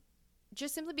because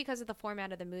just simply because of the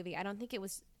format of the movie. I don't think you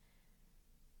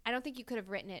could have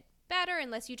written it better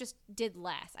unless you just did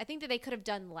less. I think that they could have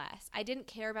done less. I didn't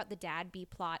care about the dad B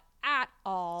plot at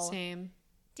all. Same.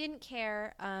 Didn't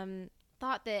care.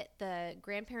 Thought that the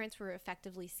grandparents were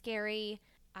effectively scary.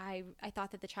 I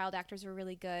thought that the child actors were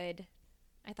really good.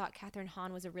 I thought Catherine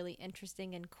Hahn was a really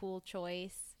interesting and cool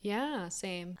choice. Yeah,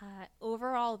 same.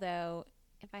 Overall, though,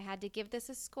 if I had to give this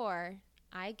a score,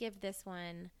 I give this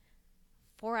one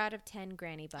 4 out of 10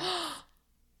 granny butts.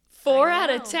 4 I out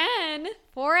know. of 10?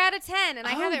 4 out of 10, and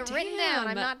I have Oh, it written down.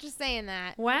 I'm damn. not just saying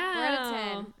that. Wow. 4 out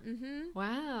of 10. Mm-hmm.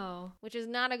 Wow. Which is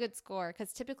not a good score,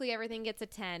 because typically everything gets a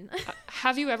 10.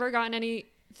 Have you ever gotten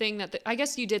anything I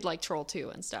guess you did like Troll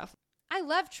 2 and stuff. I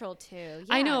love Troll 2. Yeah.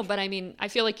 I know, but I mean, I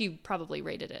feel like you probably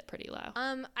rated it pretty low.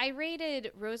 I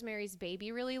rated Rosemary's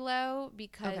Baby really low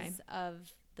because of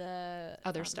the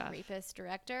Other stuff. rapist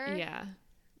director. Yeah.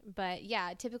 But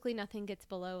yeah, typically nothing gets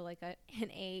below like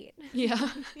an 8. Yeah.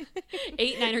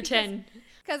 8, 9, or 10.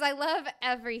 Because I love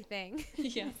everything.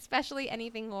 Yeah. Especially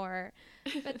anything horror.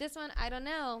 But this one, I don't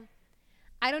know.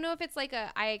 I don't know if it's like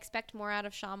I expect more out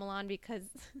of Shyamalan because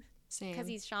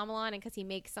he's Shyamalan and because he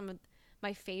makes some of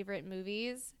my favorite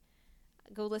movies.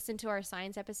 Go listen to our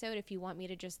science episode if you want me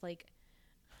to just like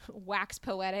wax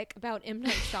poetic about M.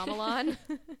 Night Shyamalan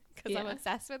because I'm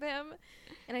obsessed with him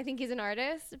and I think he's an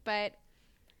artist. But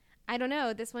I don't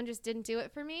know. This one just didn't do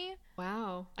it for me.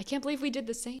 Wow. I can't believe we did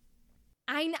the same.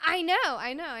 I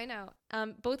know.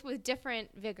 Both with different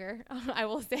vigor, I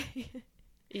will say.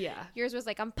 Yeah. Yours was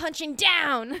like, I'm punching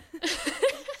down.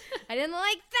 I didn't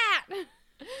like that.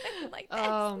 I didn't like this.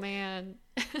 Oh, man.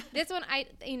 This one, I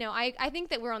think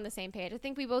that we're on the same page. I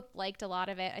think we both liked a lot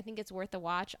of it. I think it's worth a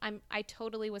watch. I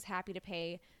totally was happy to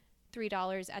pay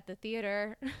 $3 at the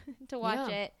theater to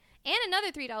watch it. And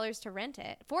another $3 to rent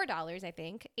it. $4, I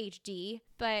think, HD.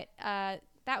 But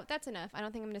that's enough. I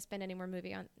don't think I'm going to spend any more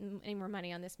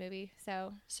money on this movie.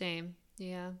 So Same.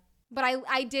 Yeah. But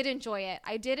I did enjoy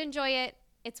it.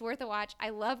 It's worth a watch. I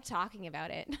love talking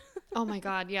about it. Oh my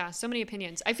God. Yeah. So many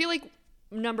opinions. I feel like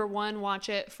number 1, watch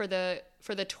it for the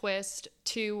twist.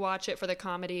 2, watch it for the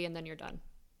comedy, and then you're done.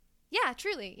 Yeah,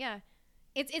 truly. Yeah.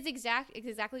 It's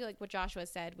exactly like what Joshua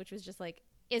said, which was just like,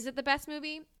 is it the best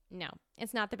movie? No,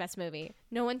 it's not the best movie.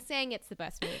 No one's saying it's the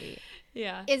best movie.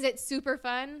 Yeah. Is it super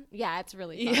fun? Yeah, it's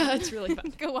really fun. Yeah, it's really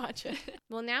fun. Go watch it.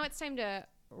 Well, now it's time to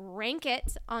rank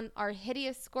it on our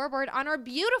hideous scoreboard on our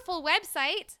beautiful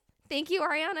website. Thank you,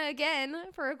 Ariana, again,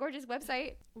 for a gorgeous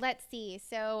website. Let's see.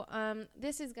 So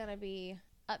this is going to be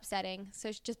upsetting. So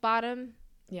it's just bottom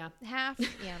half.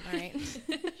 Yeah, all right.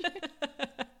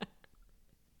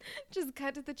 Just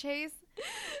cut to the chase.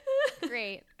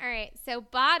 Great. All right. So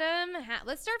bottom half.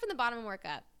 Let's start from the bottom and work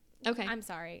up. Okay. I'm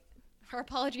sorry. Our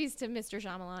apologies to Mr.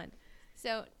 Shyamalan.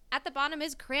 So at the bottom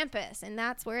is Krampus, and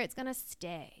that's where it's going to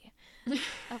stay.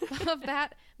 Above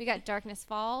that, we got Darkness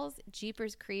Falls,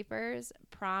 Jeepers Creepers,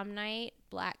 Prom Night,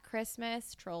 Black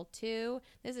Christmas, Troll 2.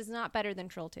 This is not better than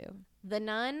Troll 2. The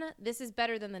Nun, this is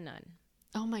better than The Nun.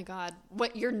 Oh my God.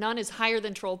 What, your Nun is higher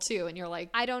than Troll 2, and you're like...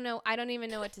 I don't know. I don't even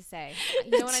know what to say.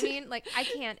 You know what I mean? Like, I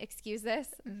can't excuse this.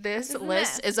 This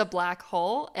list is a black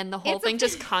hole, and the whole thing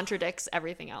just contradicts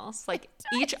everything else. Like,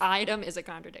 each item is a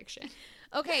contradiction.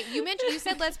 Okay, you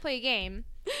said let's play a game.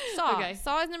 Saw. Okay.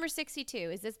 Saw is number 62.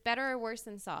 Is this better or worse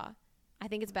than Saw? I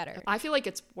think it's better. I feel like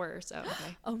it's worse. Oh,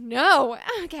 okay. Oh, no.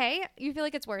 Okay. You feel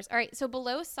like it's worse. All right. So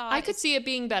below Saw. I could see it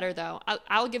being better, though.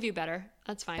 I'll give you better.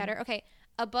 That's fine. Better? Okay.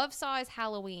 Above Saw is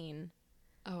Halloween.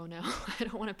 Oh, no. I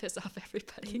don't want to piss off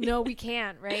everybody. No, we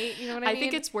can't, right? You know what I mean? I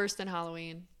think it's worse than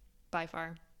Halloween, by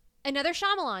far. Another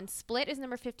Shyamalan. Split is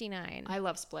number 59. I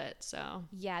love Split, so.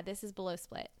 Yeah, this is below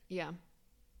Split. Yeah.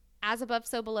 As Above,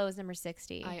 So Below is number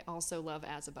 60. I also love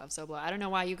As Above, So Below. I don't know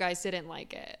why you guys didn't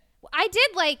like it. I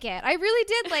did like it. I really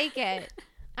did like it.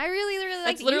 I really, really liked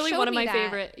it. It's literally one of my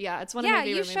favorite. Yeah, it's one of my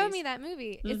favorite movies. Yeah, you showed me that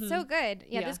movie. It's so good.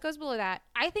 Yeah, this goes below that.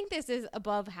 I think this is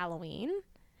above Halloween.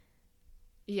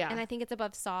 Yeah. And I think it's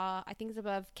above Saw. I think it's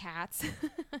above Cats.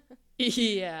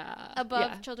 Yeah.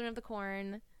 Above Children of the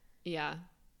Corn. Yeah.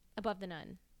 Above The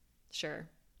Nun. Sure.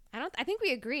 I think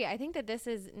we agree. I think that this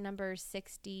is number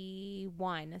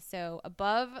 61. So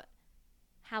above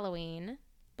Halloween,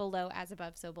 below As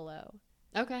Above, So Below.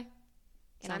 Okay.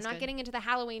 And I'm not getting into the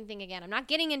Halloween thing again. I'm not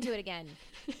getting into it again.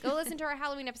 Go listen to our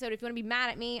Halloween episode if you want to be mad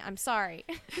at me. I'm sorry.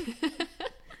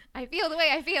 I feel the way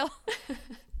I feel.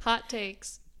 Hot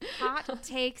takes. Hot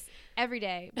takes every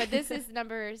day. But this is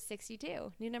number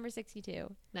 62. New number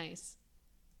 62. Nice.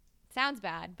 Sounds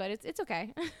bad, but it's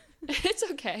okay. It's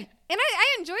okay. And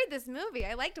I enjoyed this movie.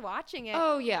 I liked watching it.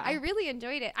 Oh, yeah. I really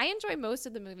enjoyed it. I enjoy most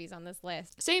of the movies on this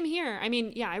list. Same here. I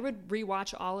mean, yeah, I would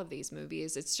rewatch all of these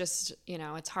movies. It's just,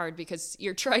 it's hard because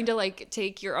you're trying to like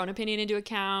take your own opinion into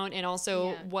account and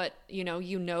also what,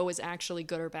 you is actually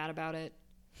good or bad about it.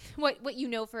 What you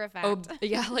know for a fact.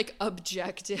 Like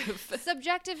objective.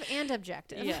 Subjective and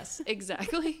objective. Yes,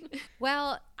 exactly.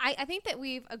 Well, I think that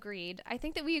we've agreed. I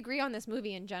think that we agree on this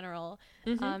movie in general.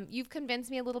 Mm-hmm. You've convinced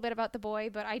me a little bit about the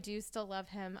boy, but I do still love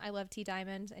him. I love T.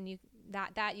 Diamond, and you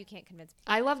can't convince me.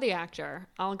 I love the actor.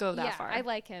 I'll go that far. I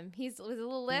like him. He's with a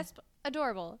little lisp.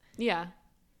 Adorable. Yeah.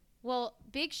 Well,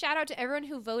 big shout out to everyone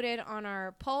who voted on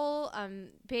our poll.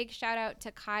 Big shout out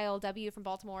to Kyle W. from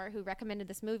Baltimore who recommended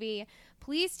this movie.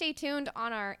 Please stay tuned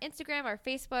on our Instagram, our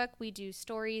Facebook. We do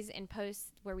stories and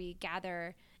posts where we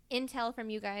gather intel from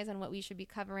you guys on what we should be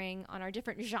covering on our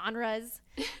different genres.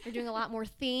 We're doing a lot more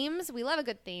themes. We love a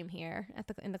good theme here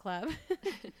in the club.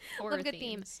 Love a good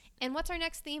theme. And what's our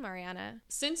next theme, Ariana?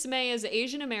 Since May is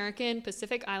Asian American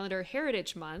Pacific Islander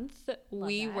Heritage Month,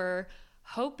 we were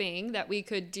hoping that we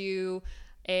could do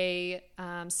a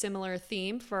similar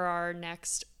theme for our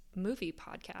next movie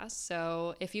podcast.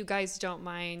 So if you guys don't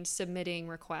mind submitting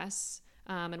requests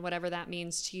and whatever that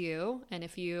means to you, and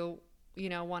if you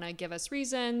want to give us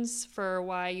reasons for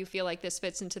why you feel like this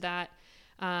fits into that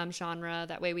genre,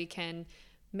 that way we can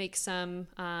make some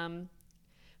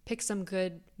pick some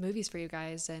good movies for you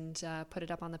guys and put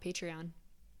it up on the Patreon.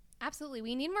 Absolutely.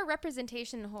 We need more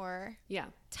representation in horror. Yeah.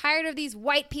 Tired of these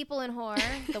white people in horror,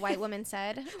 the white woman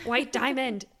said. White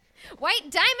diamond.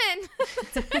 White diamond.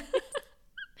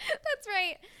 That's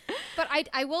right. But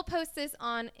I will post this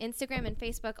on Instagram and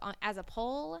Facebook as a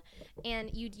poll,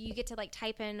 and you get to like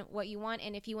type in what you want,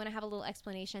 and if you want to have a little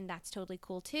explanation, that's totally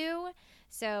cool too.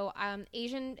 So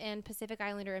Asian and Pacific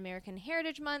Islander American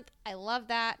Heritage Month, I love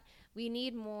that. We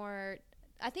need more.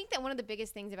 I think that one of the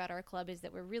biggest things about our club is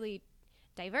that we're really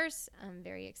diverse,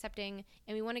 very accepting,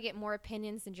 and we want to get more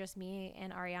opinions than just me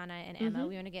and Ariana and Emma.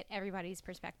 We want to get everybody's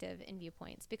perspective and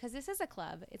viewpoints, because this is a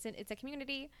club. It's a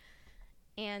community.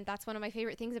 And that's one of my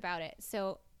favorite things about it.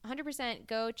 So 100%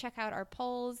 go check out our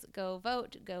polls, go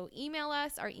vote, go email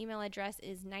us. Our email address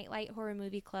is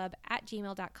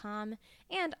nightlighthorrormovieclub@gmail.com.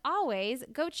 And always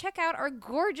go check out our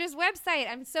gorgeous website.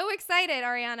 I'm so excited,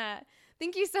 Ariana.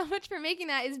 Thank you so much for making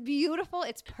that. It's beautiful.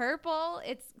 It's purple.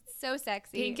 It's so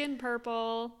sexy. Pink and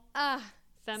purple. So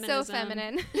Feminism.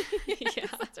 feminine. Yeah.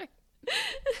 That's right.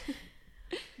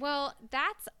 Well,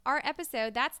 that's our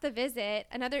episode. That's the visit.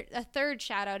 A third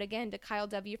shout out again to Kyle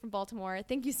W. from Baltimore.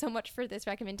 Thank you so much for this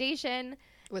recommendation.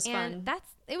 It was fun.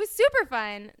 It was super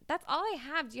fun. That's all I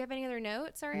have. Do you have any other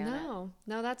notes, Ariana?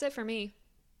 No, that's it for me.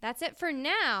 That's it for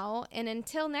now. And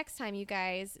until next time, you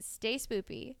guys, stay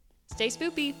spoopy. Stay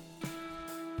spoopy.